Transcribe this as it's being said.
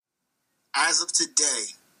As of today,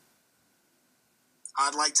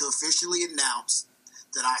 I'd like to officially announce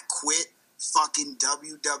that I quit fucking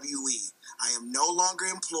WWE. I am no longer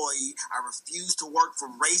an employee. I refuse to work for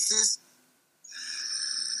racists.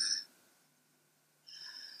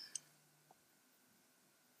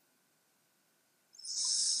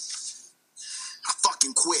 I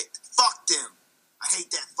fucking quit. Fuck them. I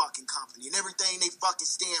hate that fucking company and everything they fucking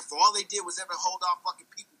stand for. All they did was ever hold our fucking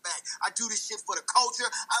people back. I do this shit for the culture.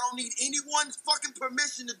 I don't need anyone's fucking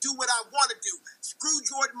permission to do what I want to do. Screw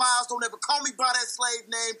Jordan Miles. Don't ever call me by that slave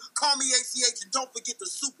name. Call me ACH and don't forget the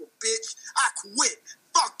super bitch. I quit.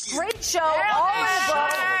 Fuck you. Great show. All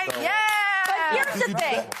right, yeah. But here's the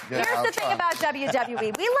thing. Here's the thing about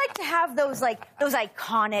WWE. We like to have those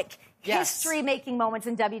iconic history-making moments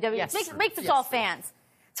in WWE. Yes. Makes us all fans.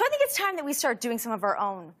 So I think it's time that we start doing some of our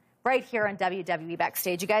own right here on WWE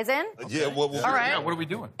Backstage. You guys in? Yeah, all right. Yeah, what are we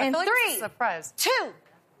doing? In like 3, surprise. 2,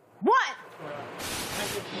 1.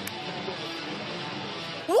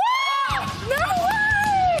 Whoa! No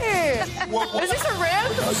way! Is this a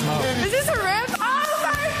rib? Is this a rib? Oh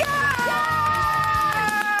my God!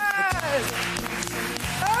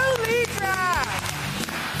 Holy crap!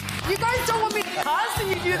 You guys don't want me to cuss and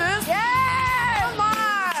you do this? Yeah! Come on!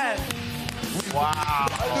 Wow.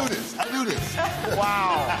 I do this.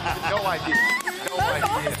 Wow. No idea. That's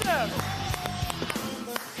awesome.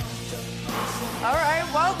 All right,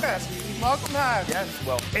 welcome. Welcome home. Yes,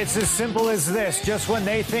 well. It's as simple as this. Just when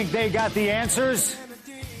they think they got the answers,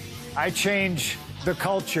 I change the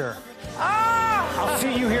culture. I'll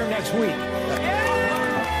see you here next week.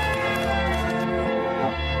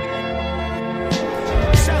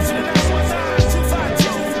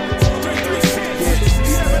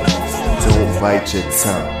 Don't bite your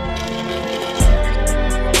tongue.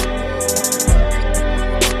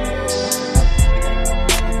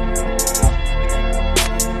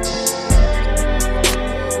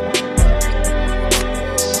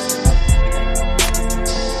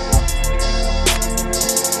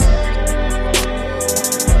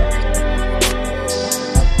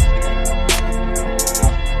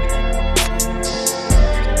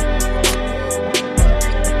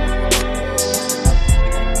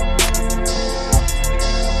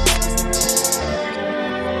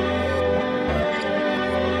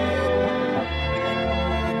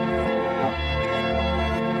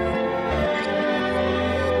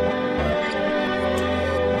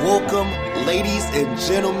 Welcome, ladies and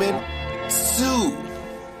gentlemen, to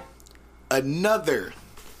another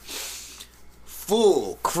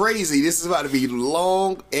full, crazy, this is about to be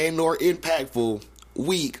long and or impactful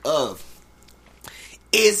week of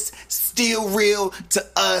It's Still Real to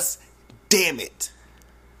Us, damn it.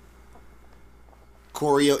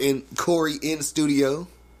 Corey in studio.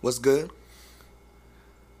 What's good?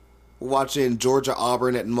 We're watching Georgia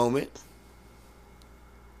Auburn at the moment.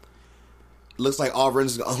 Looks like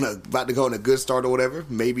Auburn's about to go on a good start or whatever.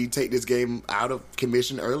 Maybe take this game out of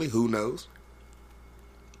commission early. Who knows?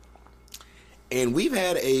 And we've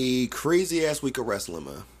had a crazy ass week of wrestling,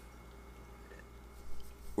 man.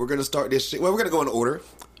 We're gonna start this shit. Well, we're gonna go in order,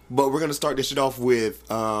 but we're gonna start this shit off with.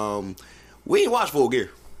 We ain't watched Full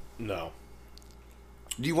Gear. No.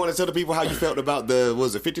 Do you want to tell the people how you felt about the?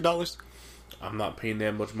 Was it $50? I'm not paying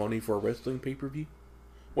that much money for a wrestling pay per view.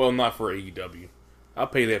 Well, not for AEW. I'll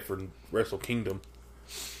pay that for Wrestle Kingdom.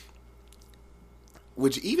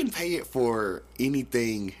 Would you even pay it for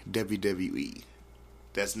anything WWE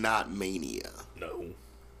that's not Mania? No.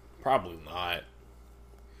 Probably not.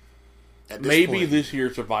 At this Maybe point, this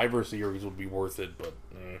year's Survivor Series would be worth it, but...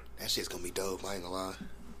 that shit's gonna be dope, I ain't gonna lie.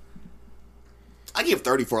 I give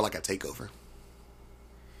 30 for like a takeover.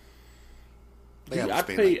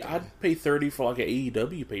 I'd pay 30 for like an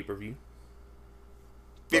AEW pay-per-view.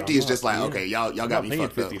 50 is just like, okay, y'all got me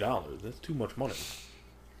fucked up. $50. That's too much money.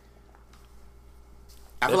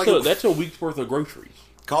 I feel like that's a week's worth of groceries.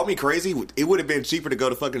 Call me crazy. It would have been cheaper to go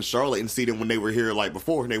to fucking Charlotte and see them when they were here like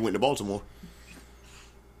before they went to Baltimore.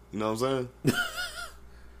 You know what I'm saying?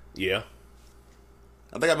 Yeah.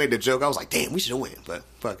 I think I made the joke. I was like, damn, we should win, but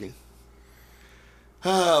fucking.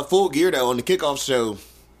 Full Gear though on the kickoff show.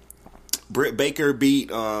 Britt Baker beat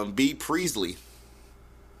Priestley.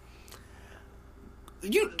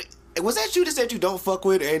 Was that you that said you don't fuck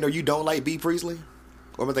with or you don't like B Priestley?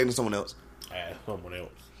 Or am I thinking of someone else? Someone else.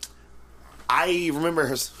 I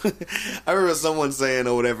remember someone saying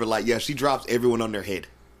or whatever, like, yeah, she drops everyone on their head.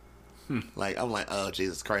 Like, I'm like, oh,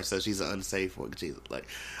 Jesus Christ, so she's an unsafe one. Jesus. Like,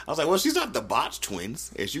 I was like, well, she's not the Botch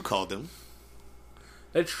twins, as you called them.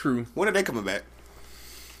 That's true. When are they coming back?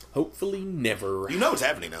 Hopefully never. You know what's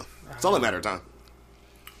happening now. It's only a matter of time.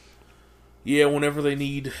 Yeah, whenever they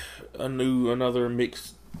need another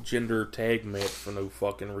mixed gender tag match for no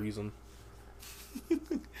fucking reason.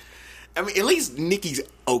 I mean, at least Nikki's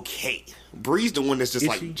okay. Bree's the one that's just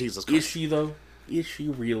Jesus Christ. Is she, though? Is she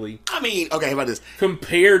really? I mean, okay, how about this?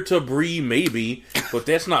 Compared to Bree, maybe, but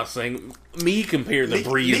that's not saying me compared to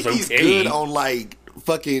Bree is Nikki's okay. good on, like,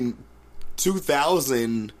 fucking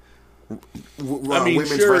 2000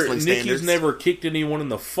 women's sure, wrestling Nikki's standards. never kicked anyone in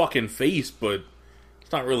the fucking face, but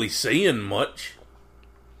it's not really saying much.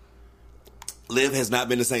 Liv has not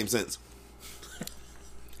been the same since.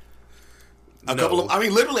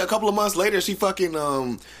 Literally a couple of months later, she fucking,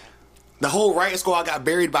 the whole Riot Squad got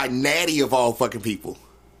buried by Natty of all fucking people.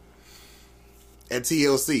 At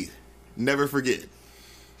TLC. Never forget.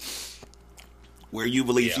 Where you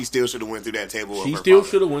believe she still should have went through that table. She still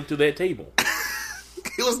should have went through that table.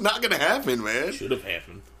 It was not going to happen, man. Should have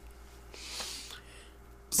happened.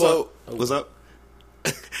 So, what's up?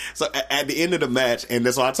 So, at the end of the match, and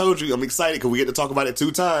that's why I told you, I'm excited because we get to talk about it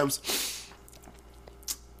 2 times.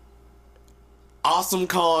 Awesome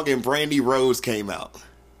Kong and Brandy Rhodes came out.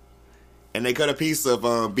 And they cut a piece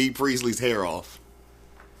of B. Priestley's hair off.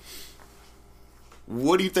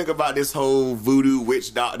 What do you think about this whole voodoo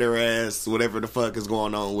witch doctor ass, whatever the fuck is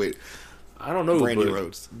going on with I don't know, Brandy but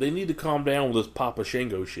Rhodes? They need to calm down with this Papa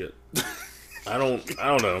Shango shit. I don't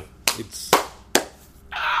know. It's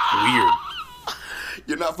weird.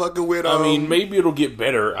 You're not fucking with I mean, maybe it'll get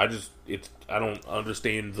better. I don't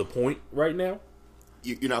understand the point right now.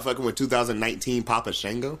 You're not fucking with 2019 Papa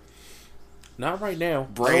Shango? Not right now.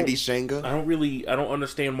 Brandy Shango? I don't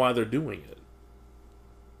understand why they're doing it.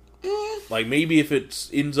 Like, maybe if it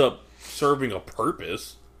ends up serving a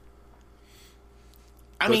purpose.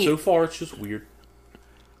 But so far, it's just weird.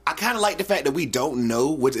 I kind of like the fact that we don't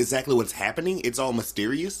know exactly what's happening. It's all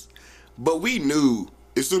mysterious. But we knew,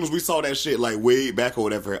 as soon as we saw that shit, like, way back or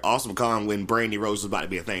whatever, Awesome Kong, when Brandy Rhodes was about to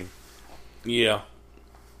be a thing. Yeah.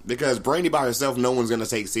 Because Brandy by herself, no one's going to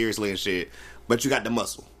take seriously and shit. But you got the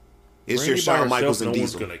muscle. It's Brandy your Shawn by Michaels herself, and no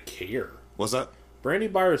Diesel. one's going to care. What's up? Brandy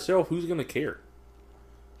by herself, who's going to care?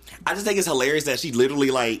 I just think it's hilarious that she literally,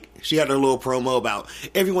 like, she had her little promo about,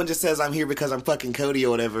 everyone just says I'm here because I'm fucking Cody or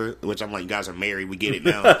whatever, which I'm like, you guys are married, we get it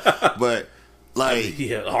now. But, like...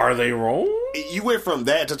 Yeah, are they wrong? You went from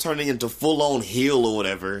that to turning into full-on heel or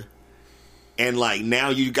whatever, and, like, now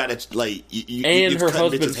you gotta, like... And her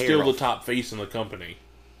husband's still the top face in the company.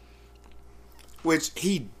 Which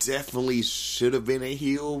he definitely should have been a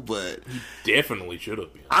heel, but he definitely should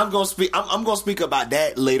have been. I'm gonna speak about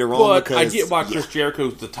that later on. But because I get why Chris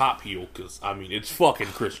Jericho's the top heel because I mean it's fucking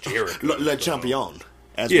Chris Jericho. Le Champion.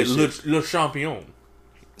 Le Champion.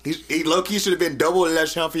 He low key should have been double Le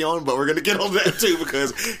Champion, but we're gonna get on that too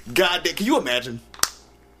because goddamn, can you imagine?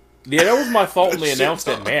 Yeah, that was my thought when they announced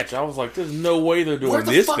that match. I was like, "There's no way they're doing this."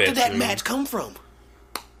 Where the fuck did that match come from?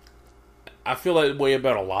 I feel that way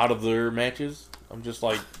about a lot of their matches. I'm just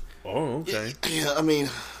like, oh, okay. Yeah, I mean,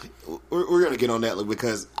 we're going to get on that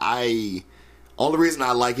because only reason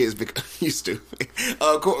I like it is because, you stupid.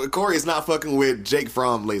 Corey is not fucking with Jake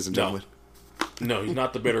Fromm, ladies and gentlemen. No, he's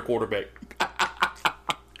not the better quarterback.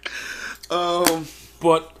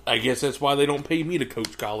 But I guess that's why they don't pay me to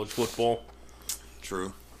coach college football.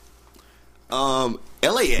 True.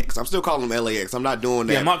 LAX. I'm still calling them LAX. I'm not doing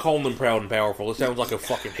that. Yeah, I'm not calling them Proud and Powerful. It sounds like a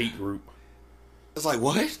fucking hate group. It's like,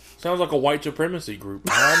 what? Sounds like a white supremacy group.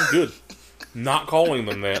 I'm good. Not calling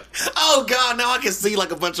them that. Oh, God, now I can see,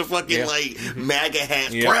 like, a bunch of fucking, like, MAGA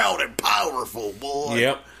hats. Yep. Proud and powerful, boy.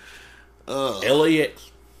 Yep.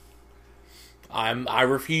 LAX. I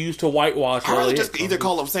refuse to whitewash LAX. I would just either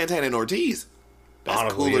call them Santana and Ortiz. That's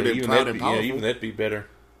honestly, cooler than Proud and Powerful. Yeah, even that'd be better.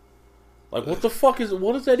 Like, what the fuck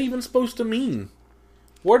what is that even supposed to mean?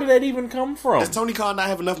 Where did that even come from? Does Tony Khan not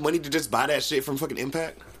have enough money to just buy that shit from fucking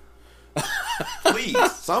Impact?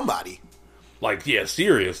 Please, somebody. Like, yeah,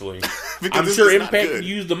 seriously. I'm sure Impact could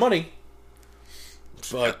use the money.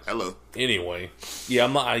 But hello. Anyway,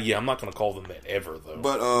 I'm not going to call them that ever though.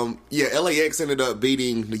 But LAX ended up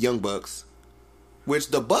beating the Young Bucks, which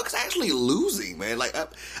the Bucks actually losing, man. Like,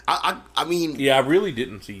 I mean, yeah, I really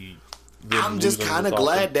didn't see. I'm just kind of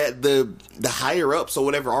glad that the higher ups or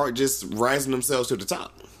whatever aren't just rising themselves to the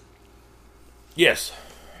top. Yes,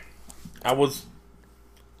 I was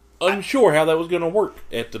unsure how that was going to work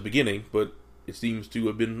at the beginning, but it seems to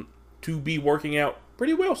have been working out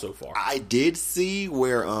pretty well so far. I did see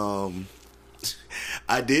where one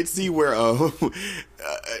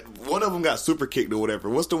of them got super kicked or whatever.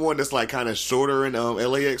 What's the one that's like kind of shorter in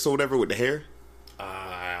LAX or whatever with the hair?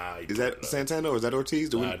 Is that Santana or is that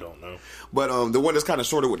Ortiz? I don't know. But the one that's kind of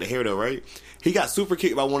shorter with the hair though, right? He got super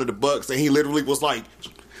kicked by one of the Bucks and he literally was like,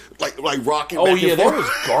 like rocking. Oh back yeah, and that forth.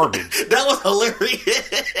 was garbage. That was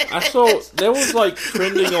hilarious. I saw that was like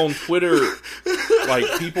trending on Twitter. Like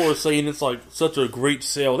people are saying it's like such a great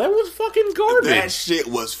sale. That was fucking garbage. That shit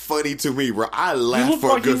was funny to me, bro. I laughed for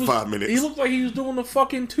like a good 5 minutes. He looked like he was doing the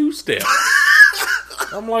fucking 2-step.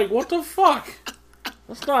 I'm like, what the fuck?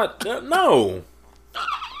 That's not no.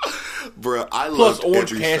 Bro, I Plus, love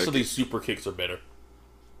Orange Cassidy's super kicks are better.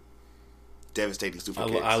 Devastating super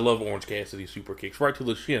kicks. I love Orange Cassidy's super kicks right to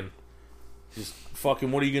the shin. Just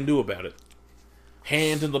fucking, what are you gonna do about it?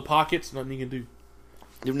 Hands in the pockets, nothing you can do.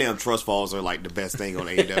 Them damn trust falls are like the best thing on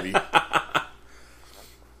AEW.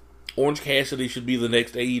 Orange Cassidy should be the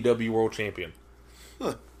next AEW World Champion.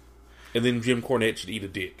 Huh. And then Jim Cornette should eat a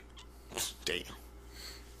dick. Damn.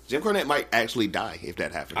 Jim Cornette might actually die if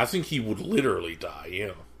that happens. I think he would literally die,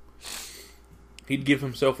 yeah. He'd give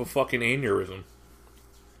himself a fucking aneurysm.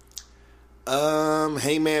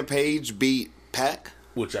 Hangman Page beat Pac,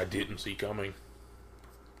 Which I didn't see coming.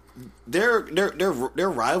 Their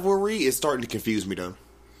rivalry is starting to confuse me though.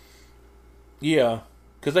 Yeah.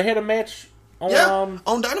 Because they had a match on...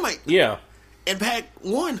 on Dynamite. Yeah. And Pac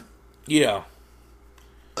won. Yeah.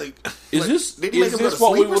 Like, Is this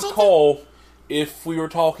what we would call, if we were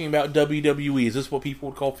talking about WWE, is this what people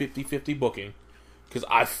would call 50-50 booking? Because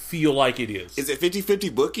I feel like it is. Is it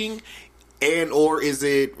 50-50 booking? And or is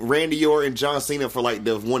it Randy Orton and John Cena for like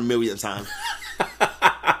the 1 millionth time?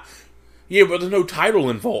 Yeah, but there's no title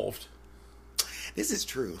involved. This is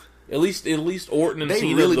true. At least Orton and They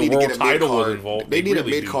Cena, really the need to world get a title was mid-card. involved. They need a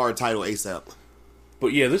really mid-card title ASAP.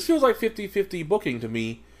 But yeah, this feels like 50-50 booking to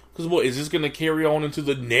me. Because what, is this going to carry on into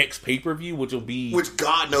the next pay-per-view, which will be... Which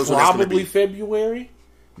God knows when that's going to probably be. February?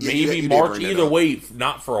 Yeah, Maybe you did March. bring that Either up. way,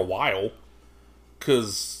 not for a while.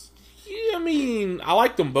 Because, yeah, I mean, I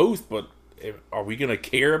like them both, but are we going to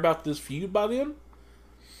care about this feud by then?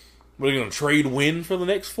 We're going to trade win for the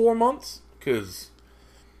next 4 months? Because,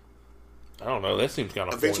 I don't know, that seems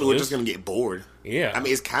kind of Eventually we're just going to get bored. Yeah. I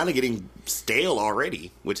mean, it's kind of getting stale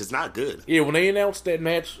already, which is not good. Yeah, when they announced that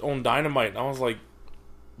match on Dynamite, I was like,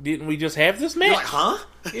 didn't we just have this match? You're like, huh?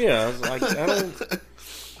 Yeah, I was like,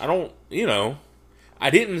 I don't, you know, I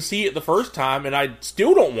didn't see it the first time, and I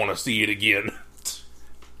still don't want to see it again.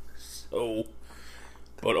 So,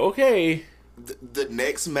 but okay. The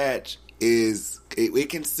next match is, it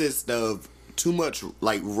consists of too much,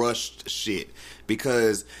 like, rushed shit.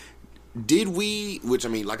 Because did we, which I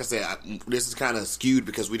mean, like I said, this is kind of skewed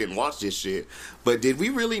because we didn't watch this shit, but did we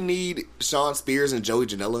really need Shawn Spears and Joey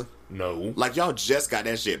Janela? No. Like, y'all just got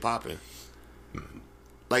that shit popping.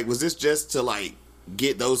 Like, was this just to, like,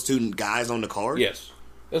 get those two guys on the card? Yes.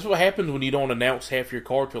 That's what happens when you don't announce half your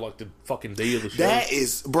card till, like, the fucking day of the show. That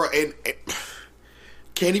is, bro, and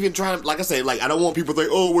can't even try to, like I said, like, I don't want people to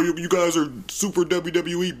think, oh, well, you guys are super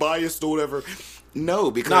WWE biased or whatever. No,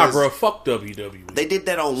 because... Nah, bro, fuck WWE. They did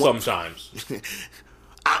that on one... Sometimes.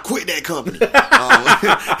 I quit that company.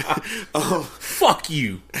 Fuck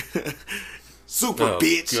you. Super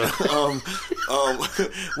bitch.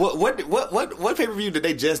 What pay per view did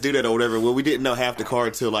they just do that or whatever? Well, we didn't know half the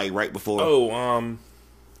card till like right before. Oh,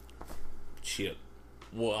 shit.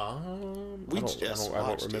 Well, I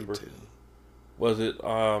don't remember. Was it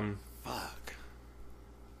Fuck.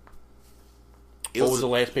 What was the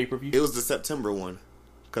last pay per view? It was the September one,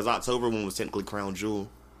 because October one was technically Crown Jewel.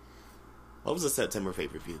 What was the September pay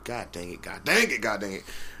per view? God dang it! God dang it! God dang it!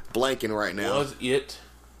 Blanking right now. Was it?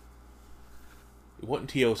 It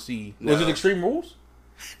wasn't TLC. No. Was it Extreme Rules?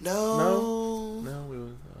 No. No, it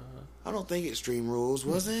was... I don't think Extreme Rules,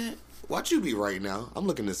 was it? Watch you be right now. I'm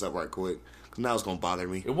looking this up right quick, because now it's going to bother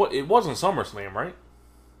me. It wasn't SummerSlam, right?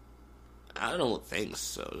 I don't think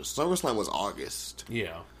so. SummerSlam was August.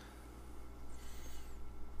 Yeah.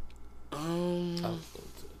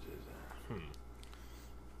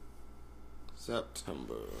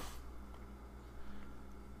 September.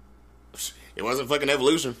 It wasn't fucking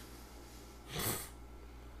Evolution.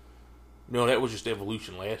 No, that was just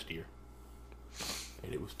Evolution last year,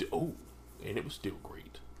 and it was still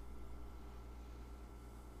great.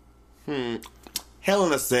 Hell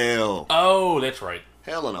in a Cell. Oh, that's right.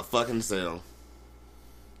 Hell in a fucking Cell.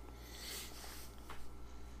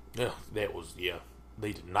 Yeah, that was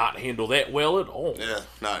They did not handle that well at all. Yeah,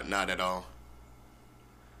 not at all.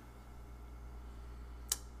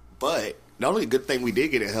 But the only good thing we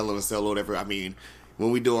did get at Hell in a Cell or whatever, I mean,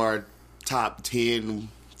 when we do our top 10,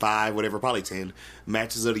 5, whatever, probably 10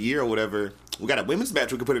 matches of the year or whatever, we got a women's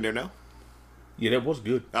match we can put in there now. Yeah, that was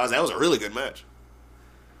good. That was a really good match.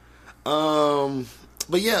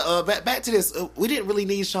 But yeah, back to this. We didn't really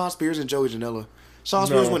need Shawn Spears and Joey Janela. Shawn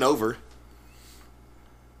Spears went over.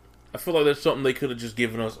 I feel like that's something they could have just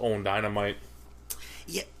given us on Dynamite.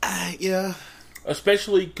 Yeah.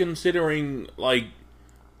 Especially considering, like,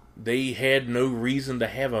 they had no reason to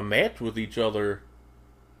have a match with each other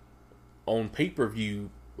on pay-per-view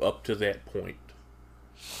up to that point.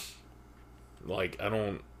 Like, I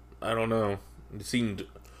don't know. It seemed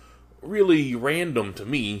really random to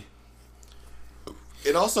me.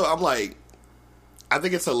 And also, I'm like, I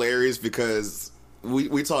think it's hilarious because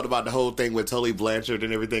we talked about the whole thing with Tully Blanchard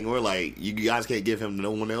and everything. We're like, you guys can't give him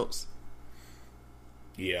no one else.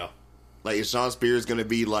 Yeah. Like, is Sean Spears going to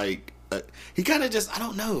be like, he kind of just, I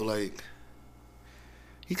don't know, like,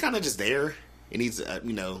 he's kind of just there, and he's,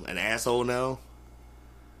 an asshole now.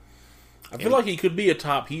 I feel like he could be a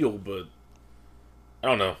top heel, but I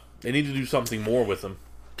don't know. They need to do something more with him.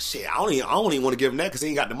 Shit, I don't even want to give him that because he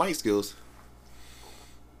ain't got the mic skills.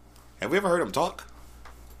 Have we ever heard him talk?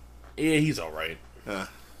 Yeah, he's alright.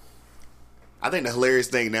 I think the hilarious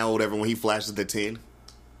thing now, whatever, when he flashes the 10,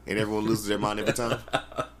 and everyone loses their mind every time.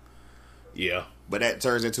 Yeah. But that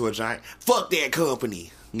turns into a giant, fuck that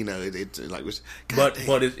company. It's like...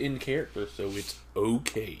 But it's in character, so it's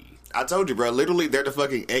okay. I told you, bro. Literally, they're the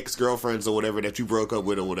fucking ex-girlfriends or whatever that you broke up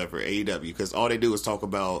with or whatever, AEW. Because all they do is talk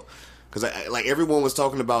about... Because, like, everyone was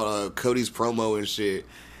talking about Cody's promo and shit.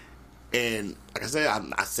 And, like I said,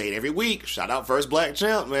 I say it every week. Shout out First Black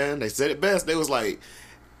Champ, man. They said it best. They was like,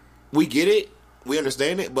 we get it. We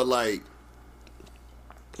understand it. But, like,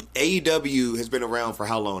 AEW has been around for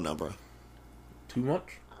how long now, bro? 2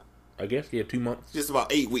 months? I guess, yeah, 2 months. Just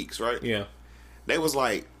about 8 weeks, right? Yeah. They was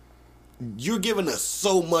like, you're giving us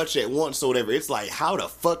so much at once or whatever. It's like, how the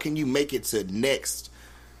fuck can you make it to next,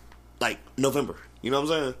 like, November? You know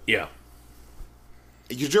what I'm saying? Yeah.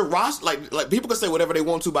 Your roster, like people can say whatever they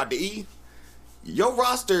want to about the E. Their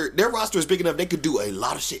roster is big enough they could do a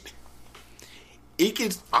lot of shit. It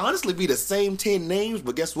could honestly be the same 10 names,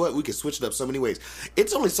 but guess what? We can switch it up so many ways.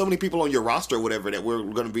 It's only so many people on your roster or whatever that we're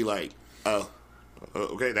going to be like,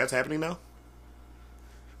 okay, that's happening now?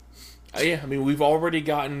 Yeah, I mean, we've already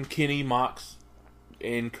gotten Kenny, Mox,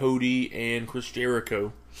 and Cody, and Chris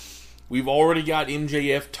Jericho. We've already got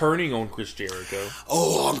MJF turning on Chris Jericho.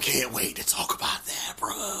 Oh, I can't wait to talk about that,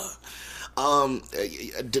 bro.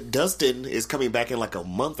 Dustin is coming back in like a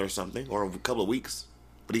month or something, or a couple of weeks,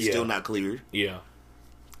 but he's still not cleared. Yeah.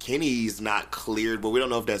 Kenny's not cleared, but we don't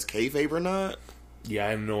know if that's kayfabe or not. Yeah, I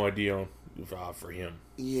have no idea for him.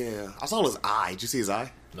 Yeah. I saw his eye. Did you see his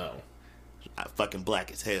eye? No. Fucking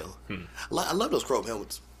black as hell. I love those chrome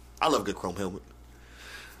helmets. I love a good chrome helmet.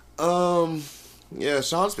 Yeah,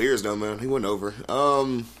 Sean Spears though, man, he went over.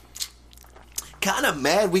 Kind of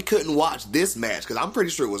mad we couldn't watch this match because I'm pretty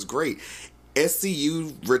sure it was great.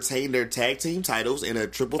 SCU retained their tag team titles in a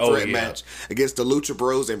triple threat match against the Lucha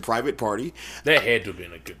Bros and Private Party. That had to have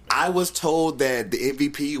been a good match. I was told that the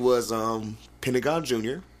MVP was Pentagon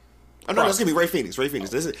Jr. Oh no, that's gonna be Ray Phoenix. Ray Phoenix.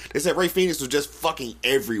 They said Ray Phoenix was just fucking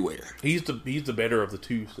everywhere. He's the better of the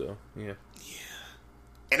two, so yeah.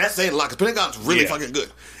 And that's saying a lot because Pentagon's really fucking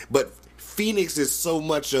good, but Phoenix is so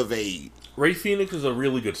much of a... Ray Phoenix is a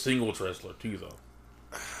really good singles wrestler, too, though.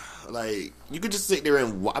 Like, you could just sit there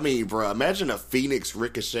and... I mean, bro, imagine a Phoenix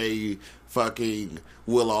Ricochet fucking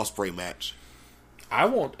Will Ospreay match. I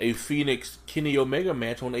want a Phoenix Kenny Omega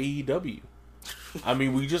match on AEW. I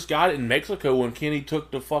mean, we just got it in Mexico when Kenny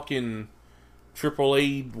took the fucking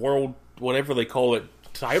AAA World, whatever they call it,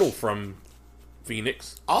 title from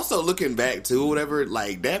Phoenix. Also, looking back to whatever,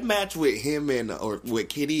 like that match with him or with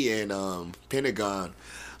Kenny and Pentagon,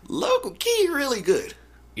 local key really good.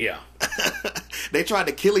 Yeah, they tried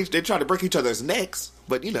to break each other's necks,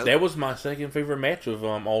 but that was my second favorite match of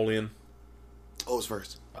All In. What was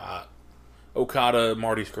first? Okada,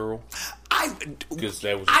 Marty Scurll. I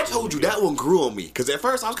told you that one grew on me because at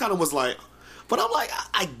first I was like, but I'm like,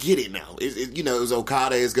 I get it now. It was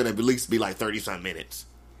Okada is gonna at least be like 30-some minutes.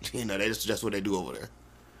 That's just what they do over there.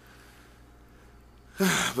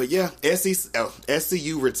 But yeah,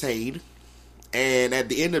 SCU retained. And at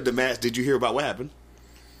the end of the match, did you hear about what happened?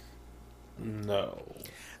 No.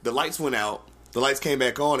 The lights went out. The lights came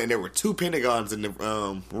back on, and there were 2 Pentagons in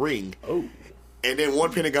the ring. Oh. And then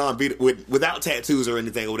one Pentagon without tattoos or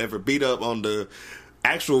anything or whatever, beat up on the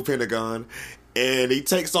actual Pentagon. And he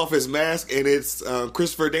takes off his mask, and it's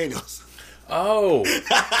Christopher Daniels. Oh.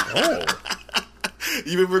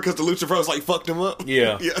 You remember because the Lucha Bros fucked him up?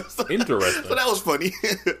 Yeah. So, interesting. So that was funny.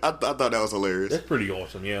 I thought that was hilarious. That's pretty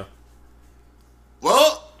awesome, yeah.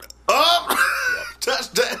 Well,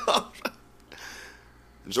 touchdown.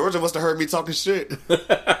 Georgia must have heard me talking shit.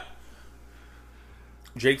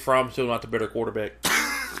 Jake Fromm's still not the better quarterback.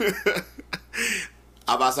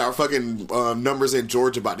 I'm about to say our fucking numbers in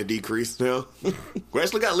Georgia about to decrease now. We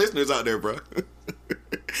actually got listeners out there, bro.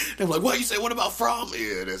 They're like, what you say? What about from?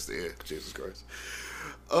 Yeah, that's it. Jesus Christ.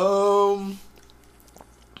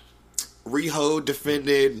 Riho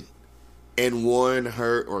defended and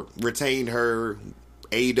retained her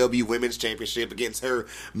AEW Women's Championship against her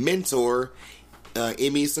mentor,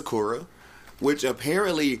 Emi Sakura, which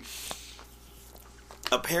apparently,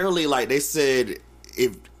 like they said,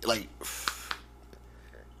 if like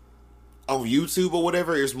on YouTube or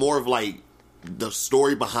whatever, it's more of like the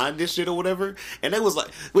story behind this shit or whatever. And they was like,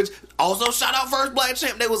 which also shout out First Black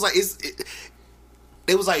Champ. They was like,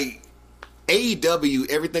 it was like AEW,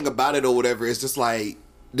 everything about it or whatever. It's just like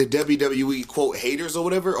the WWE quote haters or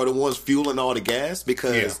whatever are the ones fueling all the gas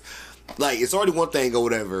because. Like, it's already one thing or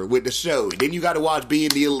whatever with the show. Then you got to watch Being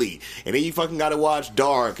the Elite. And then you fucking got to watch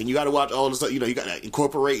Dark. And you got to watch all this stuff. You know, you got to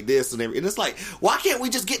incorporate this and everything. And it's like, why can't we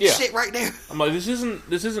just get the shit right there? I'm like, this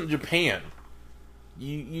isn't Japan.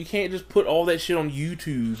 You can't just put all that shit on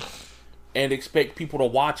YouTube and expect people to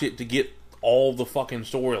watch it to get all the fucking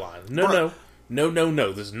storylines. No.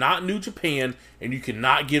 This is not New Japan, and you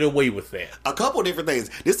cannot get away with that. A couple different things.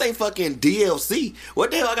 This ain't fucking DLC. What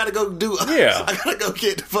the hell I gotta go do? Yeah. I gotta go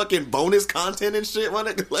get fucking bonus content and shit.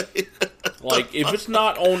 Like, if it's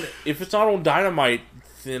not on Dynamite,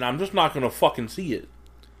 then I'm just not gonna fucking see it.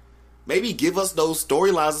 Maybe give us those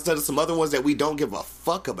storylines instead of some other ones that we don't give a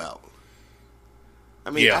fuck about.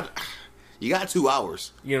 I mean, you got 2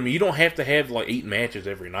 hours. You know what I mean? You don't have to have like 8 matches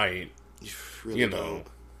every night. You know.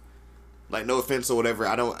 Like, no offense or whatever,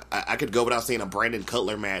 I could go without seeing a Brandon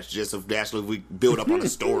Cutler match just if actually we build up on the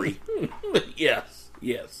story. Yes.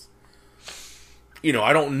 You know,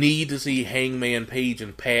 I don't need to see Hangman Page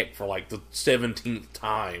and Pac for like the 17th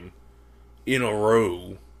time in a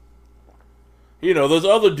row. You know, those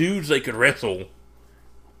other dudes they could wrestle.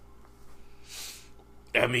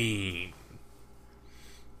 I mean,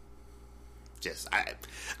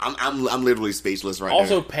 I'm literally speechless right now.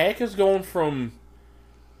 Also, Pac is going from,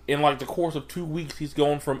 in like the course of 2 weeks, he's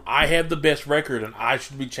going from I have the best record and I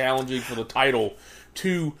should be challenging for the title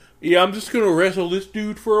to I'm just gonna wrestle this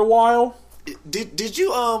dude for a while. Did you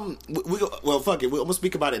well fuck it, we're gonna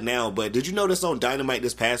speak about it now, but did you notice on Dynamite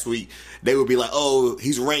this past week they would be like, oh,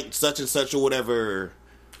 he's ranked such and such or whatever?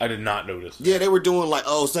 I did not notice that. Yeah, they were doing like,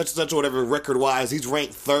 oh, such and such or whatever record wise, he's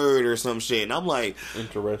ranked 3rd or some shit, and I'm like,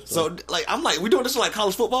 interesting. So like, I'm like, we doing this like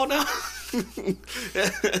college football now?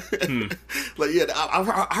 Like, yeah,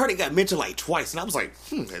 I heard it got mentioned like twice, and I was like,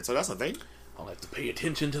 so that's a thing. I'll have to pay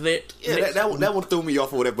attention to that. Yeah, that one threw me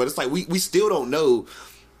off or whatever. But it's like we still don't know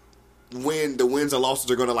when the wins and losses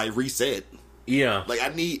are gonna like reset. Yeah, like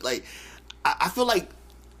I feel like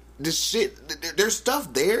this shit. There's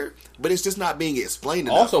stuff there, but it's just not being explained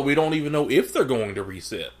enough. Also, we don't even know if they're going to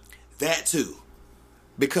reset. That too,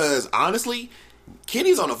 because honestly,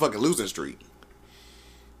 Kenny's on a fucking losing streak.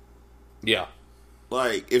 Yeah.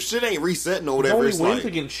 Like, if shit ain't resetting or whatever, it's only wins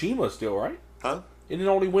against Shima still, right? Huh? Isn't it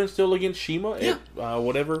only win still against Shima? Yeah.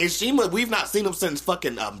 Whatever. And Shima, we've not seen him since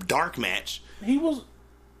fucking Dark match. He was...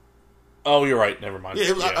 Oh, you're right. Never mind.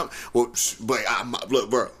 Yeah, but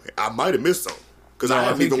look, bro, I might have missed some. Because I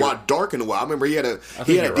haven't even watched Dark in a while. I remember he had a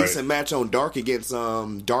decent match on Dark against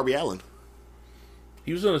Darby Allin.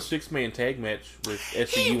 He was in a 6-man tag match with SCU.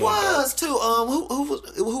 He was, too.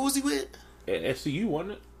 Who was he with? SCU,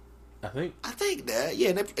 wasn't it? I think that,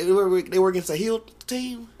 yeah, they were against a heel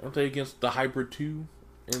team. Aren't they against the Hybrid 2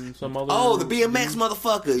 and some other? Oh, the BMX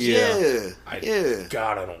motherfuckers. Yeah.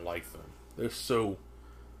 God, I don't like them. They're so.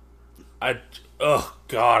 God,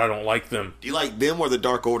 I don't like them. Do you like them or the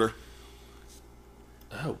Dark Order?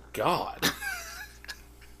 Oh God.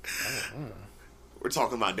 We're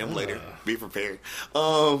talking about them later. Be prepared.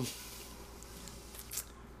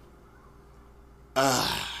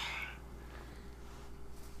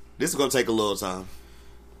 This is going to take a little time.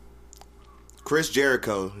 Chris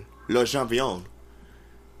Jericho, Le Champion,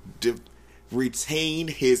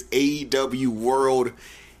 retained his AEW World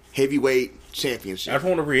Heavyweight Championship. I just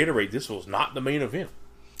want to reiterate, this was not the main event.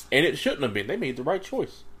 And it shouldn't have been. They made the right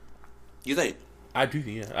choice. You think? I do,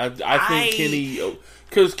 yeah. I think Kenny...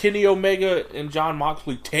 Because Kenny Omega and John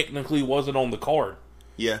Moxley technically wasn't on the card.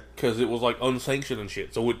 Yeah. Because it was like unsanctioned and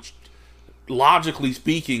shit. So it, logically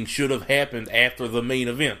speaking, should have happened after the main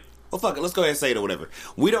event. Well, fuck it. Let's go ahead and say it or whatever.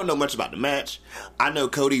 We don't know much about the match. I know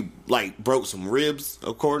Cody, like, broke some ribs,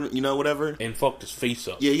 according, whatever. And fucked his face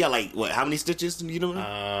up. Yeah, he got, like, what, how many stitches? You know?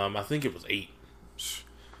 I think it was 8.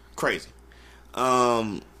 Crazy.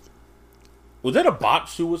 Was that a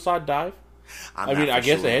botched suicide dive? I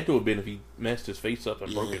guess it had to have been if he messed his face up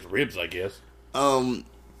and broke his ribs, I guess. God,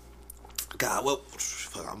 well,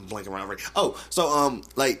 I'm blanking around already. Oh, so,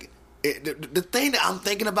 the thing that I'm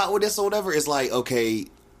thinking about with this or whatever is like, okay,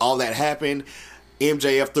 all that happened.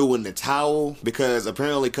 MJF threw in the towel because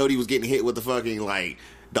apparently Cody was getting hit with the fucking like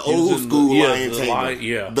the old school lion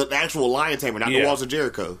tamer, the actual lion tamer, not the walls of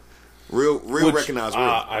Jericho. Real recognized.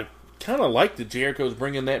 I kind of like that Jericho's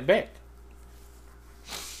bringing that back.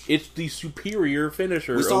 It's the superior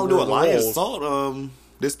finisher. We saw him do a lion assault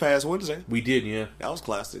this past Wednesday. We did, yeah. That was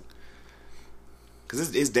classic.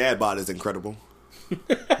 Because his dad bod is incredible.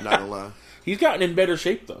 Not gonna lie. He's gotten in better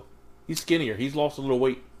shape though. He's skinnier. He's lost a little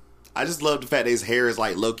weight. I just love the fact that his hair is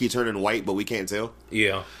like low-key turning white, but we can't tell.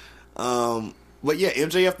 Yeah. But yeah,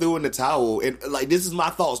 MJF threw in the towel, and like this is my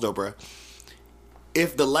thoughts though, bro.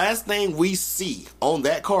 If the last thing we see on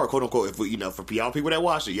that card, quote unquote, if we, for y'all people that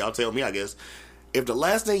watch it, y'all tell me, I guess, if the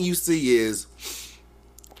last thing you see is,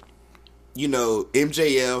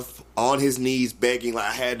 MJF on his knees begging like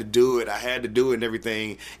I had to do it and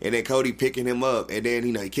everything, and then Cody picking him up, and then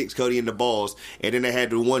he kicks Cody in the balls, and then they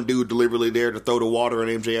had the one dude deliberately there to throw the water on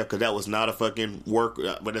MJF because that was not a fucking work,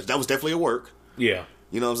 but that was definitely a work. Yeah.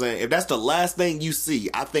 You know what I'm saying? If that's the last thing you see,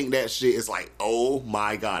 I think that shit is like, oh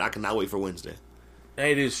my God, I cannot wait for Wednesday.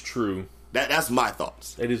 That is true. That's my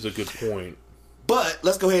thoughts. That is a good point. But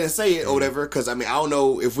let's go ahead and say it or whatever, because I don't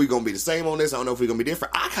know if we're going to be the same on this. I don't know if we're going to be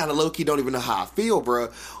different. I kind of low-key don't even know how I feel, bro.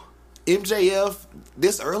 MJF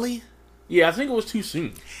this early? Yeah, I think it was too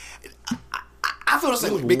soon. I feel the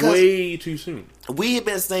same way because way too soon. We have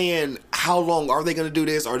been saying, how long are they going to do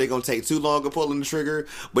this? Are they going to take too long of pulling the trigger?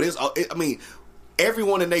 But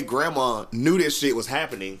everyone and their grandma knew this shit was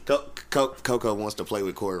happening. Coco wants to play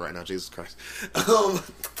with Corey right now. Jesus Christ. Come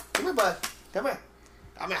here, bud. Come here.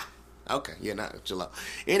 Come here. Okay, yeah, not chill out.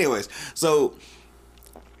 Anyways, so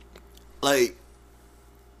like,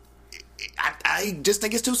 I just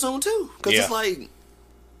think it's too soon too, because it's like,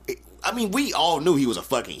 we all knew he was a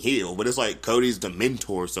fucking heel, but it's like Cody's the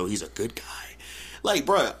mentor, so he's a good guy. Like,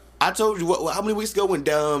 bruh, I told you how many weeks ago when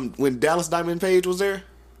Dallas Diamond Page was there?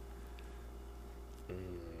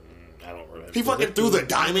 I don't remember. He fucking threw the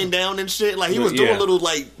diamond down and shit. Like, he was doing little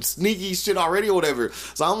like sneaky shit already or whatever.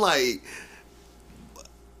 So I'm like.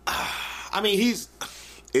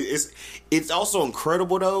 It's also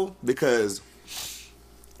incredible though, because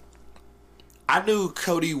I knew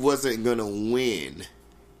Cody wasn't gonna win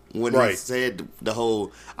when he said the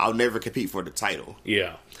whole "I'll never compete for the title."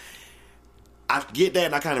 Yeah, I get that,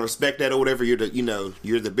 and I kind of respect that or whatever. You're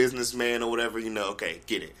the businessman or whatever. Okay,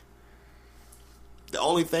 get it. The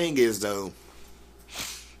only thing is though,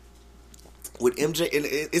 with MJ, and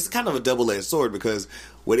it's kind of a double-edged sword, because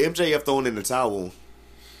with MJF throwing in the towel,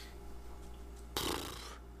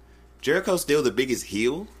 Jericho's still the biggest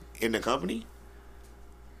heel in the company,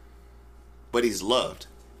 but he's loved.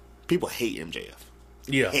 People hate MJF.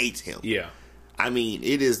 Yeah. Hate him. Yeah.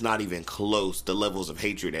 It is not even close, the levels of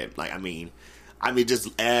hatred that,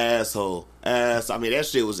 just asshole. That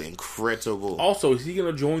shit was incredible. Also, is he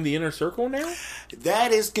going to join the Inner Circle now?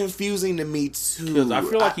 That is confusing to me, too. Because I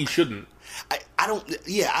feel like he shouldn't. We're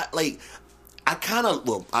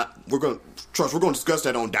going to discuss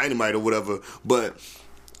that on Dynamite or whatever, but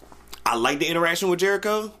I like the interaction with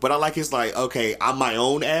Jericho, but I like his like, okay, I'm my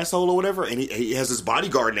own asshole or whatever, and he has his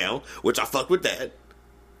bodyguard now, which I fuck with that.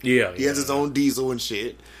 Yeah. He has his own diesel and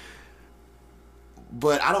shit.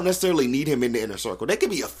 But I don't necessarily need him in the Inner Circle. They could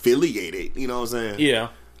be affiliated, you know what I'm saying? Yeah.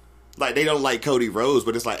 Like, they don't like Cody Rhodes,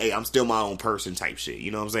 but it's like, hey, I'm still my own person type shit, you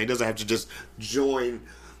know what I'm saying? He doesn't have to just join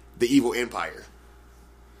the evil empire.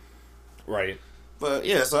 Right. But,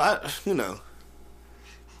 yeah, so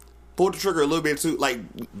pulled the trigger a little bit too, like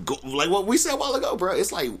what we said a while ago, bro.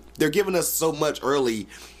 It's like they're giving us so much early.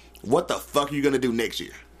 What the fuck are you gonna do next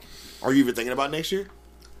year? Are you even thinking about next year?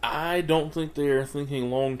 I don't think they're thinking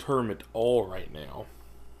long term at all right now.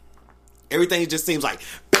 Everything just seems like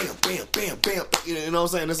bam, bam, bam, bam. You know what I'm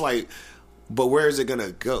saying? It's like, but where is it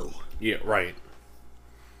gonna go? Yeah, right.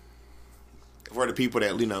 For the people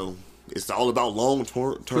that it's all about long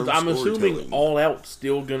term. Because I'm assuming All Out's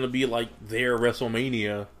still gonna be like their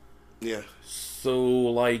WrestleMania. Yeah.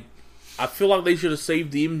 So, I feel like they should have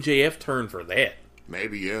saved the MJF turn for that.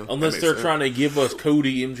 Maybe, yeah. Unless they're trying to give us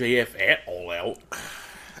Cody MJF at All Out.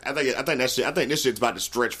 I think this shit's about to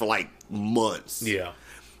stretch for months. Yeah.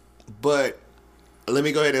 But let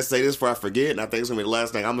me go ahead and say this before I forget, and I think it's gonna be the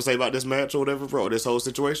last thing I'm gonna say about this match or whatever, bro. This whole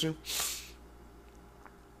situation.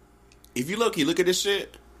 If you look at this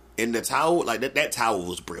shit in the towel, that towel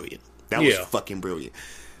was brilliant. That was fucking brilliant.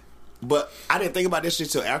 But I didn't think about this shit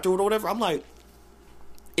till afterward or whatever. I'm like,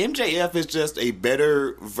 MJF is just a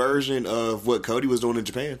better version of what Cody was doing in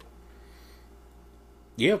Japan.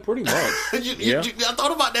 Yeah, pretty much. I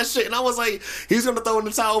thought about that shit, and I was like, he's going to throw in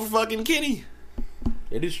the towel for fucking Kenny.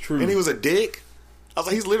 It is true. And he was a dick. I was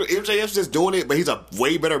like, he's literally MJF's just doing it, but he's a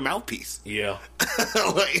way better mouthpiece. Yeah.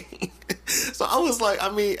 Like, so I was like, I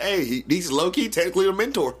mean, hey, he's low key technically a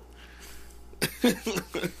mentor.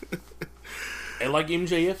 And like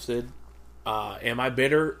MJF said, am I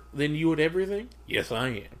better than you at everything? Yes, I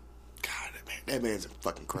am. God, that man's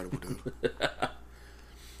fucking incredible, dude.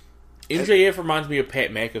 MJF reminds me of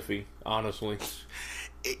Pat McAfee, honestly.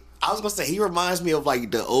 I was gonna say he reminds me of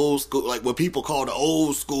like the old school, like what people call the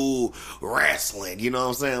old school wrestling. You know what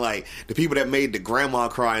I'm saying? Like the people that made the grandma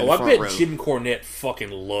cry in the front row. I bet Jim Cornette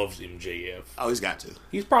fucking loves MJF. Oh, he's got to.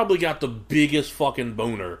 He's probably got the biggest fucking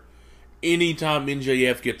boner anytime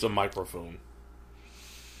MJF gets a microphone.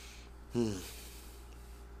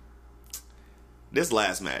 This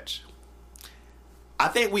last match, I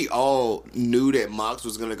think we all knew that Mox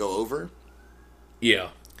was gonna go over. Yeah.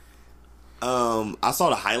 I saw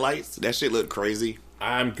the highlights. That shit looked crazy.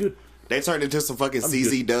 I'm good. They turned into some fucking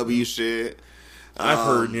CZW shit. I've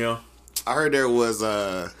heard, yeah. I heard there was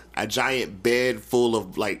a giant bed full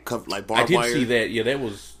of like barbed wire. I did see that. Yeah, that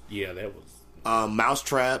was. Mouse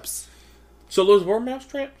traps. So those were mouse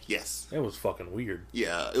traps? Yes. That was fucking weird.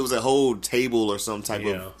 Yeah, it was a whole table or some type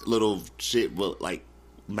of little shit with like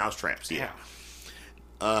mouse traps. Yeah.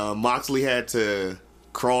 Moxley had to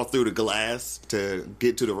crawl through the glass to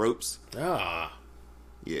get to the ropes. Ah.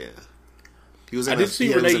 Yeah. I did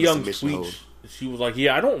see Renee Young's tweet. She was like,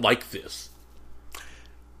 yeah, I don't like this.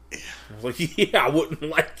 I was like, yeah, I wouldn't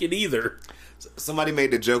like it either. Somebody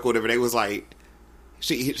made the joke or whatever. They was like,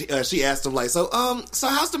 she asked him like, so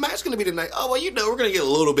how's the match going to be tonight? Oh, well, we're going to get a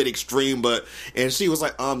little bit extreme, and she was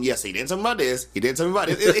like, yes, he didn't tell me about this. He didn't tell me about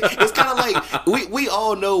this. It's kind of like, we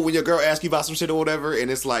all know when your girl asks you about some shit or whatever, and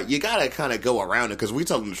it's like, you got to kind of go around it, because we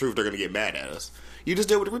tell them the truth, they're going to get mad at us. You just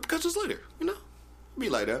deal with the repercussions later, Be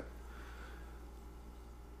like that.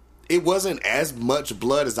 It wasn't as much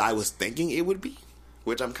blood as I was thinking it would be,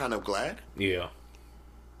 which I'm kind of glad. Yeah.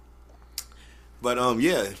 But,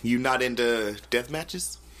 you not into death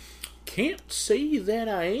matches? Can't say that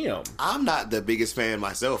I am. I'm not the biggest fan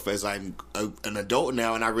myself, as I'm an adult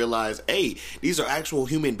now, and I realize, hey, these are actual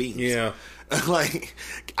human beings. Yeah. Like,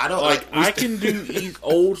 I don't I can do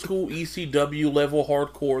old school ECW level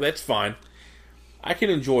hardcore. That's fine. I can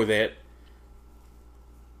enjoy that.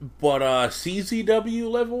 But CZW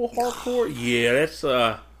level hardcore, that's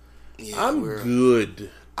I'm good.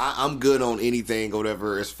 I'm good on anything,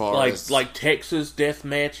 whatever, as far as like Texas death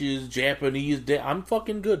matches, Japanese I'm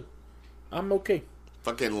fucking good. I'm okay.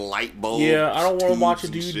 Fucking light bulbs. Yeah, I don't want to watch a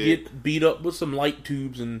dude get beat up with some light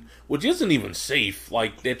tubes, which isn't even safe.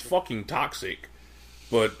 Like, that's fucking toxic.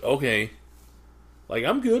 But okay, like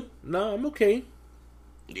I'm good. No, I'm okay.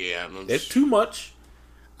 Yeah, that's too much.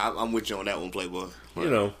 I'm with you on that one, Playboy.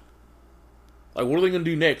 Like what are they gonna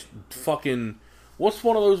do next? Fucking. What's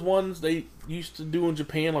one of those ones they used to do in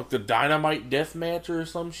Japan, like the Dynamite Death Match or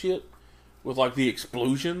some shit? With, like, the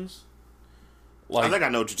explosions? Like, I think I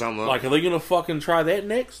know what you're talking about. Like, are they gonna fucking try that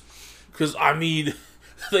next? Because, I mean,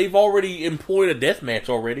 they've already employed a death match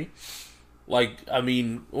already. Like, I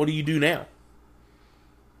mean, what do you do now?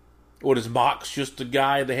 What, is Mox just a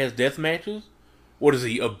guy that has death matches? What is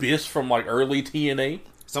he, Abyss from, like, early TNA?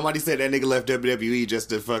 Somebody said that nigga left WWE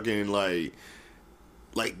just to fucking, like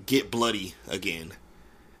get bloody again.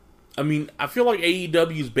 I mean, I feel like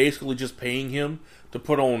AEW is basically just paying him to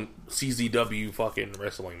put on CZW fucking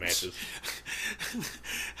wrestling matches.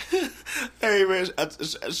 Hey man,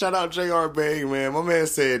 shout out JR Bang, man. My man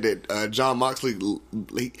said that John Moxley,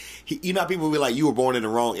 he how people be like, you were born in the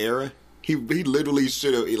wrong era. He literally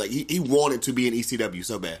should have, like, he wanted to be in ECW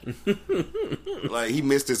so bad. Like, he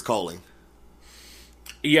missed his calling.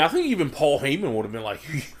 Yeah, I think even Paul Heyman would have been like,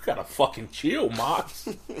 you gotta fucking chill, Mox.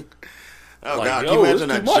 Oh, like, God, can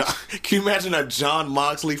you imagine a John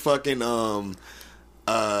Moxley fucking, what's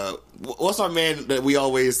our man that we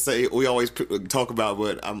always talk about,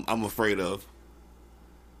 but I'm afraid of?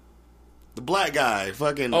 The black guy,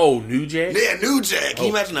 fucking... Oh, New Jack? Yeah, New Jack. Can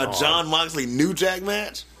you imagine a John Moxley New Jack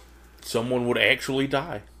match? Someone would actually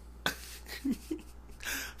die.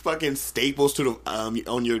 Fucking staples to the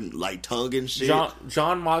on your like tongue and shit.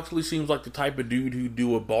 John Moxley seems like the type of dude who'd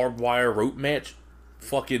do a barbed wire rope match,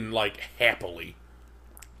 fucking like happily.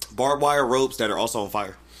 Barbed wire ropes that are also on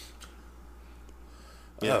fire.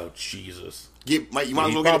 Yeah. Oh Jesus! You might as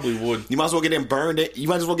well get them burned. You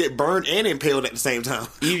might as well get burned and impaled at the same time.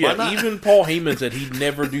 Even Paul Heyman said he'd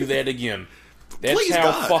never do that again. That's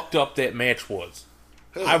how fucked up that match was.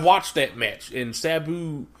 I watched that match, and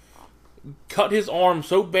Sabu cut his arm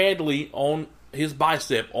so badly on his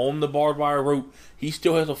bicep on the barbed wire rope, he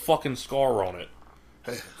still has a fucking scar on it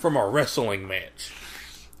from a wrestling match.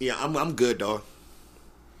 Yeah, I'm good, dog.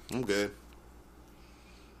 I'm good.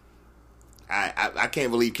 I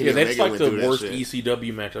can't believe Kenny that's Omega like went the through worst that shit.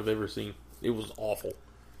 ECW match I've ever seen. It was awful.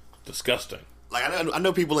 Disgusting. Like, I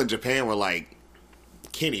know people in Japan were like,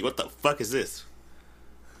 Kenny, what the fuck is this?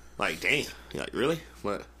 Like, damn. You're like, really?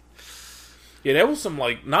 What? Yeah, that was some,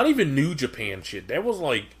 like, not even New Japan shit. That was,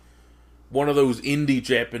 like, one of those indie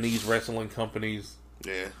Japanese wrestling companies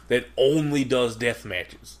that only does death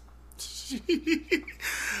matches.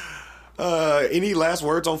 Any last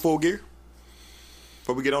words on Full Gear?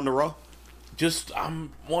 Before we get on the Raw? Just,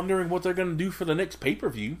 I'm wondering what they're going to do for the next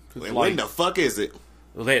pay-per-view. Like, when the fuck is it?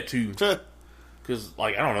 Well, that too. Because,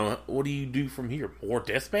 like, I don't know. What do you do from here? More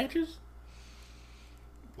death matches?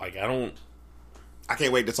 Like, I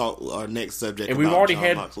can't wait to talk our next subject. And we've already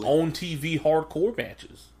had on-TV hardcore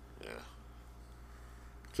matches. Yeah.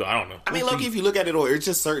 So, I don't know. I mean, look, if you look at it, it's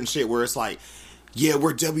just certain shit where it's like, yeah,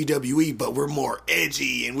 we're WWE, but we're more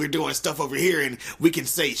edgy, and we're doing stuff over here, and we can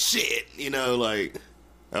say shit. You know, like,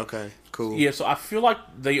 okay, cool. Yeah, so I feel like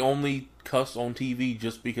they only cuss on TV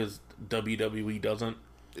just because WWE doesn't.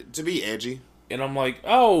 To be edgy. And I'm like,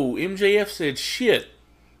 oh, MJF said shit.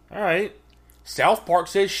 Alright. South Park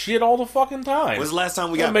says shit all the fucking time. When's the last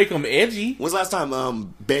time make them edgy? When's the last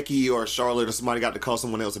time Becky or Charlotte or somebody got to call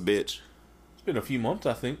someone else a bitch? It's been a few months,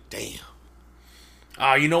 I think. Damn.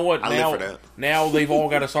 You know what? I live for that. Now they've all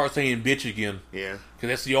got to start saying bitch again. Yeah. Because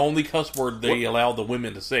that's the only cuss word they allow the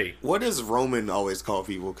women to say. What does Roman always call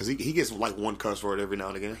people? Because he gets like one cuss word every now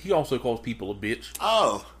and again. He also calls people a bitch.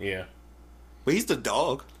 Oh. Yeah. But he's the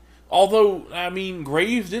dog. Although, I mean,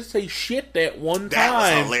 Graves did say shit that one time.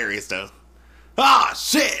 That was hilarious, though. Ah,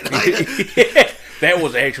 shit! That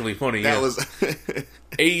was actually funny. That was...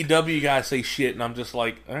 AEW guys say shit, and I'm just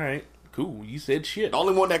like, alright. Cool, you said shit. The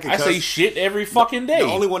only one that can cuss... I say shit every fucking day. The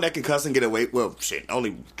only one that can cuss and get away... Well, shit,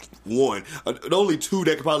 only one. The only two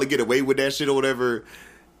that can probably get away with that shit or whatever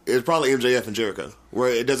is probably MJF and Jericho. Where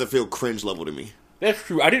it doesn't feel cringe level to me. That's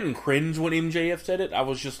true. I didn't cringe when MJF said it. I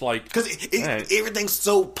was just like... Because everything's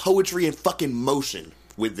so poetry and fucking motion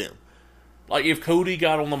with them. Like, if Cody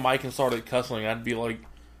got on the mic and started cussing, I'd be like,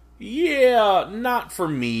 yeah, not for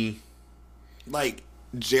me. Like,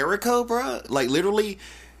 Jericho, bruh? Like, literally...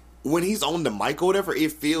 When he's on the mic or whatever,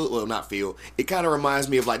 it kind of reminds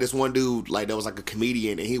me of, like, this one dude, like, that was, like, a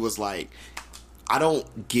comedian, and he was like, I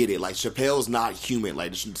don't get it. Like, Chappelle's not human.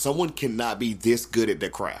 Like, someone cannot be this good at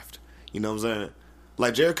their craft. You know what I'm saying?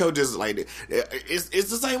 Like, Jericho just, like, it's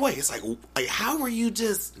the same way. It's like how are you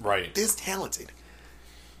just this talented?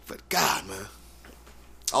 But, God, man.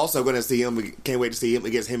 Also going to see him, can't wait to see him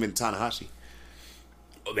against him and Tanahashi.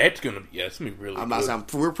 Oh, that's going to be really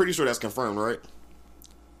good. We're pretty sure that's confirmed, right?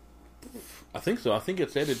 I think so. I think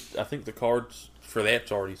it's edited. I think the cards for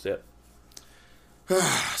that's already set.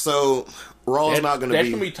 So, Raw's not going to be... That's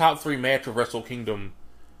going to be top 3 match of Wrestle Kingdom.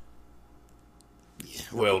 Yeah.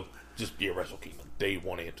 Well, just Wrestle Kingdom. Day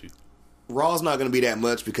 1 and 2. Raw's not going to be that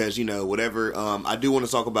much because, you know, whatever. I do want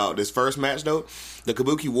to talk about this first match, though. The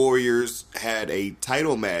Kabuki Warriors had a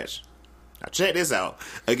title match. Now, check this out.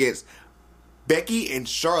 Against Becky and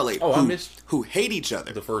Charlotte, who hate each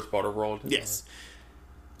other. The first part of Raw. Yes.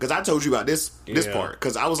 Because I told you about this part.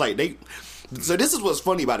 Because I was like, So this is what's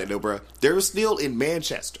funny about it, though, bro. They're still in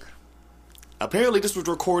Manchester. Apparently, this was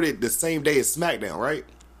recorded the same day as SmackDown, right?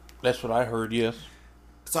 That's what I heard, yes.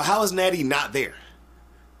 So how is Natty not there?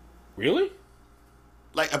 Really?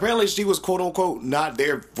 Like, apparently she was, quote-unquote, not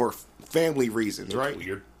there for family reasons, That's right?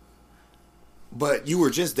 Weird. But you were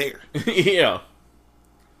just there. Yeah.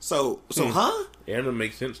 So, huh? Yeah, that doesn't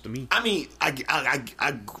make sense to me. I mean,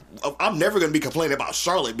 I'm never going to be complaining about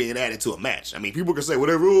Charlotte being added to a match. I mean, people can say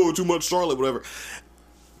whatever, oh, too much Charlotte, whatever.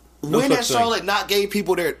 When has Charlotte not gave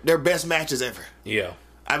people their best matches ever? Yeah.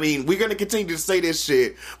 I mean, we're going to continue to say this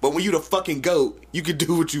shit, but when you the fucking GOAT, you can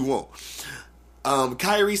do what you want.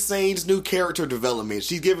 Kairi Sane's new character development.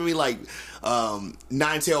 She's giving me like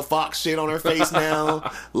Nine-Tail Fox shit on her face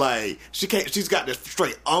now. Like she's got this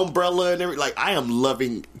straight umbrella and everything. Like, I am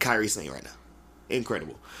loving Kairi Sane right now.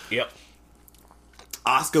 Incredible. Yep.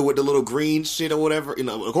 Asuka with the little green shit or whatever. You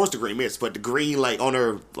know, of course the green mist, but the green like on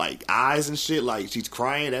her like eyes and shit. Like she's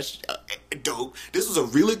crying. That's dope. This was a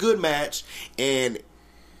really good match, and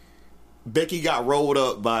Becky got rolled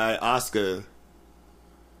up by Asuka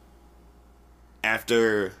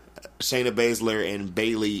after Shayna Baszler and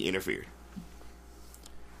Bayley interfered.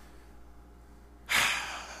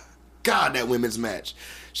 God, that women's match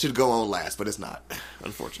should go on last, but it's not,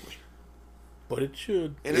 unfortunately. But it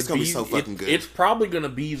should. And it's going to be so fucking good. It's probably going to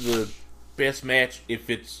be the best match if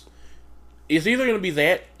it's... It's either going to be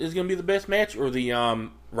that is going to be the best match, or the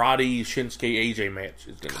Roddy, Shinsuke, AJ match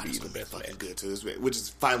is going to be the best match. Good too, which is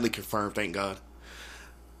finally confirmed, thank God.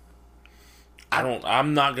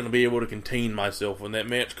 I'm not going to be able to contain myself when that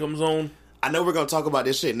match comes on. I know we're going to talk about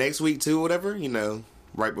this shit next week too, whatever,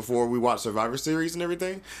 right before we watch Survivor Series and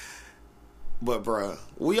everything. But, bruh,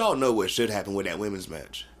 we all know what should happen with that women's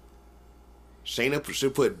match. Shayna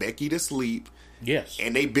should put Becky to sleep. Yes.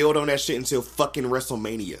 And they build on that shit until fucking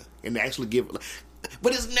WrestleMania. And they actually give...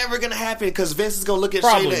 But it's never going to happen because Vince is going to look at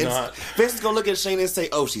Shayna Vince is going to look at Shayna and say,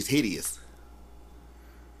 oh, she's hideous.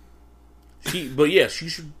 But yes, she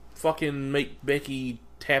should fucking make Becky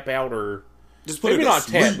tap out or... Just put maybe her not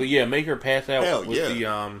sleep. tap, but yeah, make her pass out with yeah.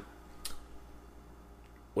 the...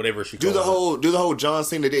 whatever she do calls the whole John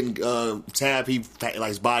Cena didn't tap,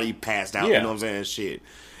 his body passed out, you know what I'm saying? Shit.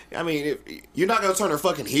 I mean, you're not going to turn her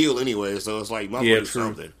fucking heel anyway, so it's like, my do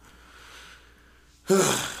something.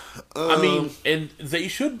 I mean, and they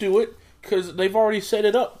should do it, because they've already set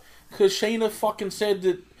it up. Because Shayna fucking said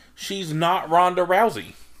that she's not Ronda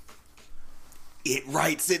Rousey. It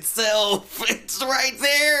writes itself. It's right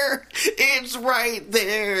there. It's right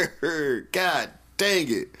there. God dang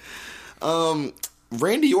it.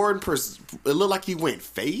 Randy Orton, it looked like he went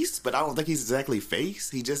face, but I don't think he's exactly face.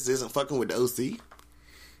 He just isn't fucking with the OC.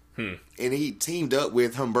 And he teamed up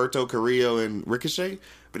with Humberto Carrillo and Ricochet,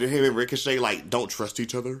 but then him and Ricochet, don't trust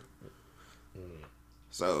each other.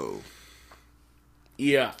 So...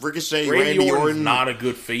 Yeah, Ricochet, Randy Orton's not a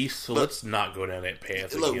good face, so let's not go down that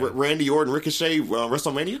path. Look, again. Randy Orton, Ricochet,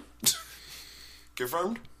 WrestleMania?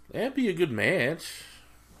 Confirmed? That'd be a good match.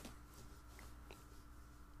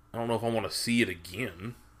 I don't know if I want to see it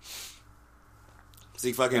again.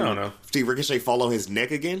 See I don't know. See Ricochet fall on his neck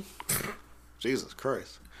again? Jesus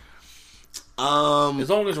Christ. As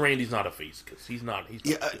long as Randy's not a face, because he's not.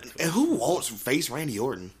 And who wants to face Randy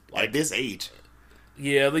Orton at this age?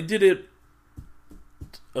 Yeah, they did it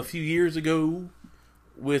a few years ago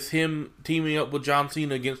with him teaming up with John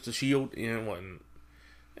Cena against the Shield, and it wasn't.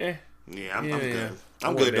 I'm good.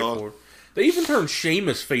 I'm good, dog. They even turned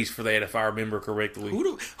Sheamus face for that, if I remember correctly.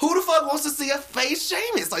 Who the fuck wants to see a face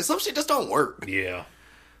Sheamus? Some shit just don't work. Yeah.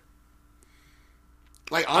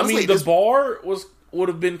 Honestly, the Bar would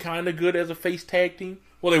have been kind of good as a face tag team.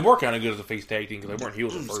 Well, they were kind of good as a face tag team because they weren't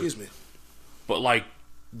heels at first. Excuse me. But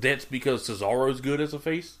that's because Cesaro's good as a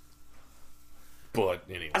face. But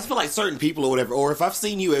anyway, I just feel like certain people or whatever, or if I've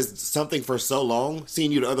seen you as something for so long,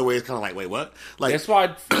 seeing you the other way is kind of like, wait, what? That's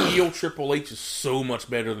why heel Triple H is so much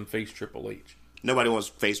better than face Triple H. Nobody wants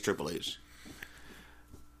to face Triple H.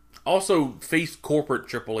 Also, face corporate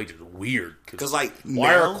Triple H is weird because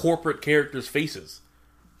why are corporate characters faces?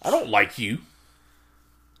 I don't like you.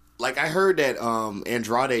 I heard that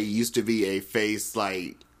Andrade used to be a face,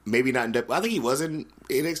 maybe not in I think he was in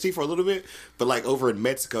NXT for a little bit, but over in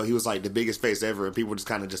Mexico, he was the biggest face ever, and people just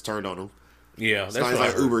kind of just turned on him. Yeah,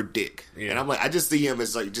 that's he's uber dick. Yeah. And I'm I just see him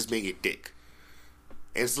as just being a dick.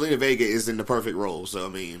 And Selena Vega is in the perfect role, so I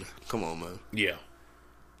mean, come on, man. Yeah.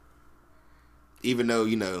 Even though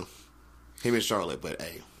him and Charlotte, but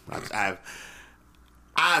hey,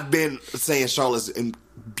 I've been saying Charlotte's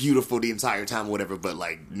beautiful the entire time, or whatever, but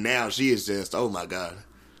now she is just, oh my god.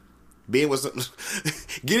 Being with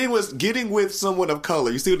getting with someone of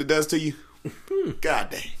color, you see what it does to you? God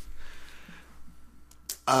dang.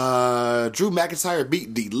 Drew McIntyre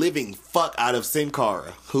beat the living fuck out of Sin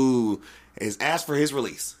Cara, who has asked for his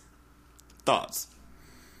release. Thoughts?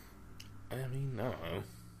 I mean, I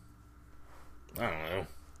don't know.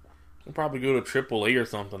 He'll probably go to AAA or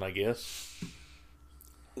something, I guess.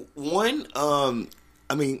 One, I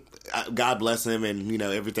mean, God bless him and,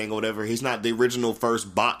 everything or whatever. He's not the original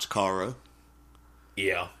first botch Cara.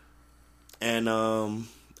 Yeah. And,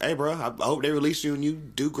 hey, bro, I hope they release you and you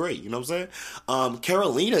do great. You know what I'm saying?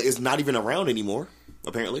 Carolina is not even around anymore,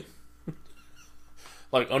 apparently.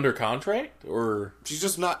 Under contract? Or? She's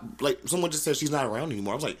just not, someone just said she's not around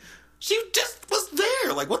anymore. I was like, she just was there.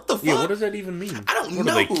 What the fuck? Yeah, what does that even mean? I don't know.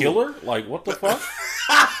 Do they kill her? What the fuck?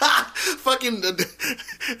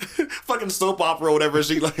 fucking soap opera or whatever.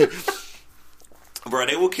 She bro,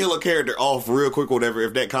 they will kill a character off real quick or whatever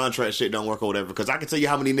if that contract shit don't work or whatever. Because I can tell you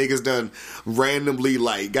how many niggas done randomly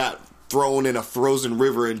got thrown in a frozen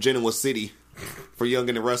river in Genoa City for Young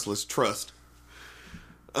and the Restless. Trust.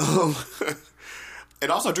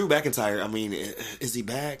 And also Drew McIntyre. I mean, is he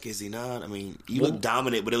back? Is he not? I mean, you look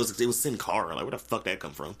dominant, but it was Sin Cara. Where the fuck that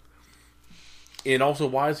come from? And also,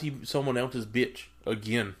 why is he someone else's bitch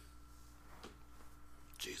again?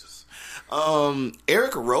 Jesus.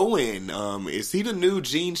 Eric Rowan. Is he the new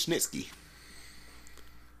Gene Snitsky?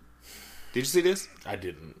 Did you see this? I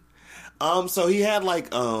didn't. So he had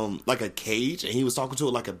a cage, and he was talking to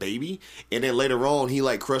it like a baby, and then later on he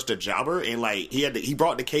crushed a jobber, and he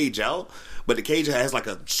brought the cage out, but the cage has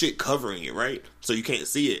a shit covering it, right? So you can't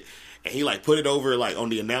see it. and he like put it over like on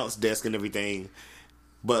the announce desk and everything.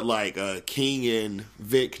 But like King and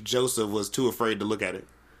Vic Joseph was too afraid to look at it.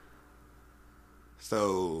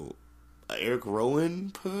 So Eric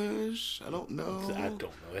Rowan push? I don't know. I don't know.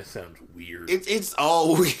 That sounds weird. It's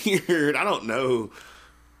all weird. I don't know.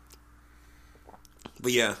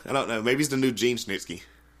 But yeah, I don't know. Maybe it's the new Gene Snitsky.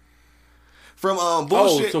 From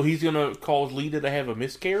bullshit. Oh, so he's gonna cause Lita to have a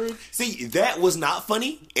miscarriage? See, that was not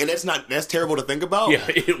funny, and that's terrible to think about. Yeah,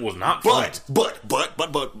 it was not funny. But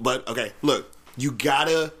okay, look, you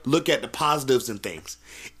gotta look at the positives and things.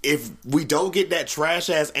 If we don't get that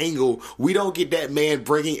trash ass angle, we don't get that man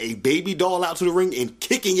bringing a baby doll out to the ring and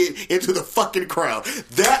kicking it into the fucking crowd.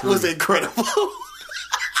 That was incredible.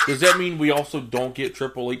 Does that mean we also don't get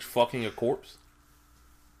Triple H fucking a corpse?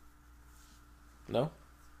 No?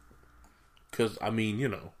 Because, I mean, you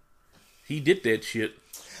know, he did that shit.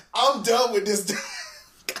 I'm done with this.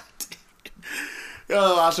 God damn.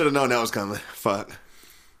 Oh, I should have known that was coming. Fuck.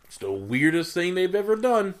 It's the weirdest thing they've ever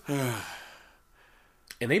done.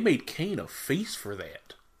 And they made Kane a face for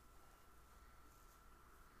that.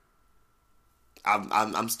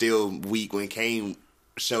 I'm still weak when Kane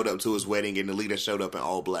showed up to his wedding and Alita showed up in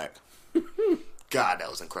all black. God, that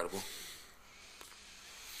was incredible.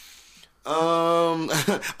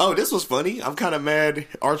 Oh, this was funny. I'm kind of mad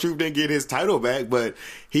R-Truth didn't get his title back, but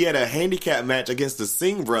he had a handicap match against the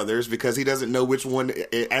Singh brothers because he doesn't know which one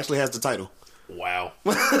actually has the title. Wow.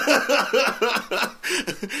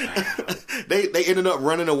 They ended up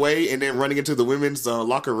running away and then running into the women's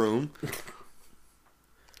locker room.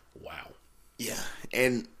 Wow. Yeah,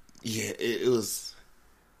 and yeah, it was.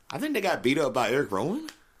 I think they got beat up by Eric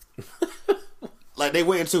Rowan. Like they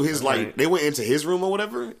went into his they went into his room or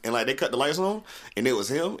whatever, and like they cut the lights on, and it was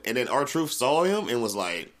him. And then R-Truth saw him and was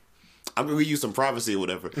like, "I'm gonna give you some privacy or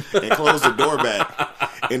whatever," and closed the door back.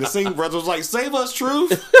 And the Singh brothers was like, "Save us,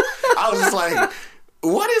 Truth." I was just like,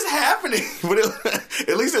 "What is happening?" But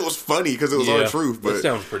at least it was funny because it was R-Truth. But that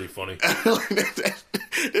sounds pretty funny.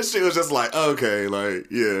 This shit was just like, okay,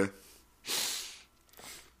 like yeah.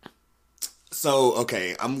 So,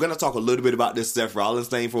 okay, I'm going to talk a little bit about this Seth Rollins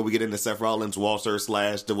thing before we get into Seth Rollins, Walter /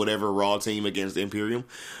 the whatever Raw team against the Imperium.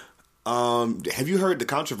 Have you heard the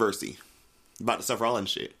controversy about the Seth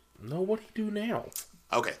Rollins shit? No, what'd he do now?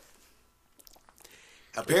 Okay.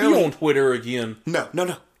 Apparently, he on Twitter again. No.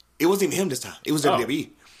 It wasn't even him this time. It was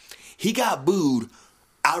WWE. He got booed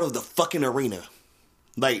out of the fucking arena.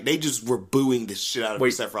 Like, they just were booing the shit out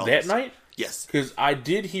of Seth Rollins. That night? Yes. Because I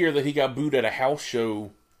did hear that he got booed at a house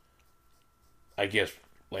show, I guess,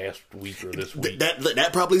 last week or this week. That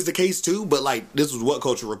probably is the case too, but like, this was What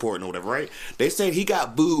Culture Report or whatever, right? They said he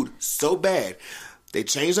got booed so bad, they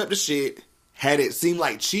changed up the shit, had it seem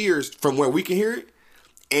like cheers from where we can hear it,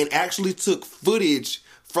 and actually took footage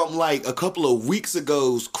from like a couple of weeks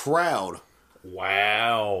ago's crowd.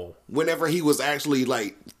 Wow. Whenever he was actually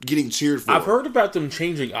like getting cheered for. I've heard about them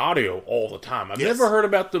changing audio all the time. I've never heard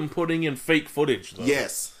about them putting in fake footage though.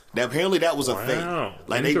 Yes. Now, apparently that was a thing.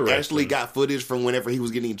 Like they actually got footage from whenever he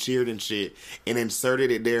was getting cheered and shit and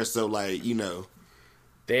inserted it there so like, you know.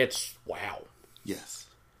 That's wow. Yes.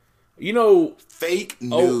 You know, fake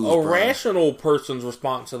news. A rational person's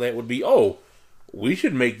response to that would be, "Oh, we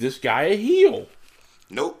should make this guy a heel."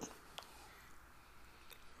 Nope.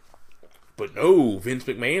 But no, Vince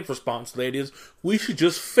McMahon's response to that is, "We should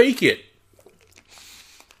just fake it."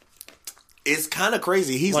 It's kind of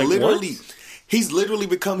crazy. He's literally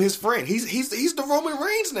become his friend. He's the Roman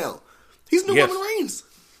Reigns now. He's the Roman Reigns.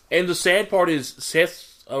 And the sad part is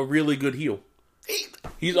Seth's a really good heel.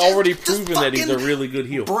 He's already proven that he's a really good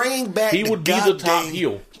heel. Bring back he would be the top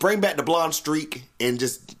heel. Bring back the blonde streak and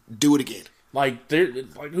just do it again. Like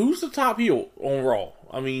who's the top heel on Raw?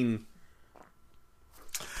 I mean,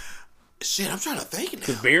 shit, I'm trying to think now.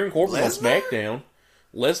 Because Baron Corbin on SmackDown.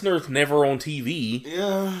 Lesnar's never on TV.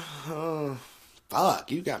 Yeah.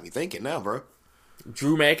 Fuck, you got me thinking now, bro.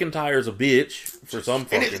 Drew McIntyre's a bitch for some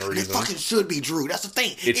fucking reason. It fucking should be Drew. That's the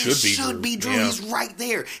thing. It should be Drew. Yeah. He's right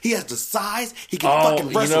there. He has the size. He can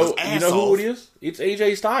fucking wrestle his ass off. You know who it is? It's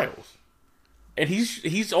AJ Styles. And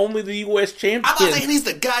he's only the U.S. champion. I'm not saying he's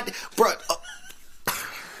the god, bro.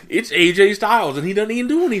 It's AJ Styles, and he doesn't even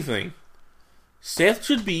do anything. Seth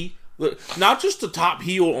should be not just the top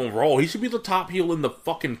heel on Raw. He should be the top heel in the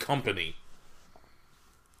fucking company.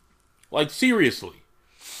 Like, seriously.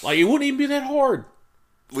 Like, it wouldn't even be that hard.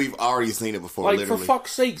 We've already seen it before, like, literally. for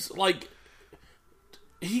fuck's sakes, like,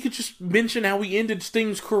 he could just mention how he ended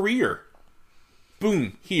Sting's career.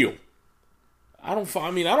 Boom, heel. I don't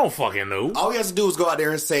fucking know. All he has to do is go out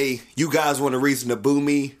there and say, "You guys want a reason to boo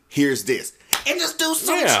me? Here's this." and just do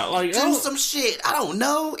some some shit. I don't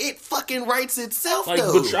know. It fucking writes itself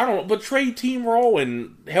though. But trade Team Raw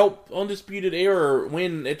and help Undisputed Era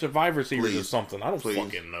win at Survivor Series or something. I don't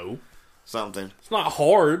fucking know. Something. It's not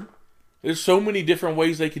hard. There's so many different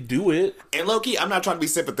ways they could do it. And low-key, I'm not trying to be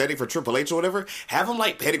sympathetic for Triple H or whatever. Have him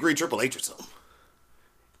like pedigree Triple H or something.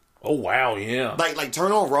 Oh, wow, yeah. Like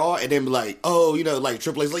turn on Raw and then be like, oh, you know, like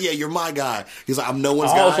Triple H's like, yeah, you're my guy. He's like, I'm no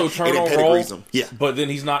one's guy. Also turn on Raw, yeah. But then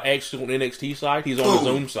he's not actually on NXT side. He's on his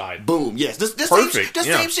own side. Boom, yes. This Perfect.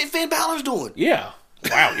 Same shit Finn Balor's doing. Yeah.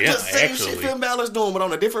 Wow, yeah, the same shit Finn Balor's doing, but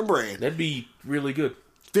on a different brand. That'd be really good.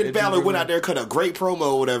 Finn Balor went out there, cut a great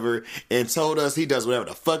promo or whatever, and told us he does whatever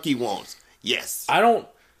the fuck he wants. Yes.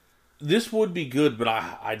 This would be good, but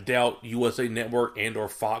I doubt USA Network and or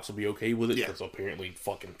Fox will be okay with it because apparently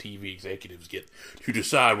fucking TV executives get to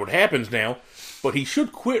decide what happens now. But he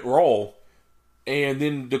should quit Raw and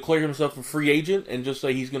then declare himself a free agent and just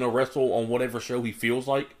say he's going to wrestle on whatever show he feels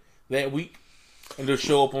like that week. And just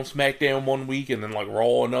show up on SmackDown one week and then like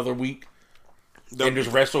Raw another week. And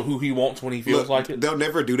just wrestle who he wants when he feels like it. They'll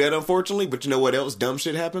never do that, unfortunately. But you know what else dumb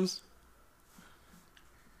shit happens?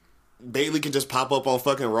 Bayley can just pop up on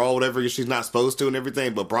fucking Raw, whatever she's not supposed to and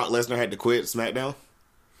everything, but Brock Lesnar had to quit SmackDown.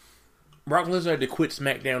 Brock Lesnar had to quit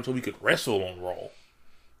SmackDown so he could wrestle on Raw.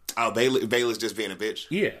 Oh, Bayley's just being a bitch?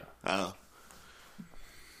 Yeah. Oh.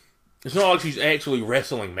 It's not like she's actually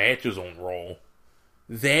wrestling matches on Raw.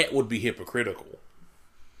 That would be hypocritical.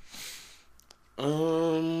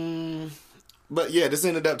 But yeah, this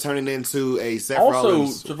ended up turning into a Seth Rollins.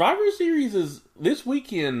 Also, Survivor Series is this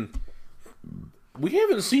weekend. We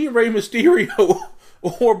haven't seen Rey Mysterio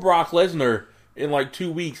or Brock Lesnar in like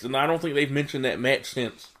 2 weeks, and I don't think they've mentioned that match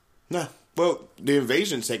since. No. Well, the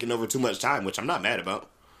invasion's taking over too much time, which I'm not mad about.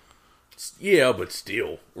 Yeah, but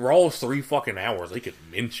still. Raw's 3 fucking hours. They could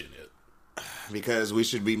mention it. Because we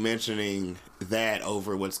should be mentioning that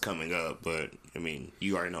over what's coming up, but, I mean,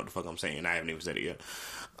 you already know what the fuck I'm saying. I haven't even said it yet.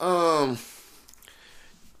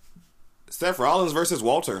 Seth Rollins versus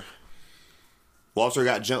Walter. Seth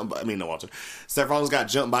Rollins got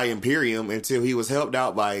jumped by Imperium until he was helped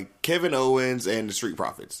out by Kevin Owens and the Street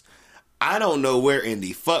Profits. I don't know where in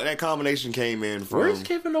the fuck that combination came in from. Where's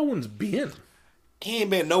Kevin Owens been? He ain't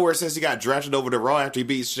been nowhere since he got drafted over to Raw after he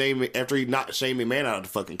knocked Shane McMahon out of the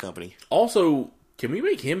fucking company. Also, can we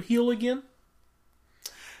make him heel again?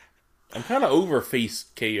 I'm kind of over face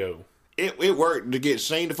KO. It worked to get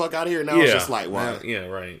Shane the fuck out of here. Now it's just like, why? Yeah,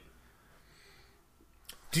 right.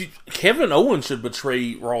 Kevin Owens should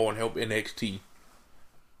betray Raw and help NXT.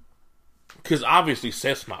 Because obviously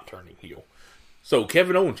Seth's not turning heel. So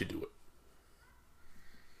Kevin Owens should do it.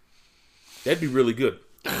 That'd be really good.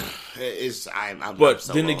 But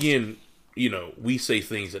then again, you know, we say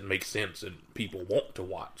things that make sense and people want to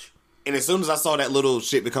watch. And as soon as I saw that little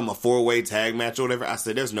shit become a 4-way tag match or whatever, I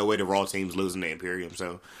said, there's no way the Raw team's losing to Imperium.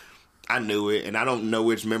 So I knew it. And I don't know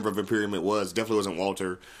which member of Imperium it was. Definitely wasn't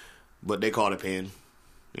Walter. But they called a pin.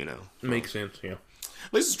 You know. Makes sense, yeah.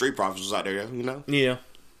 At least the Street Profits was out there, you know? Yeah.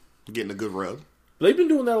 Getting a good rub. They've been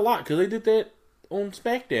doing that a lot, because they did that on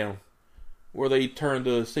SmackDown, where they turned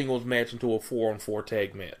the singles match into a 4-on-4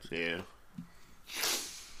 tag match. Yeah.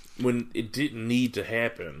 When it didn't need to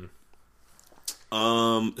happen.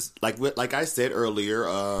 Like I said earlier,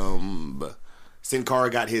 Sin Cara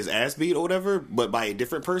got his ass beat or whatever, but by a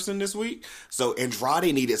different person this week. So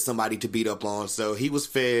Andrade needed somebody to beat up on, so he was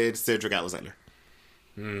fed Cedric Alexander.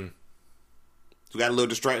 So we got a little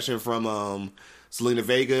distraction from Selena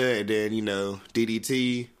Vega, and then, you know,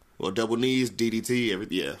 DDT, or double knees, DDT,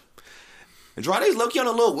 everything. Yeah. Andrade's low-key on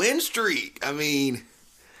a little win streak. I mean...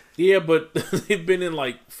 Yeah, but they've been in,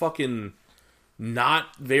 like, fucking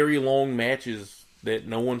not very long matches that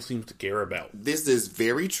no one seems to care about. This is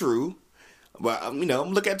very true. But, you know,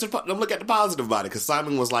 I'm looking at the positive about it, because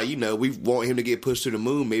Simon was like, you know, we want him to get pushed to the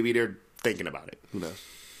moon. Maybe they're thinking about it. Who knows?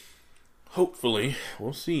 Hopefully.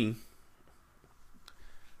 We'll see.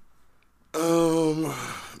 And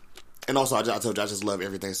also, I told you, I just love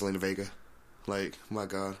everything Selena Vega. Like, my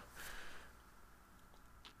God.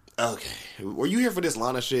 Okay. Were you here for this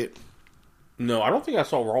Lana shit? No, I don't think I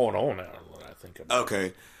saw Raw at all now that I think about it.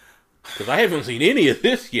 Okay. Because I haven't seen any of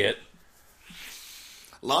this yet.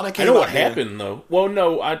 Lana came I know what happened, though. Well,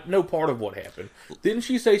 no, I know part of what happened. Didn't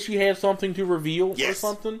she say she had something to reveal or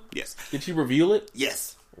something? Yes. Did she reveal it?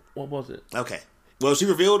 Yes. What was it? Okay. Well, she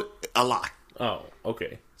revealed a lie. Oh,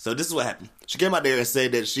 okay. So this is what happened. She came out there and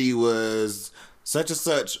said that she was such and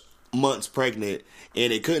such months pregnant,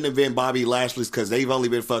 and it couldn't have been Bobby Lashley's because they've only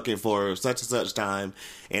been fucking for such and such time,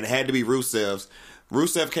 and it had to be Rusev's.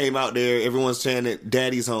 Rusev came out there, everyone's chanting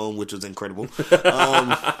 "Daddy's home," which was incredible.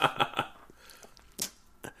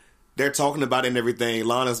 they're talking about it and everything.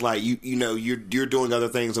 Lana's like, you know, you're doing other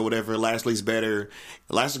things or whatever. Lashley's better.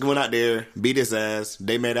 Lashley went out there, beat his ass.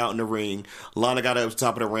 They made out in the ring. Lana got up to the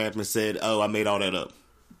top of the ramp and said, "Oh, I made all that up."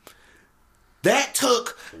 That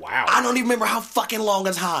took, I don't even remember how fucking long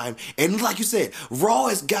a time. And like you said, Raw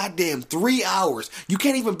is goddamn 3 hours. You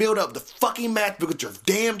can't even build up the fucking match because your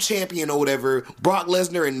damn champion or whatever, Brock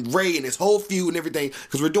Lesnar and Ray and his whole feud and everything,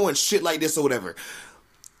 because we're doing shit like this or whatever.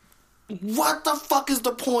 What the fuck is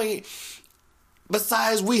the point?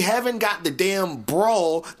 Besides, we haven't got the damn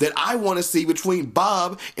brawl that I want to see between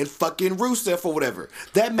Bob and fucking Rusev or whatever.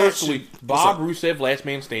 That match. Firstly, Bob Rusev, last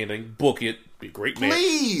man standing. Book it. Be a great match.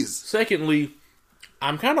 Please. Secondly,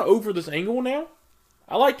 I'm kind of over this angle now.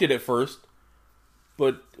 I liked it at first,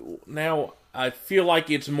 but now I feel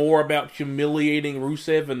like it's more about humiliating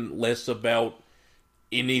Rusev and less about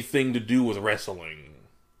anything to do with wrestling.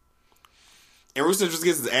 And Rusev just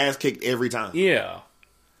gets his ass kicked every time. Yeah.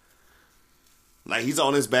 Like, he's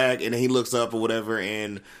on his back, and then he looks up or whatever,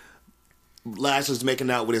 and Lashley's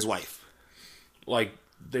making out with his wife. Like,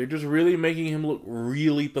 they're just really making him look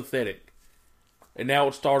really pathetic. And now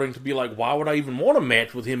it's starting to be like, why would I even want a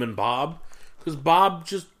match with him and Bob? Because Bob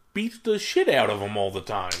just beats the shit out of him all the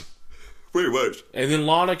time. Pretty much. And then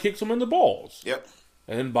Lana kicks him in the balls. Yep.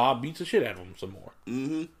 And then Bob beats the shit out of him some more.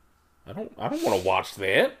 Mm-hmm. I don't want to watch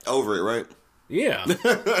that. Over it, right? Yeah.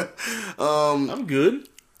 I'm good.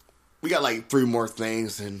 We got like 3 more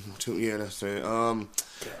things, and 2, yeah, that's it. Raw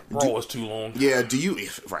was too long. Yeah, do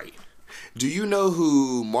you know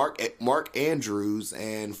who Mark Andrews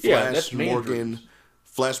and Flash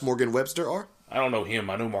Morgan Webster are? I don't know him.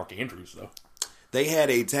 I know Mark Andrews, though. They had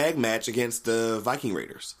a tag match against the Viking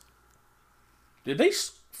Raiders. Did they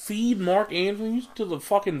feed Mark Andrews to the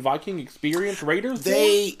fucking Viking Experience Raiders?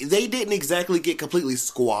 They didn't exactly get completely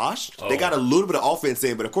squashed. Oh. They got a little bit of offense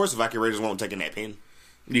in, but of course the Viking Raiders won't take in that pin.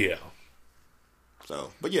 Yeah.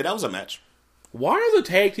 So, but yeah, that was a match. Why are the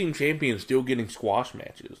tag team champions still getting squash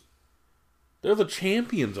matches? They're the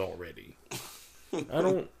champions already. I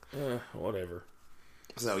don't... whatever.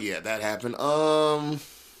 So, yeah, that happened.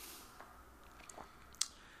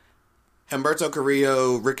 Humberto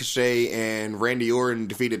Carrillo, Ricochet, and Randy Orton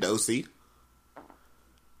defeated the OC.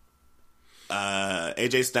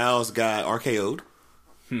 AJ Styles got RKO'd.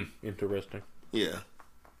 Interesting. Yeah.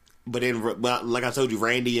 But then, like I told you,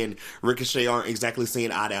 Randy and Ricochet aren't exactly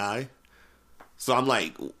seeing eye to eye. So I'm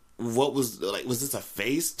like... was this a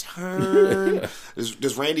face turn?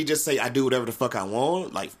 Does Randy just say, I do whatever the fuck I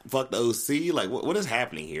want? Like, fuck the OC? Like, what is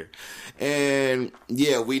happening here? And,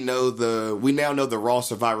 yeah, we now know the Raw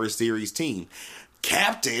Survivor Series team.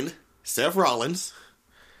 Captain Seth Rollins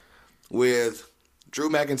with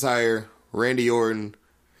Drew McIntyre, Randy Orton,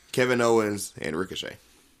 Kevin Owens, and Ricochet.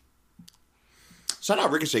 Shout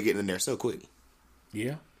out Ricochet getting in there so quick.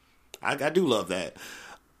 Yeah. I do love that.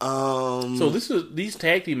 So these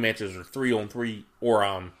tag team matches are 3-on-3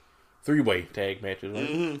 or 3-way tag matches, right?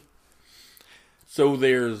 Mm-hmm. So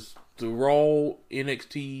there's the Raw,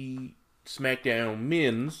 NXT, SmackDown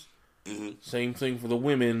men's. Mm-hmm. Same thing for the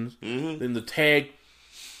women's. Mm-hmm. Then the tag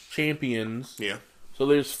champions. Yeah. So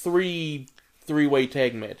there's 3-way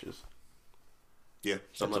tag matches. Yeah,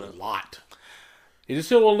 that's a lot. Is it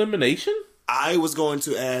still elimination? I was going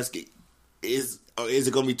to ask, is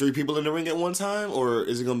it going to be 3 people in the ring at one time, or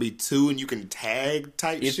is it going to be 2 and you can tag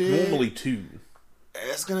type it's shit? It's normally 2.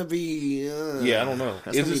 It's going to be... yeah, I don't know.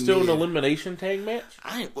 Is it still an elimination tag match?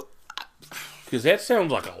 Because that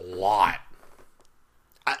sounds like a lot.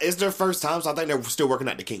 It's their first time, so I think they're still working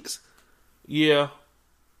out the kinks. Yeah.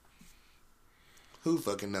 Who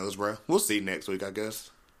fucking knows, bro? We'll see next week, I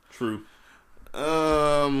guess. True.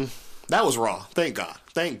 That was Raw. Thank God.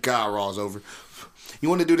 Thank God Raw's over. You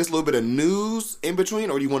want to do this little bit of news in between,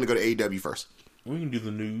 or do you want to go to AEW first? We can do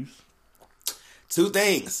the news. 2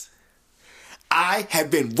 things. I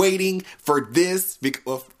have been waiting for this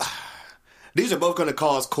because these are both going to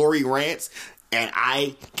cause Corey rants, and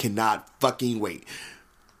I cannot fucking wait.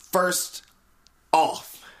 First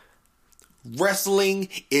off, wrestling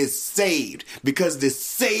is saved because the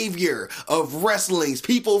savior of wrestling's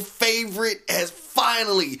people's favorite has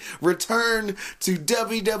finally returned to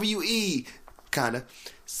WWE. Kinda.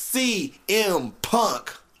 CM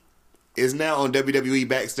Punk is now on WWE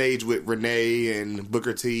backstage with Renee and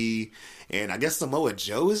Booker T, and I guess Samoa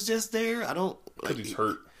Joe is just there. I don't... Because he's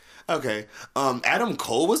hurt. Okay. Adam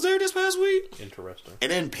Cole was there this past week? Interesting. And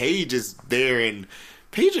then Paige is there, and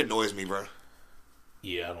Paige annoys me, bro.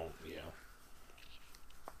 Yeah, I don't... Yeah.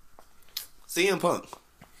 CM Punk.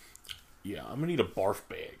 Yeah, I'm gonna need a barf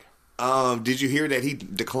bag. Did you hear that he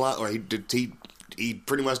declined, or he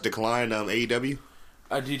pretty much declined AEW?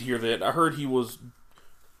 I did hear that. I heard he was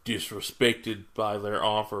disrespected by their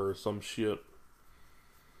offer or some shit.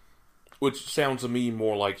 Which sounds to me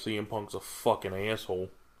more like CM Punk's a fucking asshole.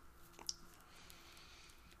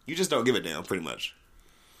 You just don't give a damn, pretty much.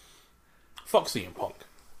 Fuck CM Punk.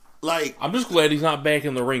 Like, I'm just glad he's not back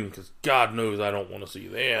in the ring, because God knows I don't want to see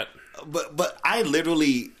that. But I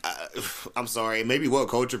literally, I'm sorry, maybe What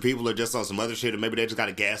Culture people are just on some other shit, or maybe they just got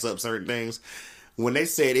to gas up certain things. When they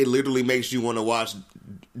said it literally makes you want to watch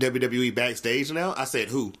WWE backstage now, I said,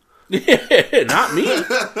 who? Not me.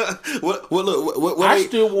 I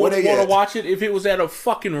still want to watch it if it was at a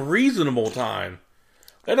fucking reasonable time.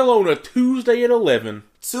 Let alone a Tuesday at 11.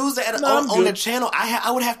 Tuesday on the channel,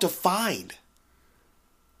 I would have to find.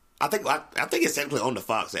 I think it's technically on the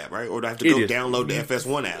Fox app, right? Or do I have to go download the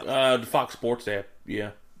FS1 app? The Fox Sports app,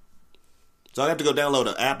 yeah. So I have to go download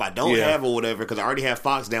an app I don't have or whatever, because I already have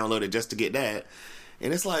Fox downloaded just to get that.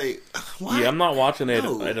 And it's like, why? Yeah, I'm not watching it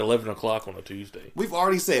at 11 o'clock on a Tuesday. We've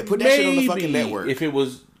already said, put that shit on the fucking network. If it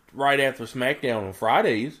was right after SmackDown on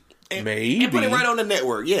Fridays, maybe. And put it right on the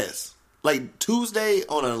network, yes. Like Tuesday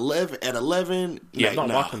on 11. Yeah, I'm not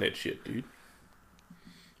watching that shit, dude.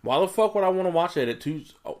 Why the fuck would I want to watch that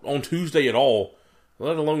on Tuesday at all?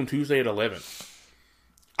 Let alone Tuesday at 11.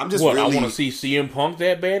 I'm just I want to see CM Punk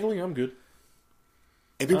that badly? I'm good.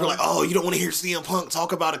 And people are like, oh, you don't want to hear CM Punk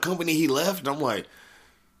talk about a company he left? And I'm like,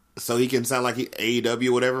 so he can sound like AEW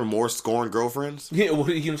or whatever, more scorned girlfriends? Yeah, well,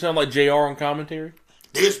 he can sound like JR on commentary?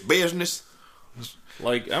 This business.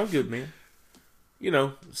 Like, I'm good, man. You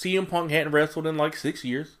know, CM Punk hadn't wrestled in like 6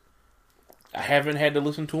 years. I haven't had to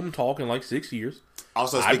listen to him talk in like 6 years.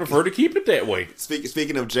 Also, I prefer to keep it that way.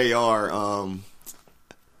 Speaking of JR,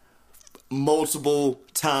 multiple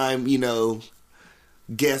time,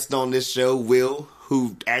 guest on this show, Will,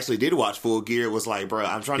 who actually did watch Full Gear, was like, bro,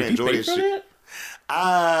 I'm trying to enjoy this shit. That?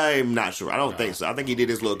 I'm not sure. I don't think so. I think he did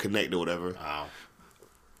his little connect or whatever. Oh.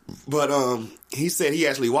 But he said he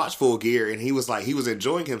actually watched Full Gear, and he was like, he was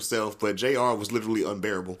enjoying himself, but JR was literally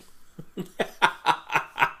unbearable.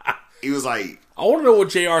 He was like, I want to know what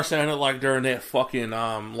JR sounded like during that fucking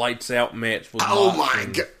lights out match with oh my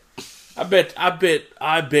god.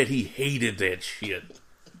 I bet he hated that shit.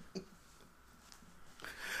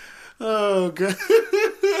 Oh god.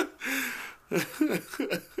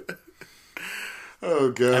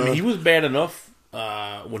 Oh god. I mean, he was bad enough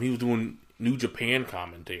when he was doing New Japan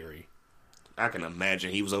commentary. I can imagine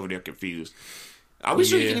he was over there confused. Are we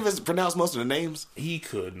sure he can even pronounce most of the names? He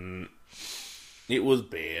couldn't. It was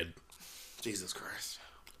bad. Jesus Christ.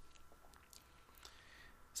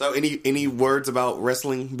 So, any words about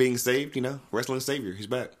wrestling being saved? Wrestling savior. He's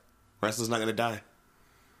back. Wrestling's not gonna die.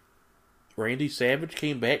 Randy Savage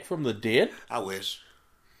came back from the dead? I wish.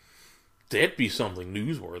 That'd be something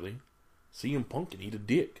newsworthy. CM Punk can eat a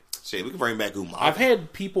dick. Shit, we can bring back Umaga. I've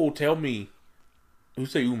had people tell me, who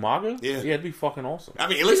say Umaga? Yeah, it'd be fucking awesome. I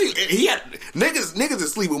mean, at least he had niggas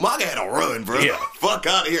asleep. Umaga had a run, bro. Yeah. Fuck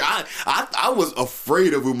out of here. I was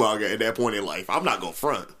afraid of Umaga at that point in life. I'm not gonna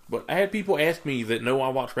front. But I had people ask me that know I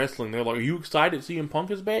watch wrestling. They're like, "Are you excited CM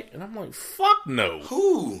Punk is back?" And I'm like, "Fuck no."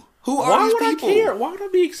 Who are these people? Why would I care? Why would I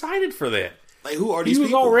be excited for that? Like, who are these people?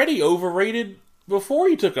 He was already overrated before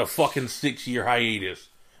he took a fucking 6-year hiatus.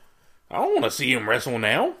 I don't want to see him wrestle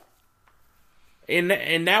now. And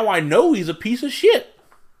now I know he's a piece of shit.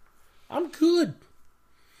 I'm good.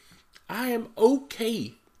 I am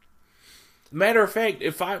okay. Matter of fact,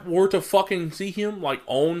 if I were to fucking see him like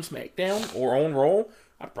on SmackDown or on Raw,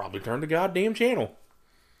 I'd probably turn the goddamn channel.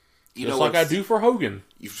 Just like I do for Hogan.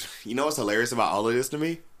 You know what's hilarious about all of this to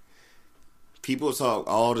me? People talk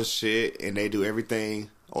all the shit and they do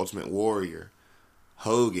everything. Ultimate Warrior,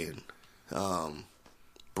 Hogan,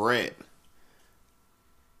 Brett.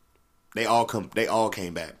 They all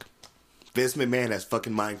came back. Vince McMahon has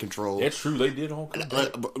fucking mind control. That's true. They did all come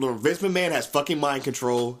back. Vince McMahon has fucking mind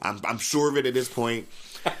control. I'm sure of it at this point.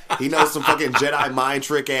 He knows some fucking Jedi mind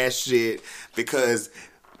trick ass shit because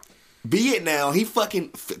be it now, he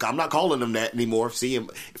fucking, I'm not calling him that anymore. See him,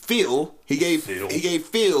 Phil. He gave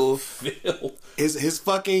Phil his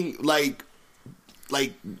fucking like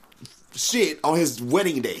shit on his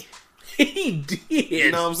wedding day. He did.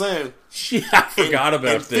 You know what I'm saying? Shit, I forgot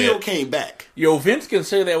about that. Phil came back. Yo, Vince can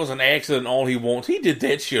say that was an accident all he wants. He did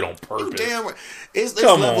that shit on purpose. Damn right. It's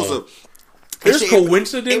Come levels on. of... There's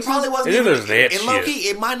coincidences. It probably wasn't and even... There's that and shit. low-key,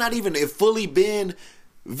 it might not even have fully been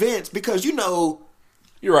Vince because, You're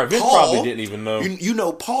right. Vince probably didn't even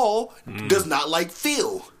know. Paul does not like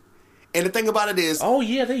Phil. And the thing about it is... Oh,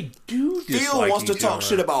 yeah, they do Phil wants to talk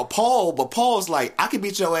shit about Paul, but Paul's like, I can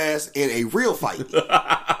beat your ass in a real fight.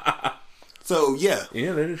 So, yeah.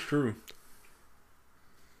 Yeah, that is true.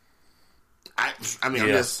 I mean,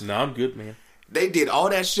 I'm good, man. They did all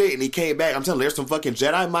that shit, and he came back. I'm telling you, there's some fucking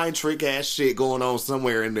Jedi mind trick ass shit going on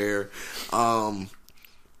somewhere in there.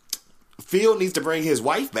 Phil needs to bring his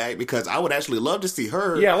wife back because I would actually love to see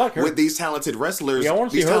her, I like her. with these talented wrestlers, I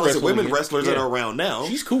want to these see her talented wrestling women wrestlers that are around now.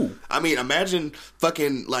 She's cool. I mean, imagine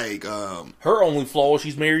fucking like her only flaw is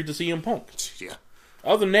she's married to CM Punk. Yeah.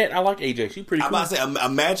 Other than that, I like AJ. She's pretty cool. I'm about to say,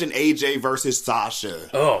 imagine AJ versus Sasha.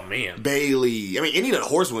 Oh, man. Bailey. I mean, any of the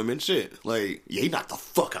horsewomen, shit. Like, yeah, he knocked the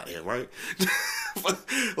fuck out of him, right?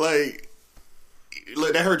 like,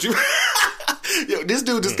 that hurt you? Yo, this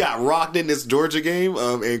dude just got rocked in this Georgia game,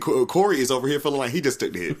 and Corey is over here feeling like he just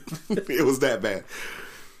took the hit. It was that bad.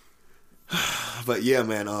 But yeah,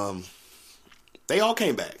 man, they all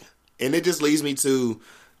came back. And it just leads me to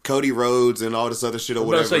Cody Rhodes and all this other shit or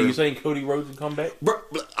whatever. You saying Cody Rhodes will come back? Bro,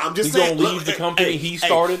 I'm just He's saying. He's gonna leave the company he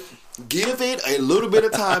started? Give it a little bit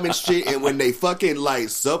of time and shit, and when they fucking like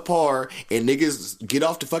subpar and niggas get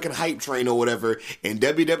off the fucking hype train or whatever, and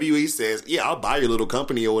WWE says, yeah, I'll buy your little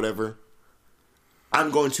company or whatever, I'm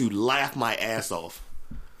going to laugh my ass off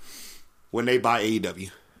when they buy AEW.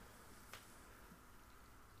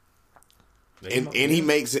 And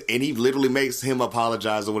he literally makes him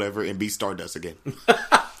apologize or whatever and be Stardust again.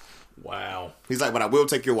 Wow. He's like, but I will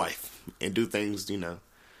take your wife and do things, you know.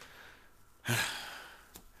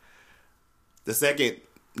 The second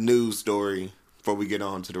news story before we get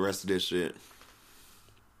on to the rest of this shit.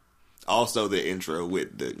 Also the intro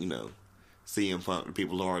with the, you know, CM Punk, the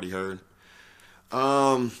people already heard.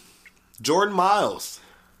 Jordan Miles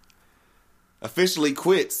officially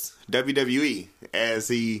quits WWE, as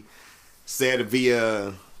he said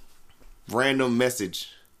via random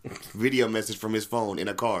video message from his phone in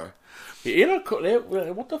a car.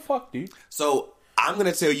 What the fuck, dude? So I'm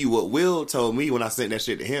gonna tell you what Will told me when I sent that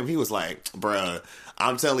shit to him. He was like, bruh,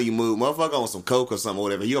 I'm telling you, move, motherfucker on some coke or something or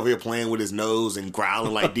whatever. He over here playing with his nose and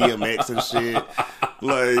growling like DMX and shit.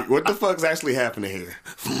 Like, what the fuck's actually happening here?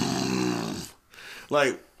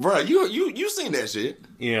 Like, bruh, you seen that shit?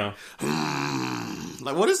 Yeah.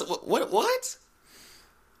 Like, what?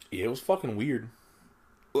 Yeah, it was fucking weird.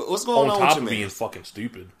 What's going on with you, man? On top of being fucking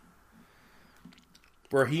stupid.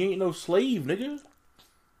 Bro, he ain't no slave, nigga.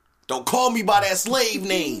 Don't call me by that slave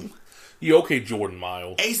name. You okay, Jordan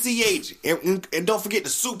Miles? ACH. And don't forget the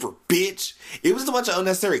super, bitch. It was a bunch of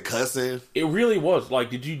unnecessary cussing. It really was. Like,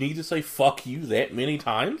 did you need to say fuck you that many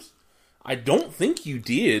times? I don't think you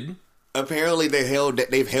did. Apparently,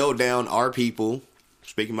 they've held down our people.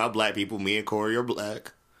 Speaking about black people, me and Corey are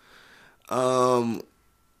black. I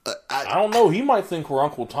don't know. He might think we're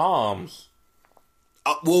Uncle Tom's.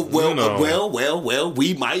 Well,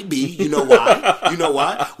 we might be. You know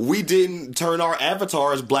why? We didn't turn our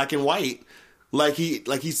avatars black and white like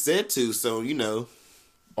he said to. So, you know.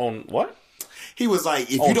 On what? He was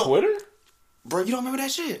like, if on you don't Twitter? Bro, you don't remember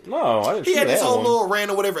that shit? No, I didn't see that. He had this whole little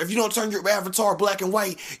rant or whatever. If you don't turn your avatar black and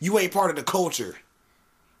white, you ain't part of the culture.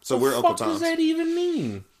 So we're Uncle Tom's. What does that even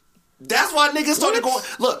mean? That's why niggas started going...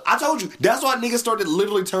 Look, I told you. That's why niggas started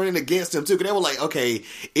literally turning against him, too. Because they were like, okay,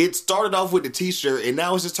 it started off with the t-shirt, and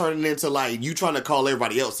now it's just turning into, like, you trying to call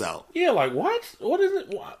everybody else out. Yeah, like, what? What is it?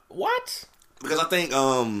 What? Because I think...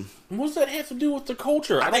 what does that have to do with the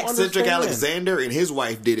culture? I think Cedric Alexander and his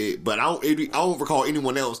wife did it, but I don't recall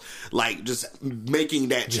anyone else, like, just making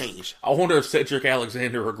that change. I wonder if Cedric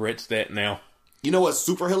Alexander regrets that now. You know what's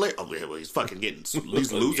super hilarious? Oh, yeah, well, he's fucking he's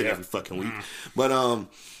losing every fucking week. But,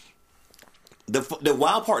 The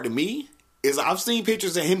wild part to me is I've seen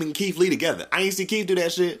pictures of him and Keith Lee together. I ain't see Keith do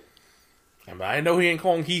that shit. I know he ain't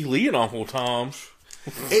calling Keith Lee an Uncle Tom.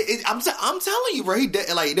 I'm telling you, bro.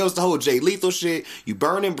 There was the whole Jay Lethal shit. You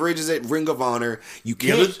burning bridges at Ring of Honor. You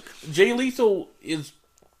can't. Yeah, Jay Lethal is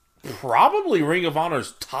probably Ring of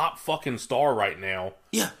Honor's top fucking star right now.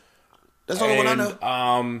 Yeah, that's the only one I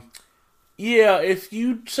know. Yeah, if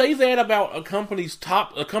you say that about a company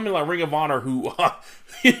like Ring of Honor, who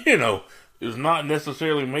you know, is not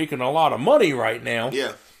necessarily making a lot of money right now.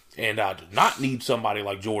 Yeah. And does not need somebody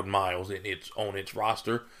like Jordan Miles on its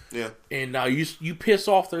roster. Yeah. And you piss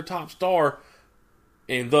off their top star,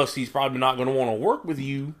 and thus he's probably not going to want to work with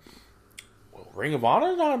you. Well, Ring of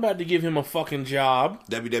Honor's not about to give him a fucking job.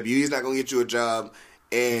 WWE's not going to get you a job.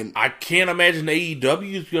 And I can't imagine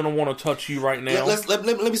AEW is going to want to touch you right now. Let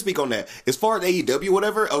me speak on that. As far as AEW,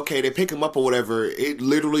 whatever, okay, they pick him up or whatever. It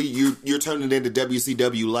literally you're turning into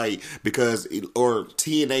WCW light or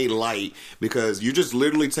TNA light because you just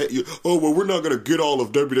literally we're not going to get all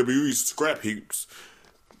of WWE's scrap heaps.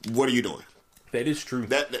 What are you doing? That is true.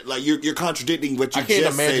 That like you're contradicting what you just said. I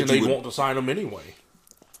can't imagine they want to sign him anyway.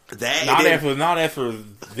 That not after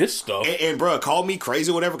this stuff. And bro, call me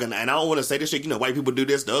crazy or whatever, and I don't want to say this shit. You know, white people do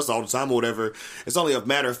this to us all the time or whatever. It's only a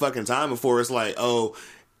matter of fucking time before it's like, oh,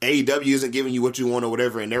 AEW isn't giving you what you want or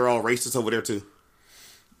whatever, and they're all racist over there too.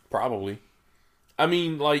 Probably. I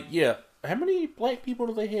mean, like, yeah. How many black people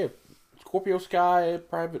do they have? Scorpio Sky,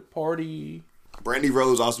 Private Party, Brandy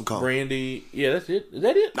Rose, Awesome Kong. Brandy. Yeah, that's it. Is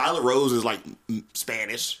that it? Nyla Rose is like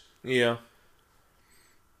Spanish. Yeah.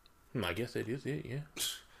 I guess that is it. Yeah.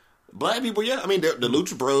 Black people, yeah. I mean, the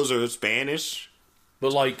Lucha Bros are Spanish.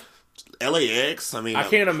 But, like... LAX, I mean... I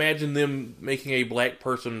can't imagine them making a black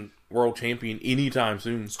person world champion anytime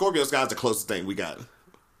soon. Scorpio Sky's the closest thing we got.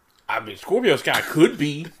 I mean, Scorpio Sky could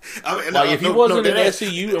be. I mean, if he wasn't in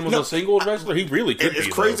SCU and was a singles wrestler, he really could be. As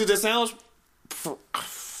crazy as it sounds,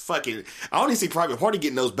 fucking... I only see Private Party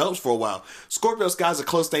getting those belts for a while. Scorpio Sky's the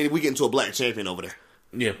closest thing we get into a black champion over there.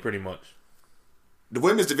 Yeah, pretty much. The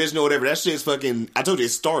women's division or whatever, that shit's fucking... I told you,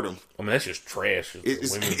 it's Stardom. I mean, that's just trash.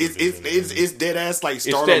 It's dead ass like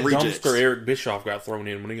Stardom it's that rejects. dumpster Eric Bischoff got thrown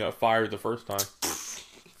in when he got fired the first time.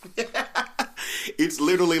 It's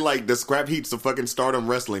literally like the scrap heaps of fucking Stardom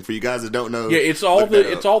wrestling. For you guys that don't know, yeah, it's all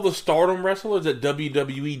the Stardom wrestlers that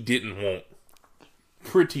WWE didn't want.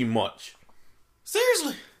 Pretty much.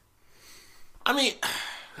 Seriously. I mean,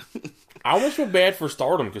 I almost feel bad for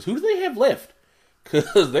Stardom because who do they have left?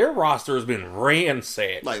 Because their roster has been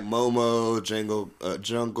ransacked. Like Momo,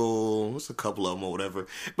 Jungle, what's a couple of them or whatever.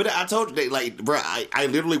 But I told you, I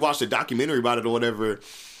literally watched a documentary about it or whatever,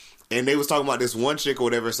 and they was talking about this one chick or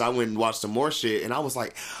whatever, so I went and watched some more shit, and I was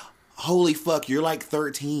like, holy fuck, you're like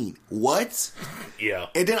 13. What? Yeah.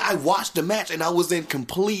 And then I watched the match, and I was in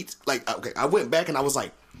complete, okay, I went back and I was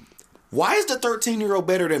like, why is the 13-year-old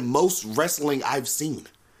better than most wrestling I've seen?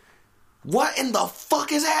 What in the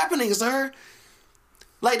fuck is happening, sir?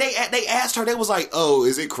 Like, they asked her, they was like, oh,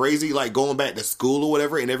 is it crazy, like, going back to school or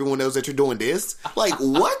whatever, and everyone knows that you're doing this? Like,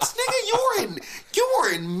 what, nigga?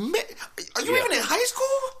 Are you even in high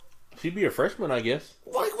school? She'd be a freshman, I guess.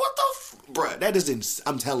 Like, what the bruh, that is,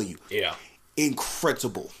 I'm telling you. Yeah.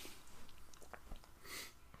 Incredible.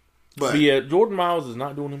 But yeah, Jordan Miles is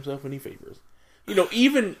not doing himself any favors. You know,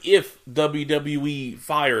 even if WWE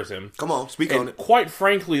fires him... Come on, speak on it. Quite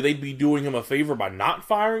frankly, they'd be doing him a favor by not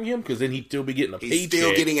firing him, because then he'd still be getting a paycheck. He's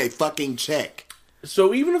still getting a fucking check.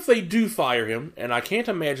 So even if they do fire him, and I can't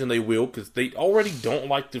imagine they will, because they already don't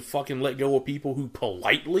like to fucking let go of people who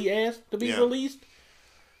politely ask to be released,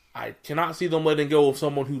 I cannot see them letting go of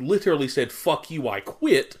someone who literally said, fuck you, I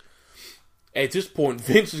quit. At this point,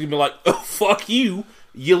 Vince is going to be like, oh, fuck you,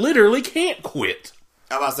 you literally can't quit.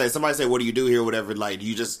 I'm about to say, somebody say, what do you do here or whatever, like, do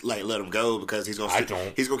you just, like, let him go because he's gonna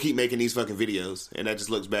keep making these fucking videos, and that just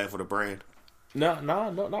looks bad for the brand. No,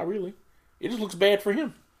 not really. It just looks bad for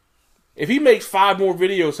him. If he makes 5 more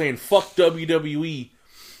videos saying, fuck WWE,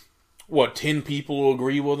 10 people will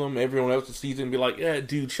agree with him, everyone else will see it and be like, yeah,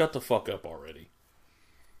 dude, shut the fuck up already.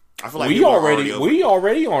 I feel like we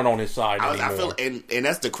already aren't on his side anymore. I feel, and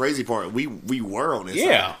that's the crazy part, we were on his side.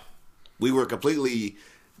 Yeah. We were completely...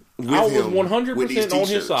 I was 100% on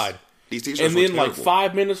his side. These t-shirts and then, like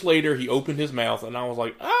 5 minutes later, he opened his mouth, and I was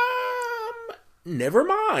like, never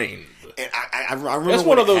mind. And I remember that's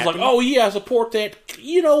one of those happened. Like, oh yeah, I support that.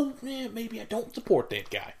 You know, maybe I don't support that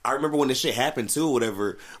guy. I remember when this shit happened too, or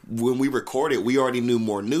whatever. When we recorded, we already knew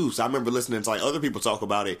more news. I remember listening to like other people talk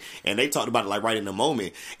about it, and they talked about it like right in the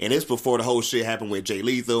moment. And it's before the whole shit happened with Jay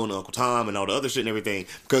Lethal and Uncle Tom and all the other shit and everything.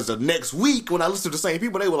 Because the next week, when I listened to the same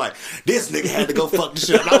people, they were like, "This nigga had to go fuck the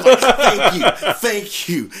shit." And I was like, "Thank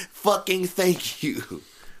you, fucking thank you."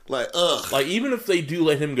 Like, ugh. Like even if they do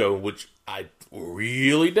let him go, which I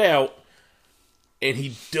really doubt. And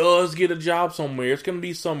he does get a job somewhere. It's going to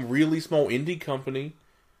be some really small indie company.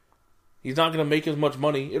 He's not going to make as much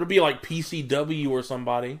money. It'll be like PCW or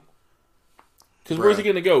somebody. Because where's he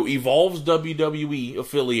going to go? Evolve's WWE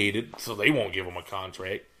affiliated, so they won't give him a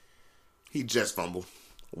contract. He just fumbled.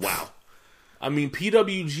 Wow. I mean,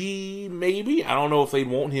 PWG, maybe. I don't know if they'd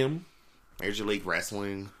want him. Major League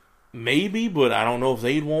Wrestling. Maybe, but I don't know if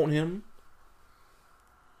they'd want him.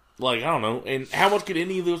 Like, I don't know. And how much could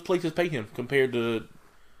any of those places pay him compared to,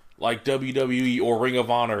 like, WWE or Ring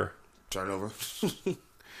of Honor? Turnover.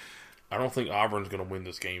 I don't think Auburn's going to win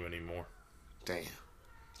this game anymore. Damn.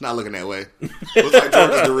 It's not looking that way. Looks like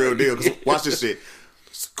Georgia's the real deal. Watch this shit.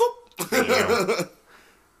 Scoop.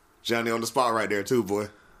 Johnny on the spot right there, too, boy.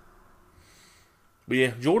 But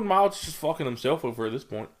yeah, Jordan Miles is just fucking himself over at this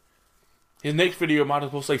point. His next video might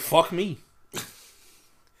as well say, fuck me.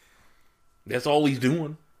 That's all he's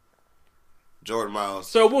doing. Jordan Miles.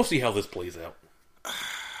 So we'll see how this plays out.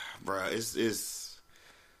 Bruh, it's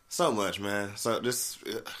so much, man. So just,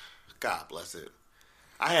 God bless it.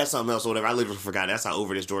 I had something else or whatever. I literally forgot. That's how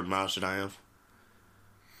over this Jordan Miles shit I am.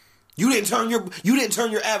 You didn't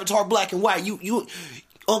turn your avatar black and white. You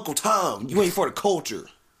Uncle Tom. You ain't for the culture.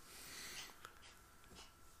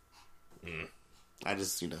 I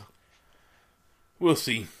just, We'll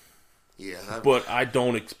see. Yeah. But I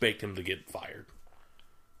don't expect him to get fired.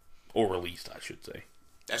 Or released, I should say.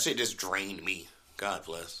 That shit just drained me. God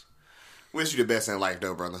bless. Wish you the best in life,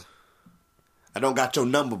 though, brother. I don't got your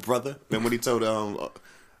number, brother. Remember when he told MVP?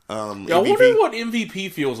 I wonder what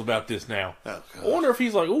MVP feels about this now. Oh, I wonder if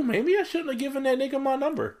he's like, oh, maybe I shouldn't have given that nigga my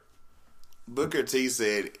number. Booker T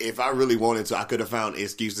said, if I really wanted to, I could have found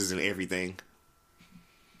excuses and everything.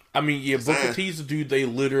 I mean, yeah, Booker T's the dude they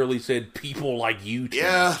literally said people like you to.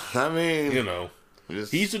 Yeah, I mean...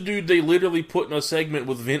 He's the dude they literally put in a segment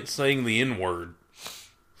with Vince saying the N-word.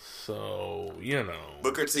 So,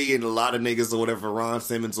 Booker T and a lot of niggas or whatever, Ron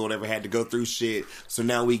Simmons or whatever, had to go through shit. So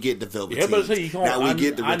now we get the Velvet Yeah, but say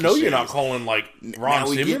I know you're not calling, Ron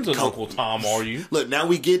Simmons and Uncle Tom, are you? Look, now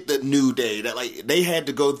we get the New Day. That, they had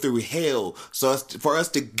to go through hell for us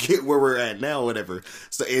to get where we're at now or whatever.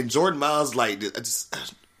 So, and Jordan Miles,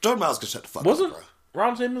 Jordan Miles can shut the fuck up, bro.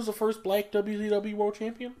 Ron Simmons the first black WCW World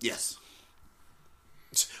Champion? Yes.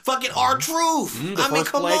 Fucking R-Truth. I mean,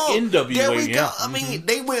 come on. NWA, there we go. I mean,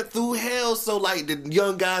 they went through hell, so the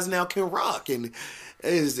young guys now can rock, and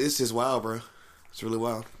it's just wild, bro. It's really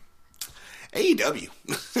wild. AEW.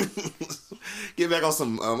 Get back on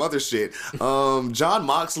some other shit. John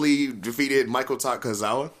Moxley defeated Michael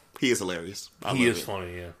Takazawa. He is hilarious. He is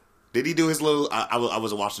funny, yeah. Did he do his little... I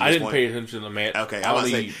wasn't watching this I didn't pay attention to the match. Okay, I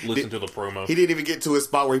only listened to the promo. He didn't even get to his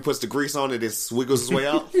spot where he puts the grease on and just wiggles his way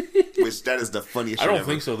out. Which, that is the funniest shit I don't ever.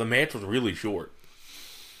 think so. The match was really short.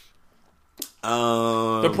 The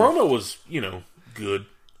promo was, good.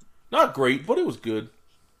 Not great, but it was good.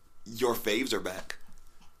 Your faves are back.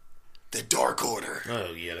 The Dark Order.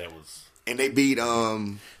 Oh, yeah, that was... And they beat...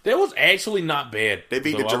 That was actually not bad. They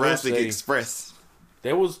beat the Jurassic Express.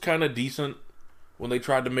 That was kind of decent. When they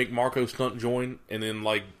tried to make Marco Stunt join, and then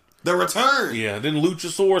the return. Yeah, then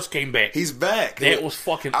Luchasaurus came back. He's back. That was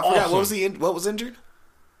fucking awesome. I forgot what was injured.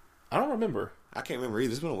 I don't remember. I can't remember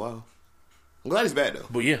either. It's been a while. I'm glad he's back though.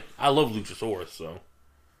 But yeah, I love Luchasaurus. So,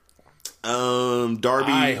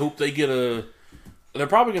 Darby. I hope they get a. They're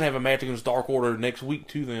probably gonna have a match against Dark Order next week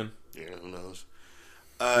too. Then yeah, who knows?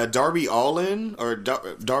 Darby Allin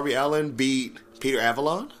beat Peter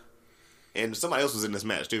Avalon, and somebody else was in this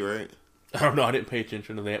match too, right? I don't know. I didn't pay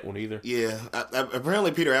attention to that one either. Yeah.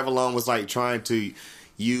 Apparently Peter Avalon was trying to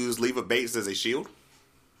use Leva Bates as a shield.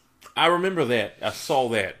 I remember that. I saw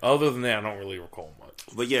that. Other than that, I don't really recall much.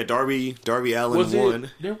 But yeah, Darby Allin won.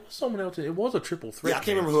 There was someone else. It was a triple threat. Yeah, I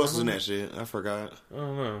can't remember who else was in that shit. I forgot. I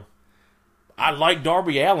don't know. I like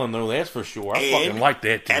Darby Allin though. That's for sure. I fucking like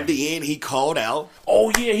that too. At the end, he called out.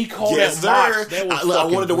 Oh yeah, he called out. Sir. That was I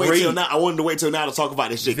wanted to wait till now. I wanted to wait till now to talk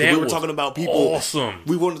about this shit because we were talking about people. Awesome.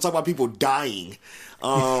 We wanted to talk about people dying.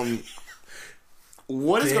 What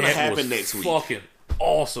is going to happen next week? Fucking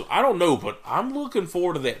awesome. I don't know, but I'm looking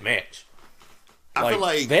forward to that match. I feel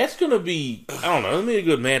like that's going to be. I don't know. It's going to be a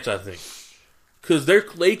good match. I think because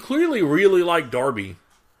they clearly really like Darby,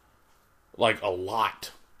 a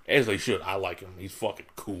lot. As they should. I like him. He's fucking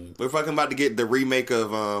cool. We're fucking about to get the remake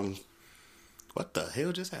of what the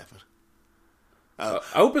hell just happened? I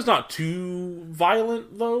hope it's not too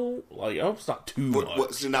violent though. I hope it's not too much.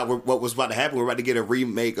 What was about to happen? We're about to get a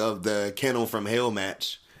remake of the Kennel from Hell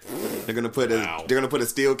match. They're gonna put a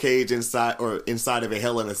steel cage inside of a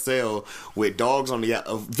Hell in a Cell with dogs on the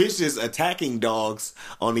vicious attacking dogs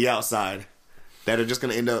on the outside that are just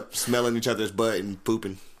gonna end up smelling each other's butt and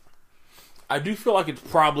pooping. I do feel like it's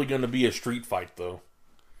probably going to be a street fight, though.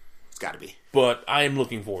 It's got to be. But I am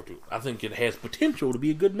looking forward to it. I think it has potential to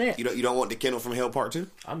be a good match. You don't want the Kennel from Hell Part 2?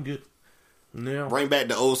 I'm good. No. Bring back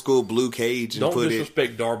the old school blue cage and don't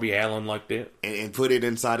disrespect Darby Allin like that. And put it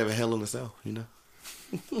inside of a Hell in a Cell,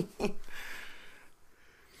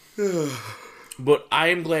 But I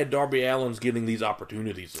am glad Darby Allin's getting these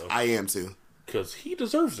opportunities, though. I am, too. Because he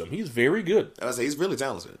deserves them. He's very good. I say he's really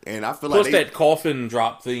talented, and I feel Plus that coffin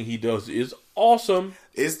drop thing he does is awesome.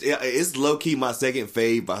 It's low key my second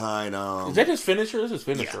fave behind. Is that his finisher? This is his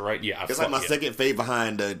finisher, right? Yeah, it's like my second fave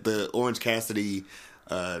behind the Orange Cassidy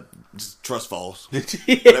trust falls,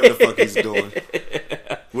 whatever the fuck he's doing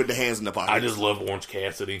with the hands in the pockets. I just love Orange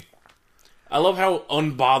Cassidy. I love how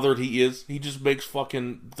unbothered he is. He just makes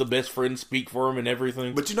fucking the best friend speak for him and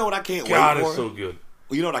everything. But you know what I can't wait for? God, it's so good.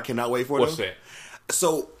 You know what I cannot wait for? What's that?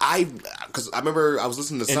 So because I remember I was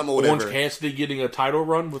listening to some or whatever. Orange Cassidy getting a title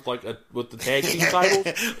run with with the tag team titles.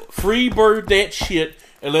 Free bird that shit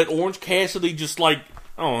and let Orange Cassidy just I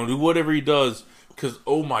don't know, do whatever he does. Because,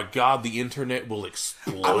 oh my god, the internet will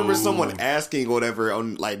explode. I remember someone asking whatever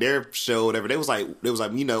on like their show, whatever. They was like,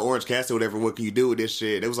 Orange Cassidy, whatever. What can you do with this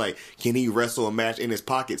shit? It was like, can he wrestle a match in his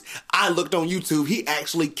pockets? I looked on YouTube. He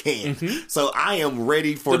actually can. Mm-hmm. So I am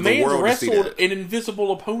ready for the world to see that. The man wrestled an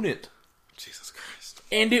invisible opponent. Jesus Christ!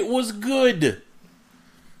 And it was good.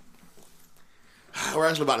 We're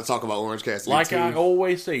actually about to talk about Orange Cassidy. Like I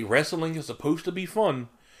always say, wrestling is supposed to be fun,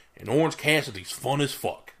 and Orange Cassidy's fun as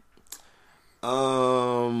fuck.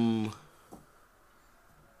 Okay.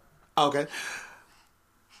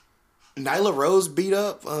 Nyla Rose beat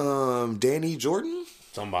up Danny Jordan?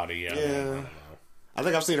 Somebody, yeah. Yeah. I don't know. I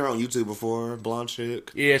think I've seen her on YouTube before, blonde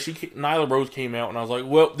chick. Yeah, Nyla Rose came out, and I was like,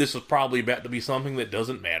 well, this is probably about to be something that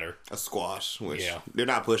doesn't matter. A squash, which they're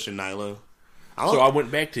not pushing Nyla. So I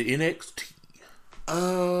went back to NXT.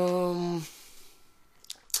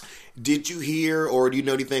 Did you hear or do you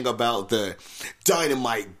know anything about the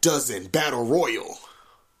Dynamite Dozen Battle Royal?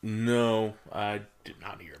 No, I did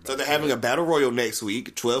not hear about it. So they're having a Battle Royal next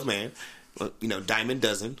week, 12-man, Diamond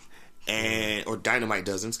Dozen, or Dynamite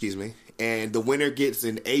Dozen, excuse me. And the winner gets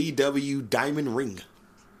an AEW Diamond Ring.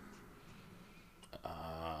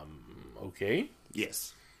 Okay.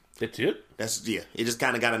 Yes. That's it? It just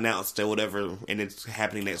kind of got announced or whatever, and it's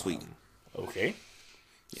happening next week. Okay.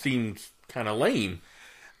 Yeah. Seems kind of lame.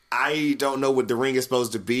 I don't know what the ring is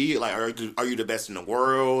supposed to be. Like, are you the best in the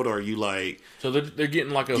world? Or are you like... So they're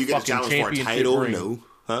getting like a fucking championship ring? No.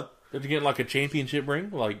 Huh? They're getting like a championship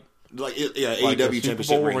ring? Like AEW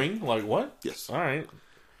championship ring? Like what? Yes. All right.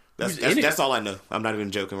 That's all I know. I'm not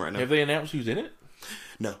even joking right now. Have they announced who's in it?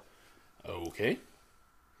 No. Okay.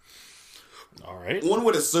 All right. One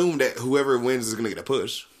would assume that whoever wins is going to get a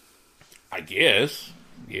push. I guess.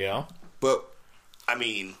 Yeah. But, I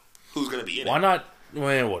mean, who's going to be in it? Why not?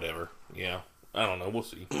 Well, whatever. Yeah. I don't know. We'll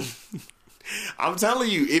see. I'm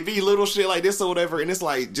telling you, it be little shit like this or whatever, and it's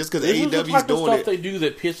like, just because AEW's doing it. This is the type of stuff they do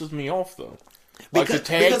that pisses me off, though. Like because, the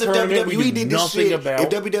tag tournament, we did this shit. If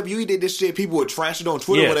WWE did this shit, people would trash it on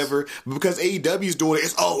Twitter or whatever. But because AEW's doing it,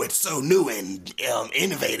 it's so new and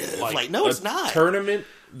innovative. Like no, it's not. Tournament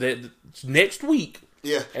that's next week.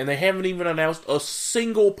 Yeah. And they haven't even announced a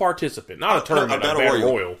single participant. Not a tournament, a Battle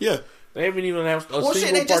Royal. Yeah. They haven't even annouced a single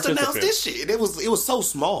participant. They just announced this shit. It was so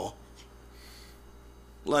small.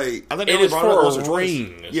 Like I think it is for a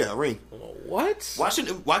ring. Yeah, a ring. What? Why is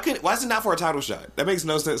it not for a title shot? That makes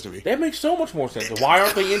no sense to me. That makes so much more sense. Why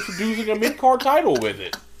aren't they introducing a mid-card title with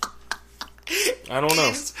it? I don't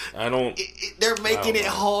know. They're making it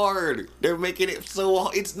hard. They're making it so.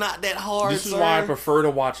 It's not that hard. This is why I prefer to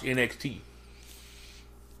watch NXT.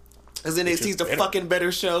 Because NXT's the fucking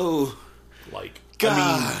better show. Like,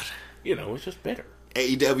 God. I mean, it's just better.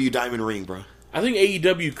 AEW Diamond Ring, bro. I think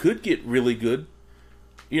AEW could get really good.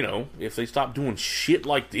 If they stop doing shit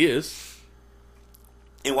like this.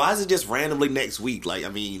 And why is it just randomly next week? Like, I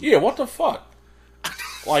mean... Yeah, what the fuck?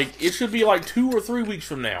 Like, it should be like 2 or 3 weeks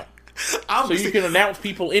from now. So you can announce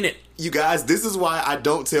people in it. You guys, this is why I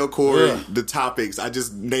don't tell Corey the topics. I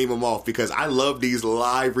just name them off because I love these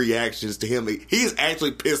live reactions to him. He's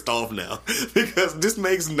actually pissed off now because this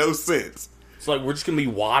makes no sense. It's like we're just gonna be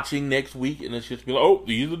watching next week, and it's just be like,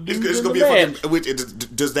 these are the dudes. It's gonna be match.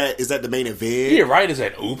 Is that the main event? Yeah, right. Is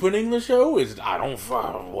that opening the show?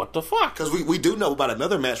 What the fuck? Because we do know about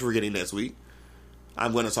another match we're getting next week.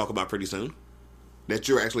 I'm going to talk about pretty soon. That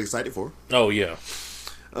you're actually excited for. Oh yeah.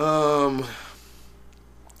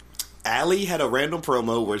 Allie had a random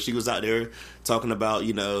promo where she was out there talking about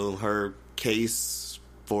her case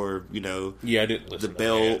for I didn't listen the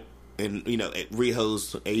belt. And,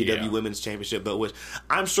 Riho's AEW Women's Championship belt, which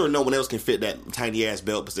I'm sure no one else can fit that tiny-ass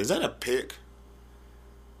belt. But is that a pick?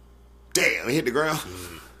 Damn, it hit the ground.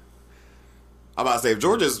 I'm about to say, if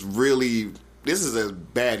Georgia's really... This is a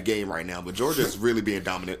bad game right now, but Georgia's really being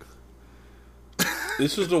dominant.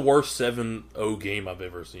 This is the worst 7-0 game I've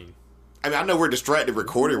ever seen. I mean, I know we're distracted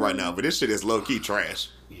recording right now, but this shit is low-key trash.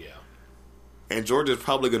 Yeah. And Georgia's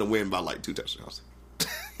probably going to win by, 2 touchdowns.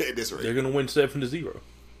 At this rate. They're going to win 7-0.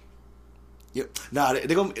 Yep. Nah, they're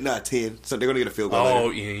gonna 10. So they're gonna get a field goal. Oh,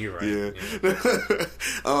 later. Yeah, you're right.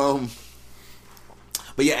 Yeah.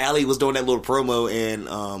 But yeah, Allie was doing that little promo, and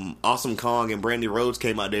Awesome Kong and Brandy Rhodes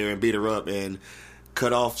came out there and beat her up and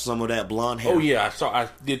cut off some of that blonde hair. Oh yeah, I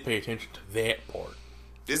did pay attention to that part.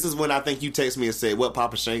 This is when I think you texted me and said, "What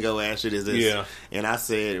Papa Shango ass shit is this?" Yeah. And I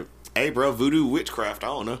said, "Hey, bro, voodoo witchcraft. I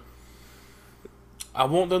don't know." I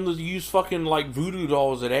want them to use fucking voodoo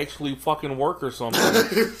dolls that actually fucking work or something.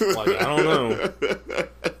 I don't know.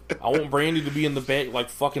 I want Brandy to be in the back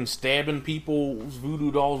fucking stabbing people's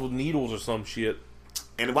voodoo dolls with needles or some shit.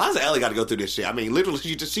 And why does Allie got to go through this shit? I mean, literally,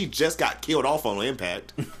 she just got killed off on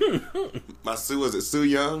Impact. Was it Su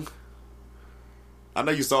Yung? I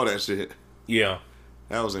know you saw that shit. Yeah.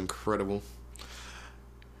 That was incredible.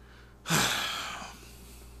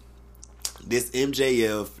 This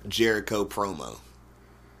MJF Jericho promo.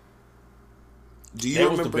 Do you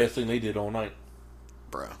remember? That was the best thing they did all night.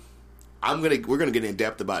 Bro. We're gonna get in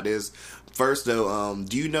depth about this. First though,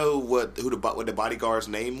 do you know what the bodyguard's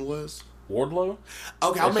name was? Wardlow?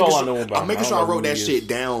 Okay, I'm making sure I wrote that shit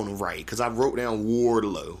down right, because I wrote down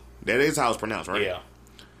Wardlow. That is how it's pronounced, right? Yeah.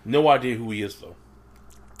 No idea who he is, though.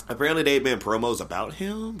 Apparently they've been promos about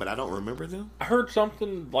him, but I don't remember them. I heard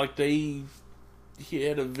something like he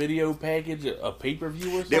had a video package, a pay-per-view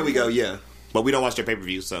or something. There we go, yeah. But we don't watch their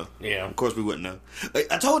pay-per-view, so yeah, of course we wouldn't know.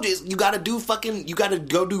 I told you, you gotta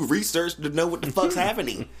go do research to know what the fuck's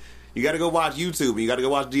happening. You gotta go watch YouTube, you gotta go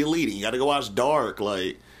watch The Elite, you gotta go watch Dark,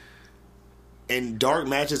 and Dark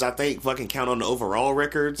matches, I think, fucking count on the overall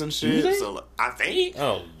records and shit. So I think.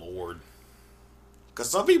 Oh Lord. Because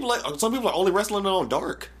some people are only wrestling on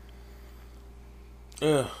Dark.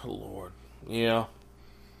 Oh Lord. Yeah.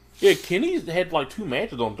 Yeah, Kenny's had 2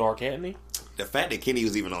 matches on Dark, hadn't he? The fact that Kenny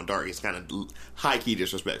was even on Dark is kind of high-key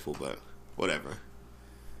disrespectful, but whatever.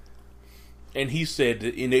 And he said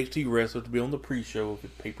that NXT wrestlers to be on the pre-show of the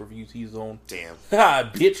pay-per-views he's on. Damn.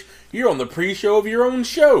 Ha, bitch, you're on the pre-show of your own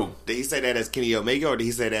show. Did he say that as Kenny Omega, or did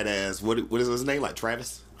he say that as, what is his name,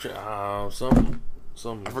 Travis? Some.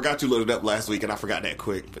 I forgot to load it up last week, and I forgot that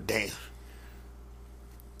quick, but damn.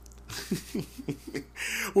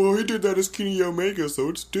 Well, he did that as Kenny Omega, so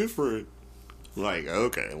it's different.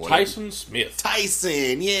 Okay. Whatever. Tyson Smith.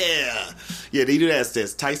 Tyson, yeah. Yeah, did he do that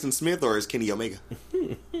as Tyson Smith or as Kenny Omega?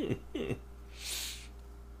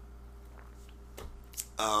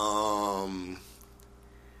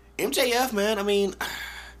 MJF, man, I mean,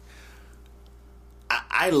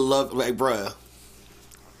 I love, bruh.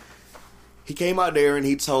 He came out there and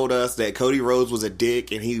he told us that Cody Rhodes was a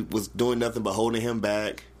dick and he was doing nothing but holding him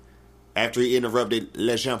back after he interrupted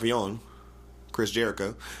Le Champion, Chris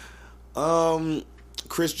Jericho.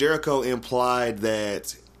 Chris Jericho implied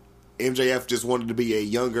that MJF just wanted to be a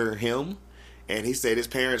younger him, and he said his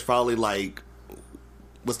parents probably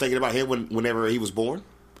was thinking about him whenever he was born,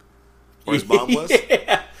 or his mom was.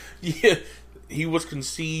 Yeah, he was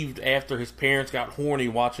conceived after his parents got horny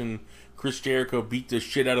watching Chris Jericho beat the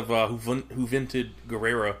shit out of Juventud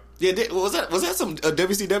Guerrera. Yeah, was that some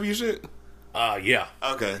WCW shit? Yeah.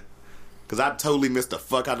 Okay. Because I totally missed the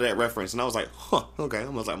fuck out of that reference. And I was like, huh, okay.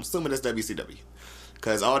 I'm assuming that's WCW.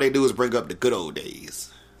 Because all they do is bring up the good old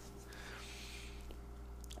days.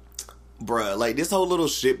 Bruh, this whole little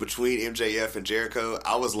shit between MJF and Jericho,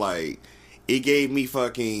 I was like, it gave me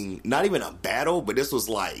fucking, not even a battle, but this was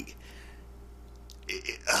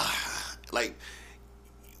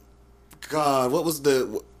God, what was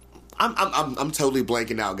the, I'm totally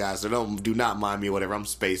blanking out, guys, so do not mind me or whatever, I'm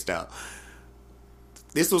spaced out.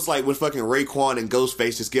 This was when fucking Raekwon and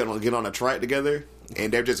Ghostface just get on a track together,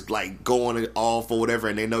 and they're just going off or whatever,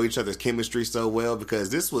 and they know each other's chemistry so well, because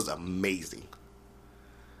this was amazing.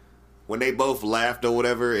 When they both laughed or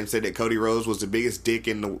whatever and said that Cody Rhodes was the biggest dick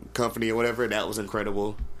in the company or whatever, that was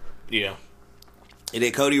incredible. Yeah. And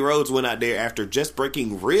then Cody Rhodes went out there after just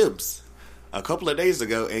breaking ribs a couple of days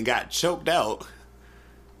ago and got choked out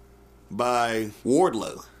by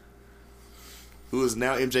Wardlow, who is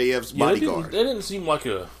now MJF's bodyguard. That didn't seem like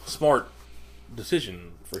a smart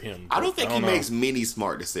decision for him. I don't think he makes many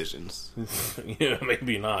smart decisions. Yeah,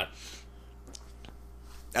 maybe not.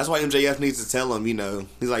 That's why MJF needs to tell him,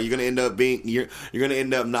 he's like, you're gonna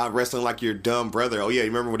end up not wrestling like your dumb brother. Oh yeah, you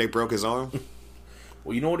remember when they broke his arm?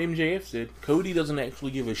 Well, you know what MJF said? Cody doesn't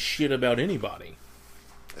actually give a shit about anybody.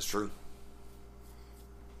 That's true.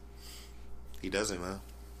 He doesn't, man.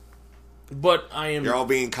 But You're all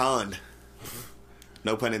being conned.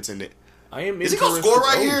 No pun intended. I am. Is he gonna score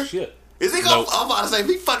right here? Shit. Is he gonna? Nope. I'm about to say, if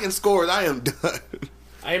he fucking scores, I am done.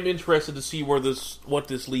 I am interested to see what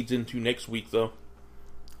this leads into next week, though.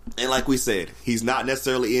 And like we said, he's not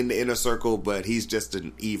necessarily in the inner circle, but he's just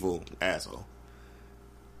an evil asshole.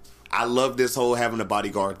 I love this whole having a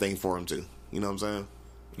bodyguard thing for him too. You know what I'm saying?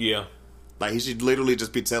 Yeah. He should literally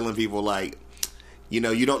just be telling people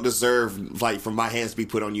you don't deserve for my hands to be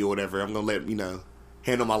put on you or whatever. I'm gonna let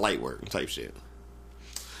handle my light work type shit.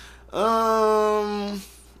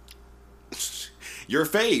 Your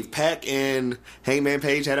fave, Pac and Hangman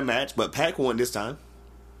Page had a match, but Pac won this time.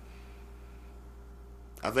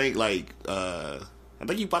 I think he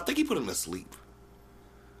put him to sleep.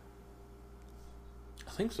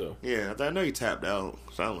 I think so. Yeah, I know he tapped out.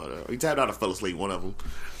 So I don't know. He tapped out or fell asleep, one of them.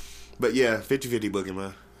 But yeah, 50-50 booking,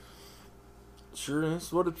 man. Sure,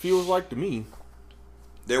 that's what it feels like to me.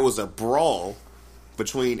 There was a brawl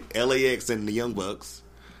between LAX and the Young Bucks.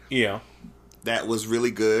 Yeah. That was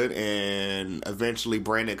really good, and eventually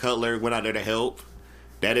Brandon Cutler went out there to help.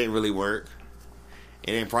 That didn't really work.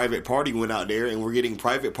 And then Private Party went out there, and we're getting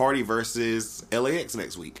Private Party versus LAX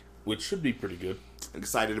next week. Which should be pretty good.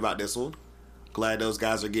 Excited about this one. Glad those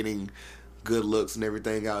guys are getting good looks and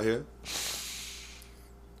everything out here.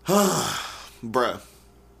 Bruh.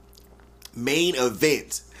 Main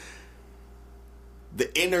event.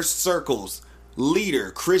 The Inner Circle's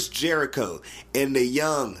leader, Chris Jericho, and the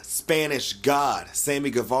young Spanish god, Sammy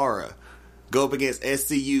Guevara, go up against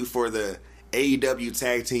SCU for the AEW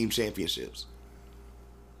Tag Team Championships.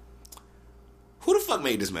 Who the fuck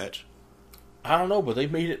made this match? I don't know, but they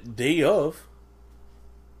made it day of.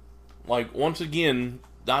 Like, once again,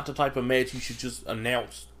 not the type of match you should just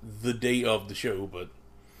announce the day of the show, but...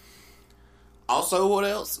 Also, what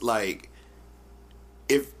else? Like,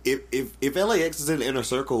 if LAX is in the Inner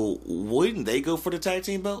Circle, wouldn't they go for the tag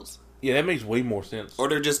team belts? Yeah, that makes way more sense. Or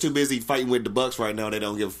they're just too busy fighting with the Bucks right now, they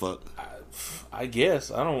don't give a fuck. I guess.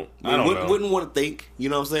 I don't know. Wouldn't want to think, you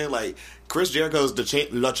know what I'm saying? Like, Chris Jericho's the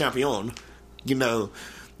Le Champion. You know,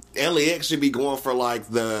 LAX should be going for, like,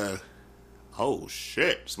 the... Oh,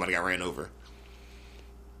 shit. Somebody got ran over.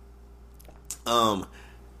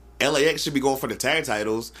 LAX should be going for the tag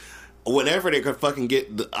titles. Whenever they could fucking get,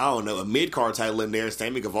 a mid-card title in there,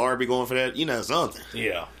 Sammy Guevara be going for that, you know, something.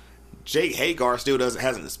 Yeah. Jake Hagar still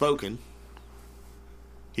hasn't spoken.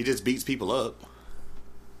 He just beats people up.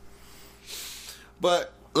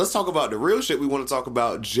 But let's talk about the real shit we want to talk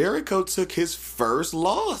about. Jericho took his first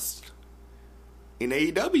loss in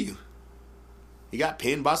AEW. He got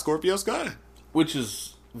pinned by Scorpio Sky. Which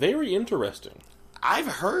is very interesting. I've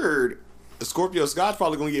heard Scorpio Sky's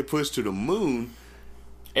probably going to get pushed to the moon.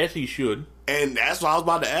 As he should. And that's what I was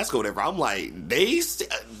about to ask or whatever. I'm like,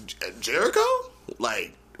 Jericho?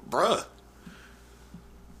 Like, bruh.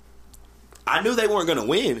 I knew they weren't going to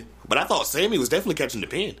win, but I thought Sammy was definitely catching the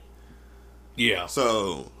pin. Yeah.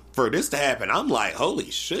 So, for this to happen, I'm like,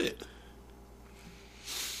 holy shit.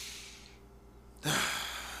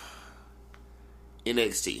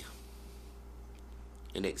 NXT.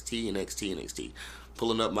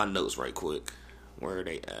 Pulling up my notes right quick. Where are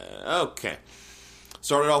they at? Okay.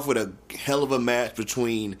 Started off with a hell of a match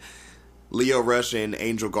between Lio Rush and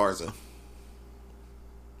Angel Garza.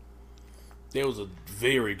 That was a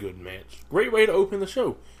very good match. Great way to open the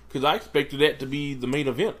show. Because I expected that to be the main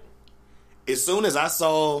event. As soon as I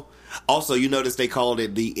saw... Also, you notice they called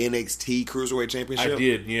it the NXT Cruiserweight Championship? I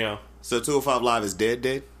did, yeah. So 205 Live is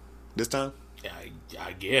dead this time?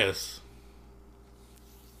 I guess.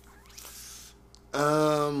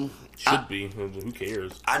 Should be. Who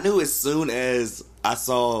cares? I knew as soon as I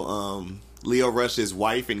saw Lio Rush's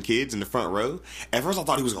wife and kids in the front row, at first I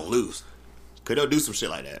thought he was going to lose. Because they'll do some shit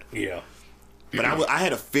like that. Yeah. But I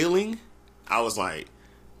had a feeling, I was like,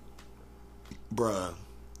 bruh,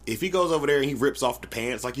 if he goes over there and he rips off the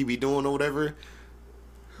pants like he be doing or whatever,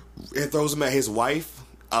 and throws them at his wife,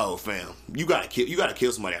 oh fam, you gotta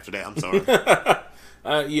kill somebody after that. I'm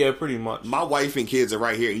sorry. Yeah, pretty much. My wife and kids are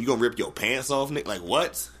right here, and you gonna rip your pants off, Nick? Like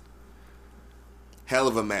what? Hell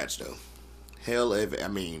of a match though.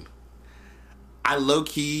 I low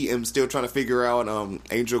key am still trying to figure out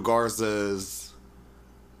Angel Garza's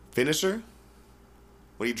finisher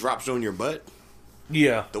when he drops you on your butt.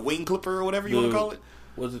 Yeah, the wing clipper or whatever you want to call it.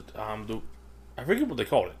 Was it I forget what they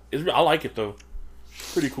called it. I like it though.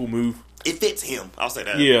 Pretty cool move. It fits him. I'll say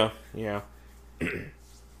that. Yeah.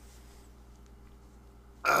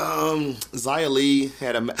 Xia Li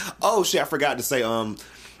had a... Oh, shit, I forgot to say,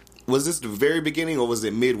 was this the very beginning or was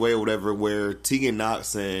it midway or whatever where Tegan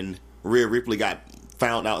Nox and Rhea Ripley got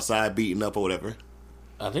found outside beaten up or whatever?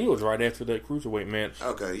 I think it was right after that Cruiserweight match.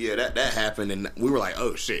 Okay, yeah, that happened and we were like,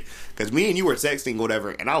 oh, shit. Because me and you were texting or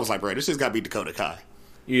whatever and I was like, bro, this shit's got to be Dakota Kai.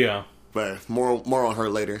 Yeah. But more on her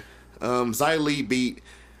later. Xia Li beat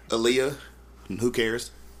Aaliyah. Who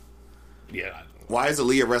cares? Yeah. Why is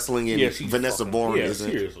Aaliyah wrestling in Vanessa Bourne? Yeah,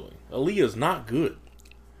 seriously. Aaliyah's not good.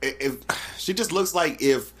 If she just looks like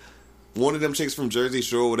if one of them chicks from Jersey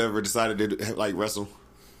Shore or whatever decided to like wrestle.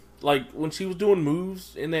 Like when she was doing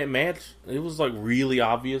moves in that match, it was like really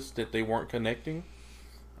obvious that they weren't connecting.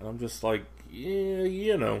 And I'm just like, yeah,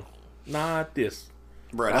 you know, not this.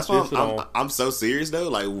 Bro, that's why I'm so serious though.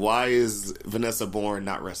 Like, why is Vanessa Bourne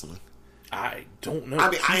not wrestling? I don't know. I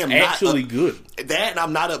mean, I am actually not good. That, and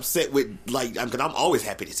I'm not upset with like, because I'm always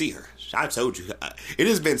happy to see her. I told you, it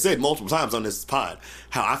has been said multiple times on this pod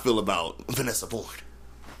how I feel about Vanessa Bourne.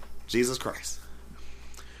 Jesus Christ.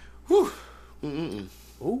 Whew.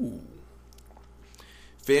 Ooh.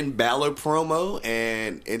 Finn Balor promo,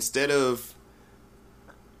 and instead of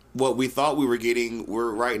what we thought we were getting,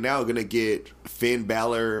 we're right now going to get Finn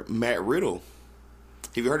Balor, Matt Riddle.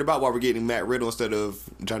 Have you heard about why we're getting Matt Riddle instead of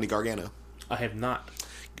Johnny Gargano? I have not.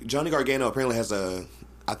 Johnny Gargano apparently has I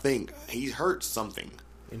think he's hurt something.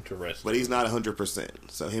 Interesting. But he's not 100%.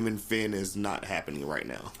 So him and Finn is not happening right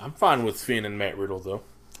now. I'm fine with Finn and Matt Riddle, though.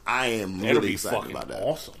 I am That'll really be excited fucking about that.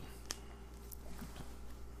 awesome.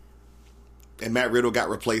 And Matt Riddle got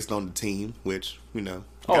replaced on the team, which,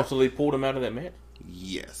 So they pulled him out of that match?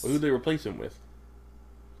 Yes. Who did they replace him with?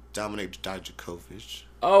 Dominic Dijakovic.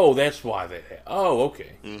 Oh, that's why they had. Oh,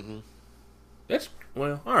 okay. Mm-hmm.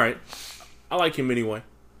 All right. I like him anyway.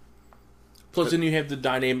 Plus, then you have the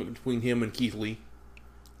dynamic between him and Keith Lee.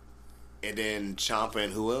 And then Ciampa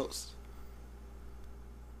and who else?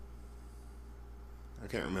 I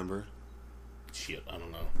can't remember. Shit, I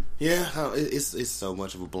don't know. Yeah, it's so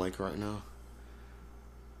much of a blank right now.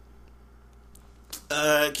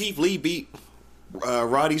 Keith Lee beat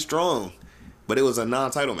Roddy Strong, but it was a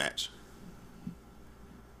non-title match.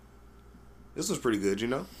 This was pretty good,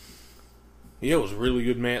 Yeah, it was a really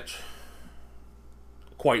good match.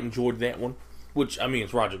 Quite enjoyed that one. Which, I mean,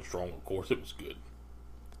 it's Roderick Strong, of course. It was good.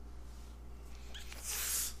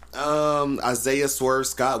 Isaiah Swerve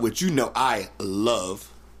Scott, which I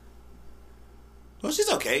love. Well,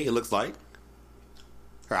 she's okay, it looks like.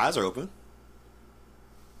 Her eyes are open.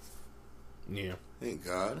 Yeah. Thank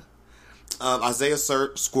God. Isaiah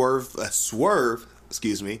Swerve,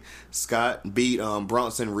 Scott beat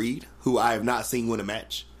Bronson Reed, who I have not seen win a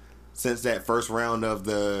match since that first round of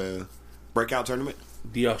the breakout tournament.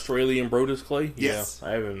 The Australian Brodus Clay? Yes. Yeah,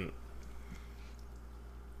 I haven't.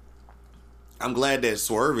 I'm glad that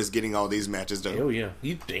Swerve is getting all these matches, though. Oh, yeah.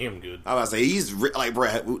 He's damn good. I was about to say, he's like,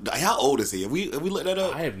 bro, how old is he? Have we looked that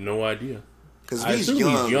up? I have no idea. Because he's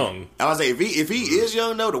young. I was say, if he is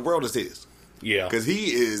young, though, the world is his. Yeah. Because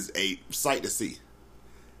he is a sight to see.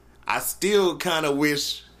 I still kind of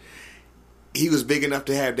wish he was big enough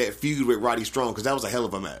to have that feud with Roddy Strong, because that was a hell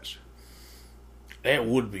of a match. That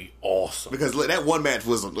would be awesome. Because that one match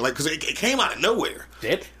was like, because it came out of nowhere.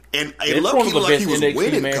 That's one of the best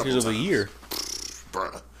NXT matches of the year.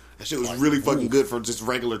 Bruh. That shit was really fucking good for just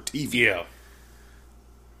regular TV. Yeah.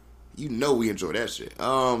 We enjoy that shit.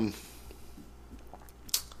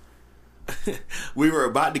 We were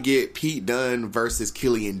about to get Pete Dunne versus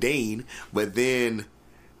Killian Dane, but then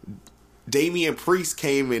Damian Priest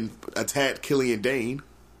came and attacked Killian Dane.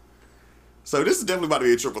 So this is definitely about to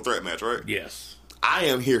be a triple threat match, right? Yes. I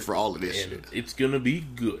am here for all of this shit. It's gonna be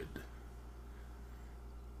good.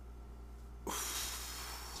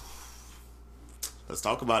 Let's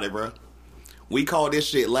talk about it, bro. We called this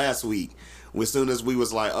shit last week. As soon as we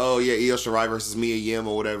was like, oh yeah, Io Shirai versus Mia Yim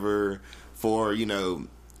or whatever for,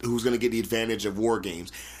 who's going to get the advantage of War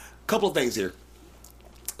Games. Couple of things here.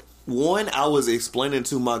 One, I was explaining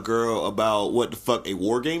to my girl about what the fuck a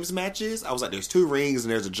War Games match is. I was like, there's 2 rings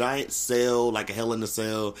and there's a giant cell, like a Hell in a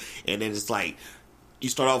Cell, and then it's like, you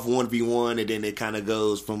start off 1v1 and then it kind of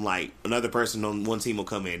goes from like another person on one team will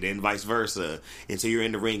come in, then vice versa, until you're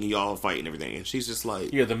in the ring and you all fight and everything. And she's just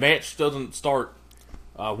like, yeah, the match doesn't start.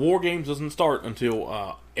 War Games doesn't start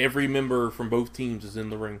until every member from both teams is in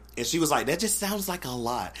the ring. And she was like, that just sounds like a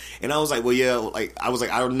lot. And I was like, well, yeah, I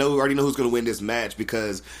already know who's going to win this match,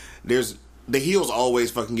 because the heels always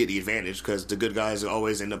fucking get the advantage because the good guys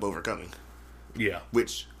always end up overcoming. Yeah.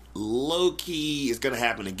 Which low key is going to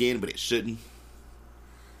happen again, but it shouldn't.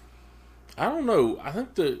 I don't know. I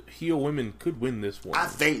think the heel women could win this one. I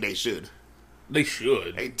think they should. They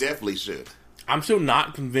should. They definitely should. I'm still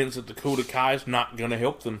not convinced that Dakota Kai's not going to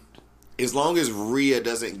help them. As long as Rhea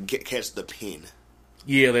doesn't catch the pin.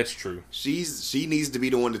 Yeah, that's true. She needs to be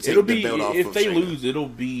the one to take the belt off. If they lose, it'll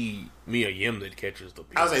be Mia Yim that catches the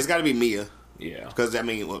pin. I was like, it's got to be Mia. Yeah. Because, I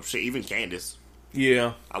mean, even Candice.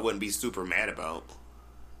 Yeah. I wouldn't be super mad about.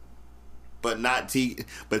 But not Tegan.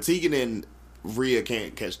 But Tegan and Rhea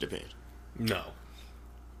can't catch the pin. No.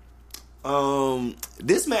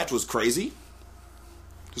 This match was crazy.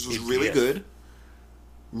 This was really good.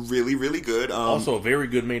 Really, really good. Also a very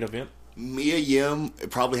good main event. Mia Yim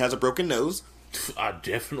probably has a broken nose.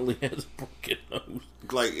 Definitely has a broken nose.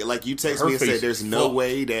 Like you text me and said there's no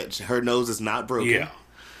way that her nose is not broken.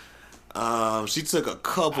 Yeah. She took a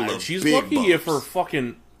couple of she's big lucky bumps. if her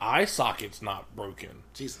fucking eye socket's not broken.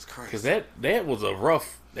 Jesus Christ. Because that was a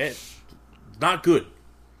rough... That's not good.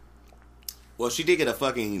 Well, she did get a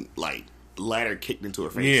fucking, ladder kicked into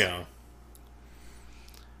her face. Yeah.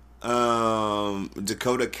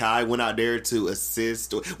 Dakota Kai went out there to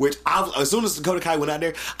assist, which as soon as Dakota Kai went out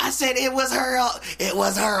there, I said it was her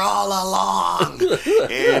all along,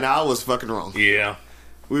 and I was fucking wrong. Yeah,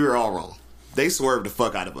 We were all wrong. They swerved the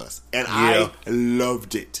fuck out of us. And I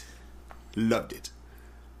loved it. Loved it.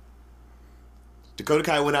 Dakota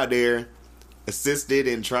Kai went out there, assisted,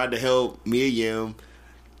 and tried to help Mia Yim.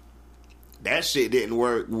 That shit didn't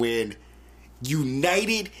work when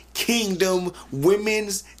United Kingdom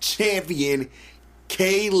Women's Champion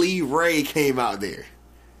Kaylee Ray came out there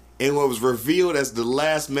and was revealed as the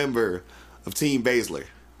last member of Team Baszler.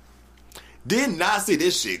 Did not see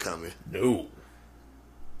this shit coming. No.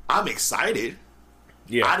 I'm excited.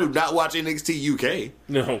 Yeah. I do not watch NXT UK.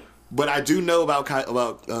 No. But I do know about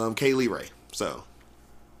Kaylee Ray. So,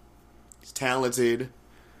 he's talented.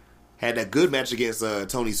 Had that good match against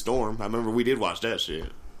Tony Storm. I remember we did watch that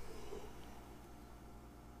shit.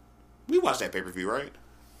 We watched that pay-per-view, right?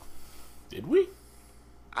 Did we?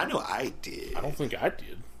 I know I did. I don't think I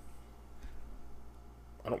did.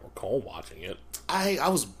 I don't recall watching it. I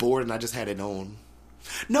was bored and I just had it on.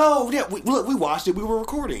 No, yeah, we watched it. We were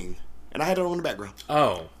recording. And I had it on in the background.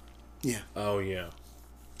 Oh. Yeah. Oh, yeah.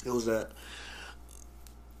 It was that.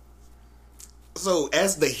 So,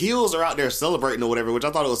 as the heels are out there celebrating or whatever, which I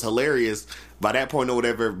thought it was hilarious, by that point or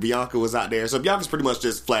whatever, Bianca was out there. So, Bianca's pretty much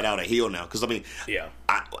just flat out a heel now. Because, I mean, yeah,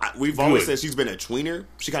 we've always said she's been a tweener.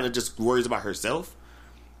 She kind of just worries about herself.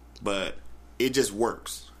 But it just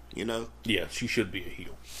works, you know? Yeah, she should be a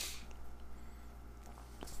heel.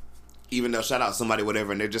 Even though, shout out somebody,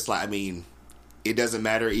 whatever, and they're just like, I mean, it doesn't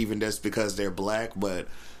matter even just because they're black, but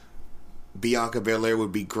Bianca Belair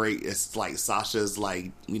would be great. It's like Sasha's,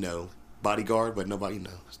 like, you know, bodyguard, but nobody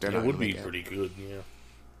knows. It would be pretty good, yeah.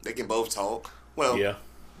 They can both talk. Well, yeah.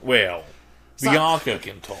 Well, Bianca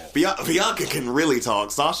can talk. Bianca can really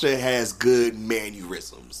talk. Sasha has good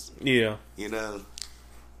mannerisms. Yeah. You know?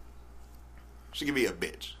 She can be a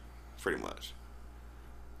bitch, pretty much.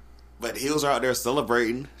 But the heels are out there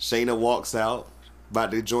celebrating. Shayna walks out, about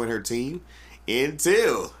to join her team,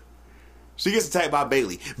 until she gets attacked by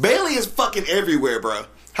Bayley. Bayley is fucking everywhere, bro.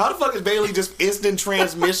 How the fuck is Bayley just instant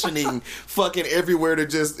transmissioning fucking everywhere to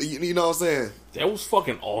just, you know what I'm saying? That was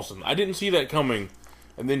fucking awesome. I didn't see that coming,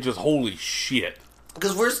 and then just holy shit.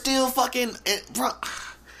 Because we're still fucking, bro.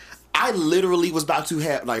 I literally was about to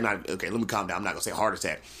have, like, not, okay, let me calm down. I'm not gonna say heart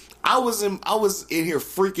attack. I was in here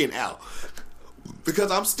freaking out.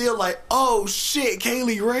 Because I'm still like, oh shit,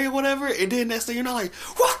 Kaylee Ray or whatever, and then next thing you're not like,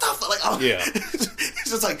 what the fuck? Like, oh, yeah. It's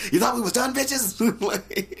just like, you thought we was done, bitches?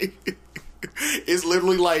 Like, it's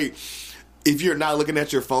literally like, if you're not looking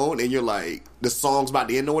at your phone and you're like, the song's about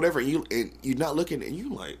to end or whatever, and you're not looking, and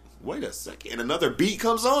you like, wait a second, and another beat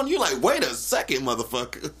comes on, you're like, wait a second,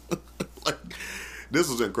 motherfucker. Like, this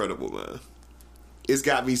was incredible, man. It's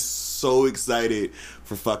got me so excited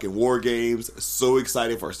for fucking War Games. So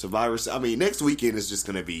excited for Survivor. I mean, next weekend is just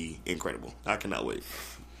going to be incredible. I cannot wait.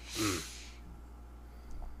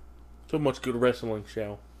 So much good wrestling,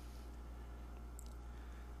 Shao.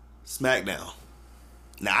 SmackDown.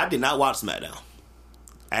 Now, I did not watch SmackDown.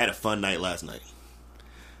 I had a fun night last night.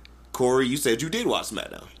 Corey, you said you did watch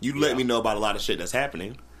SmackDown. You let me know about a lot of shit that's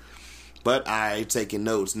happening. But I taking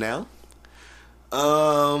notes now.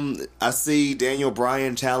 I see Daniel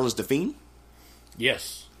Bryan challenge The Fiend.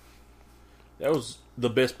 Yes. That was the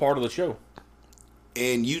best part of the show.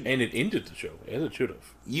 And it ended the show, as it should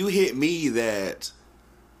have. You hit me that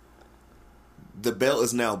the belt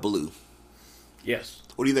is now blue. Yes.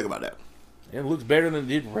 What do you think about that? It looks better than it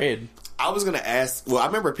did red. I was going to ask, well, I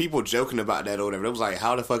remember people joking about that or whatever. It was like,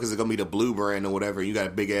 how the fuck is it going to be the blue brand or whatever? You got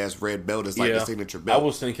a big ass red belt. It's like the signature belt. I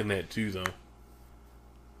was thinking that too, though.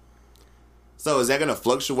 So is that going to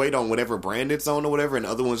fluctuate on whatever brand it's on or whatever, and the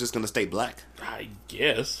other one's just going to stay black? I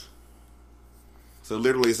guess. So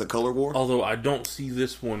literally it's a color war? Although I don't see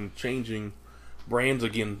this one changing brands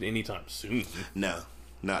again anytime soon. No,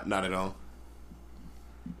 not at all.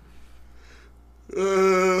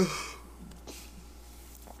 There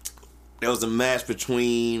was a match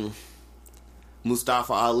between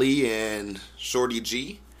Mustafa Ali and Shorty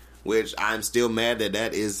G, which I'm still mad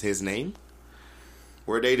that is his name.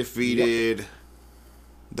 Where they defeated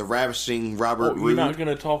the ravishing Robert Roode. You're not going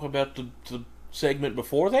to talk about the segment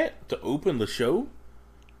before that to open the show?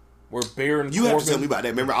 Where Baron You Corbin... have to tell me about that.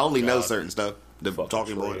 Remember, I only know certain stuff. The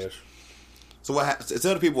talking boys. So what happened?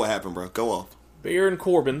 Tell the people what happened, bro. Go off. Baron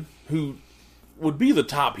Corbin, who would be the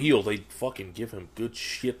top heel, they'd fucking give him good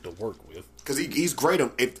shit to work with. Because he's great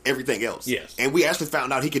on everything else. Yes. And we actually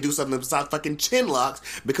found out he could do something besides fucking chin locks,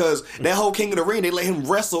 because that whole King of the Ring, they let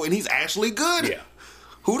him wrestle, and he's actually good. Yeah.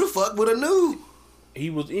 Who the fuck would have knew?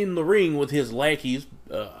 He was in the ring with his lackeys,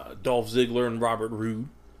 Dolph Ziggler and Robert Roode.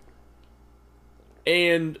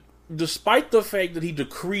 And despite the fact that he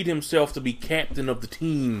decreed himself to be captain of the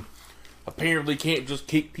team, apparently can't just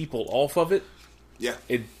kick people off of it. Yeah.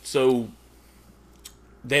 So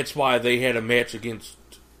that's why they had a match against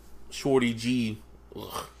Shorty G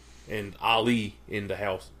and Ali in the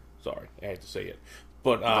house. Sorry, I had to say it.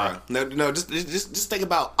 But no, just think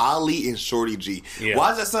about Ali and Shorty G. Yeah. Why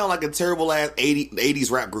does that sound like a terrible ass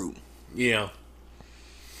 80s rap group? Yeah.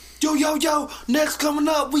 Yo, next coming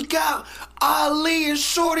up, we got Ali and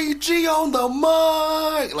Shorty G on the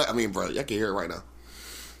mic. Like, I mean, bro, I can hear it right now.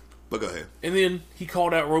 But go ahead. And then he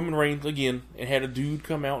called out Roman Reigns again and had a dude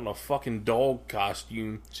come out in a fucking dog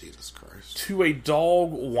costume. Jesus Christ. To a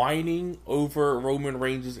dog whining over Roman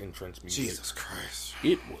Reigns' entrance music. Jesus Christ.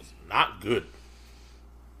 It was not good.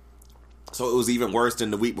 So it was even worse than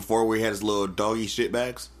the week before where he had his little doggy shit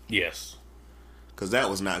bags? Yes. Because that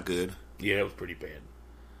was not good. Yeah, it was pretty bad.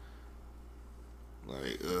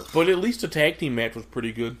 Like, but at least the tag team match was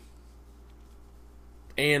pretty good.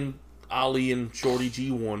 And Ali and Shorty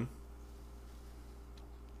G won.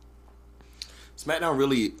 SmackDown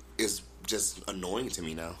really is just annoying to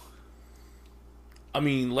me now. I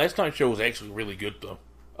mean, last night's show was actually really good, though.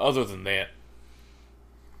 Other than that.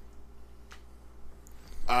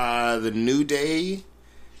 The New Day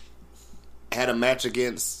had a match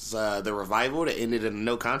against the Revival that ended in a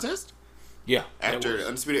no contest? Yeah. After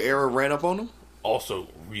Undisputed Era ran up on them? Also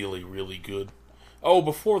really, really good. Oh,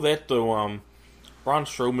 before that, though, Braun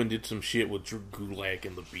Strowman did some shit with Drew Gulak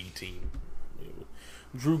and the B Team.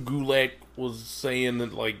 Drew Gulak was saying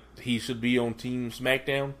that, like, he should be on Team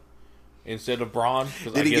SmackDown instead of Braun.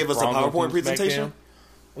 Did he give us a PowerPoint presentation? SmackDown.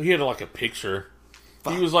 Well, he had, like, a picture.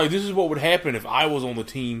 Fuck. He was like, this is what would happen if I was on the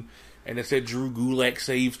team, and it said Drew Gulak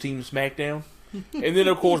saves Team SmackDown. And then,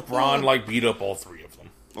 of course, Braun, like, beat up all three of them.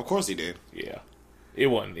 Of course he did. Yeah. It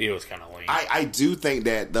was kind of lame. I do think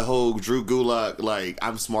that the whole Drew Gulak, like,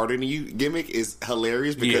 I'm smarter than you gimmick is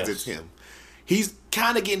hilarious because it's him. He's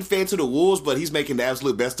kind of getting fed to the wolves, but he's making the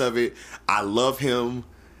absolute best of it. I love him.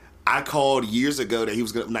 I called years ago that he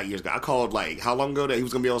was going to, not years ago, I called, like, how long ago that he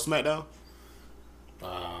was going to be on SmackDown?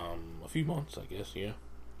 A few months, I guess, yeah.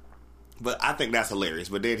 But I think that's hilarious.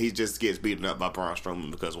 But then he just gets beaten up by Braun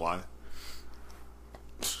Strowman because why?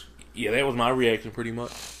 Yeah, that was my reaction pretty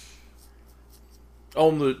much. The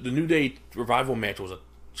New Day Revival match was a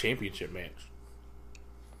championship match.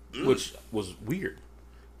 Which was weird.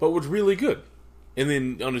 But was really good. And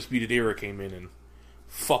then Undisputed Era came in and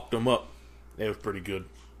fucked them up. That was pretty good.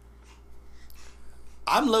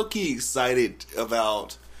 I'm low-key excited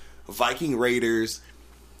about Viking Raiders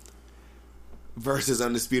versus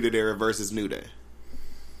Undisputed Era versus New Day.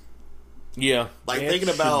 Yeah. Like, thinking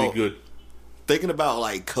about,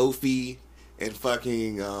 like, Kofi and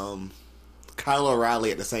fucking Kyle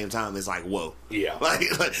O'Reilly at the same time is like, whoa. Yeah. Like,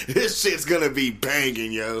 this shit's gonna be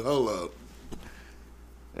banging, yo. Hold up.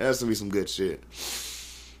 That's gonna be some good shit.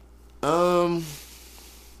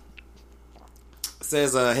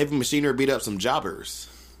 Says Heavy Machinery beat up some jobbers.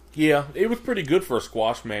 Yeah, it was pretty good for a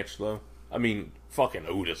squash match, though. I mean, fucking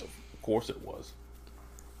Otis, of course it was.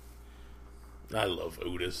 I love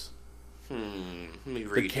Otis.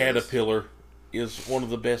 The Caterpillar is one of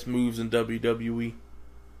the best moves in WWE.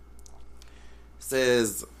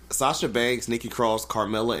 Says Sasha Banks, Nikki Cross,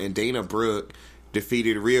 Carmella, and Dana Brooke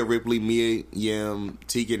defeated Rhea Ripley, Mia Yim,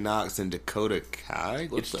 Tegan Nox, and Dakota Kai.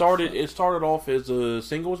 It started off as a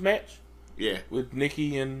singles match. Yeah, with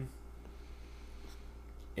Nikki and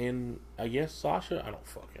I guess Sasha. I don't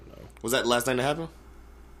fucking know. Was that the last thing that happened?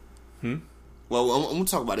 Well, I'm gonna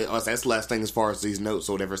talk about it. That's the last thing as far as these notes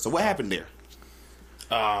or whatever. So what happened there?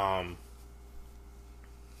 What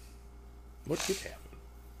did happen?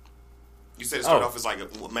 You said it started off as like a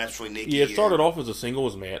match between Nikki. Yeah, it started off as a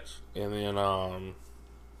singles match, and then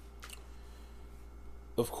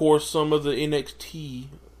of course some of the NXT.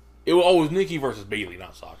 It was Nikki versus Bayley,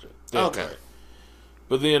 not Sasha. Okay. Right.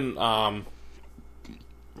 But then, Shayna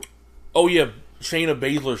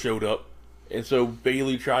Baszler showed up, and so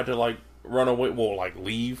Bayley tried to like run away, like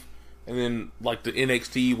leave, and then like the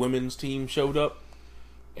NXT women's team showed up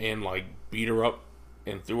and like beat her up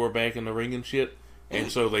and threw her back in the ring and shit,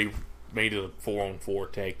 and so they made it a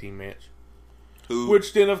 4-on-4 tag team match.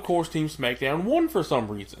 Which then, of course, Team SmackDown won for some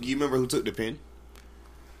reason. You remember who took the pin?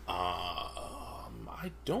 I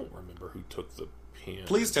don't remember who took the pin.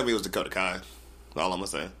 Please tell me it was Dakota Kai. All I'm gonna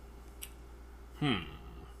say.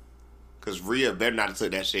 Because Rhea better not have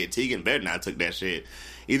took that shit. Tegan better not have took that shit.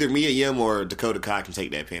 Either Mia Yim or Dakota Kai can take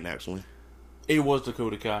that pin, actually. It was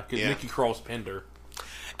Dakota Kai, because Nikki Cross pinned her.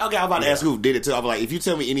 Okay, I'm about to ask who did it, too. I'm like, if you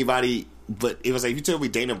tell me anybody, but it was like, if you tell me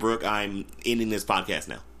Dana Brooke, I'm ending this podcast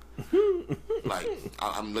now. Like,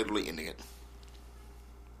 I'm literally ending it.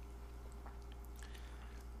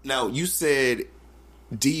 Now, you said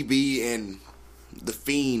DB and The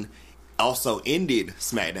Fiend also ended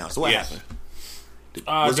SmackDown. So what Yes. happened?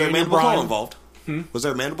 Was there a Daniel mandible claw Bryan- involved? Was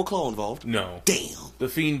there a mandible claw involved? No. Damn. The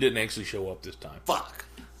Fiend didn't actually show up this time. Fuck.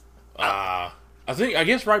 I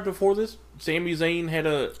guess right before this, Sami Zayn had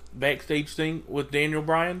a backstage thing with Daniel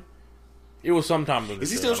Bryan. It was sometime. Is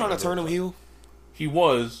he still trying to turn him heel? He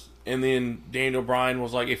was, and then Daniel Bryan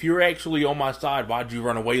was like, if you're actually on my side, why'd you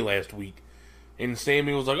run away last week? And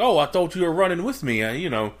Sami was like, oh, I thought you were running with me.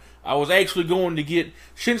 I was actually going to get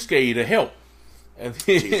Shinsuke to help. And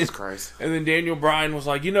then, Jesus Christ. And then Daniel Bryan was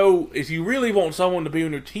like, if you really want someone to be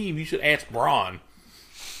on your team, you should ask Braun.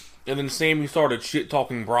 And then Sami started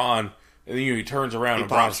shit-talking Braun, and then he turns around and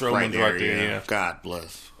Braun Strowman's right there. Yeah. God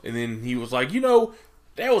bless. And then he was like,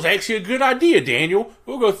 that was actually a good idea, Daniel.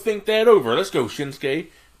 We'll go think that over. Let's go, Shinsuke.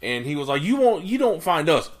 And he was like, you don't find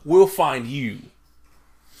us. We'll find you.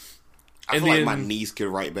 I feel like my knees could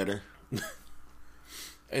write better.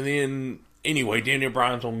 And then, anyway, Daniel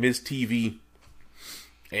Bryan's on Miz TV.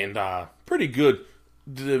 And pretty good.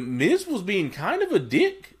 The Miz was being kind of a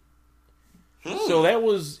dick. So that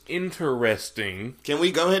was interesting. Can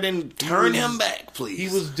we go ahead and turn him back, please? He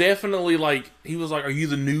was definitely like, are you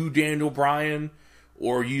the new Daniel Bryan?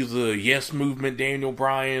 Or are you the Yes Movement Daniel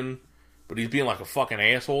Bryan? But he's being like a fucking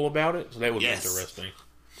asshole about it. So that was interesting.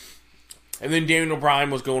 And then Daniel Bryan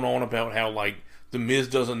was going on about how, the Miz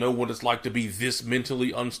doesn't know what it's like to be this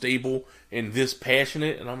mentally unstable and this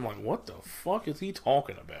passionate. And I'm like, what the fuck is he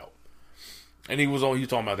talking about? And he was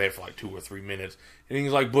talking about that for 2 or 3 minutes. And he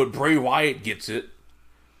was like, but Bray Wyatt gets it.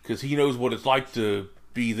 Because he knows what it's like to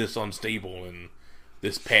be this unstable and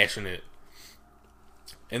this passionate.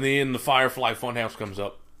 And then the Firefly Funhouse comes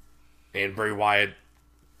up. And Bray Wyatt,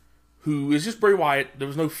 who is just Bray Wyatt, there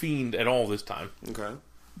was no Fiend at all this time. Okay.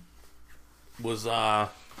 Was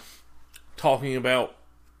talking about...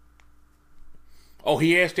 Oh,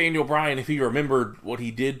 he asked Daniel Bryan if he remembered what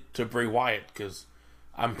he did to Bray Wyatt. Because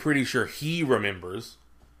I'm pretty sure he remembers.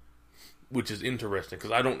 Which is interesting.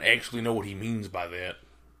 Because I don't actually know what he means by that.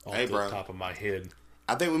 Off the top of my head.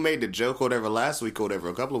 I think we made the joke or whatever last week or whatever.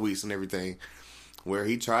 A couple of weeks and everything. Where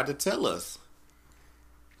he tried to tell us.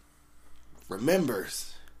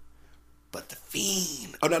 Remembers. But the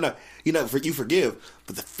Fiend... Oh, no. You forgive.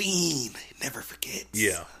 But the Fiend never forgets.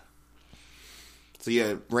 Yeah. So,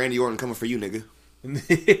 yeah, Randy Orton coming for you, nigga.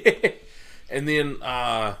 And then,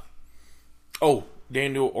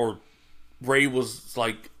 Daniel, or Ray was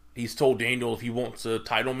like, he's told Daniel if he wants a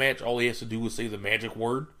title match, all he has to do is say the magic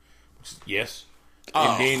word. Which is yes.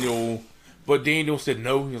 And Daniel said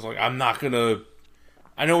no. He was like, I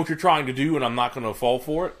know what you're trying to do, and I'm not gonna fall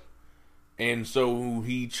for it. And so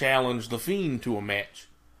he challenged The Fiend to a match.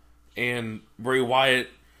 And Bray Wyatt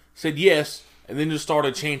said yes, and then just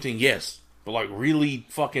started chanting yes. But really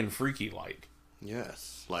fucking freaky like.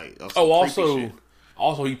 Yes.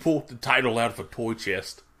 Also he pulled the title out of a toy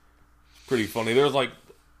chest. Pretty funny. There was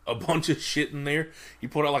a bunch of shit in there. He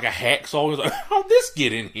pulled out a hacksaw. He was like, how'd this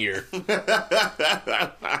get in here?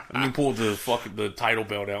 And he pulled the title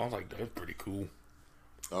belt out. I was like, that's pretty cool.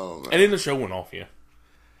 Oh, man. And then the show went off, yeah.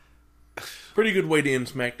 Pretty good way to end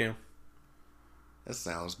SmackDown. That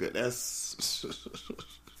sounds good.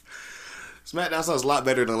 SmackDown sounds a lot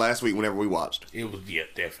better than last week whenever we watched. It was, yeah,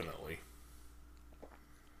 definitely.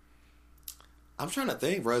 I'm trying to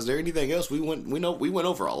think, bro. Is there anything else? We went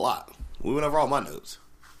over a lot. We went over all my notes.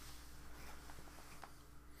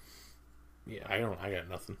 Yeah, I got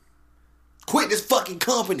nothing. Quit this fucking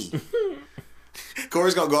company.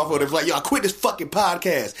 Corey's gonna go off on it yo, I quit this fucking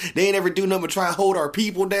podcast. They ain't ever do nothing but try and hold our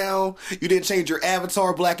people down. You didn't change your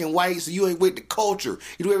avatar black and white, so you ain't with the culture.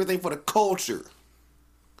 You do everything for the culture.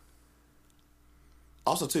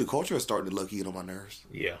 Also, too, culture is starting to look get on my nerves.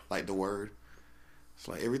 Yeah. The word. It's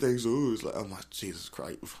everything's, it's oh my, Jesus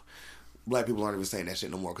Christ. Black people aren't even saying that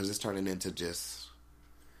shit no more because it's turning into just,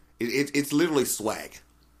 it's literally swag.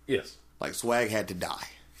 Yes. Swag had to die.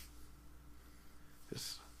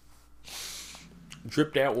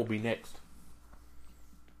 Dripped Out will be next.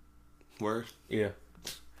 Word? Yeah.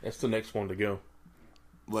 That's the next one to go.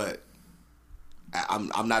 But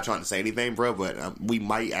I'm not trying to say anything, bro, but we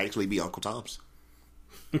might actually be Uncle Tom's.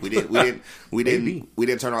 We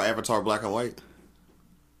didn't turn our avatar black and white.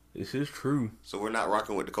 This is true. So we're not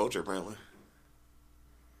rocking with the culture, apparently.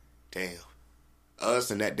 Damn.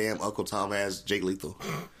 Us and that damn Uncle Tom ass Jay Lethal.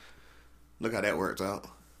 Look how that worked out.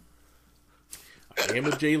 I am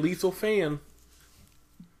a Jay Lethal fan.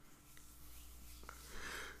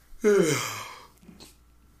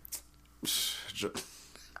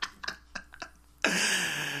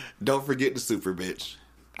 Don't forget the super bitch.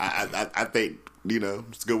 I think,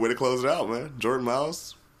 it's a good way to close it out, man. Jordan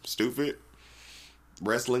Miles, stupid.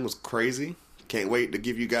 Wrestling was crazy. Can't wait to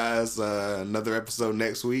give you guys another episode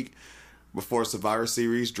next week before Survivor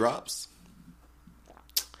Series drops.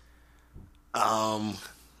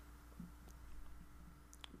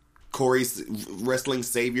 Corey's wrestling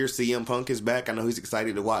savior, CM Punk, is back. I know he's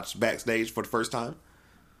excited to watch backstage for the first time.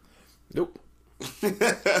 Nope.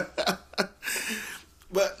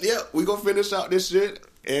 But yeah, we gonna finish out this shit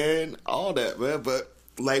and all that, man. But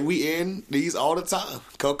like, we end these all the time.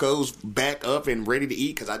 Coco's back up and ready to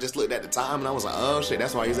eat because I just looked at the time and I was like, oh shit,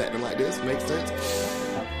 that's why he's acting like this. Makes sense.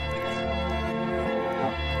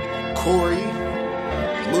 Corey,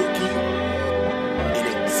 Mookie, and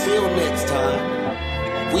until next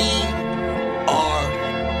time, we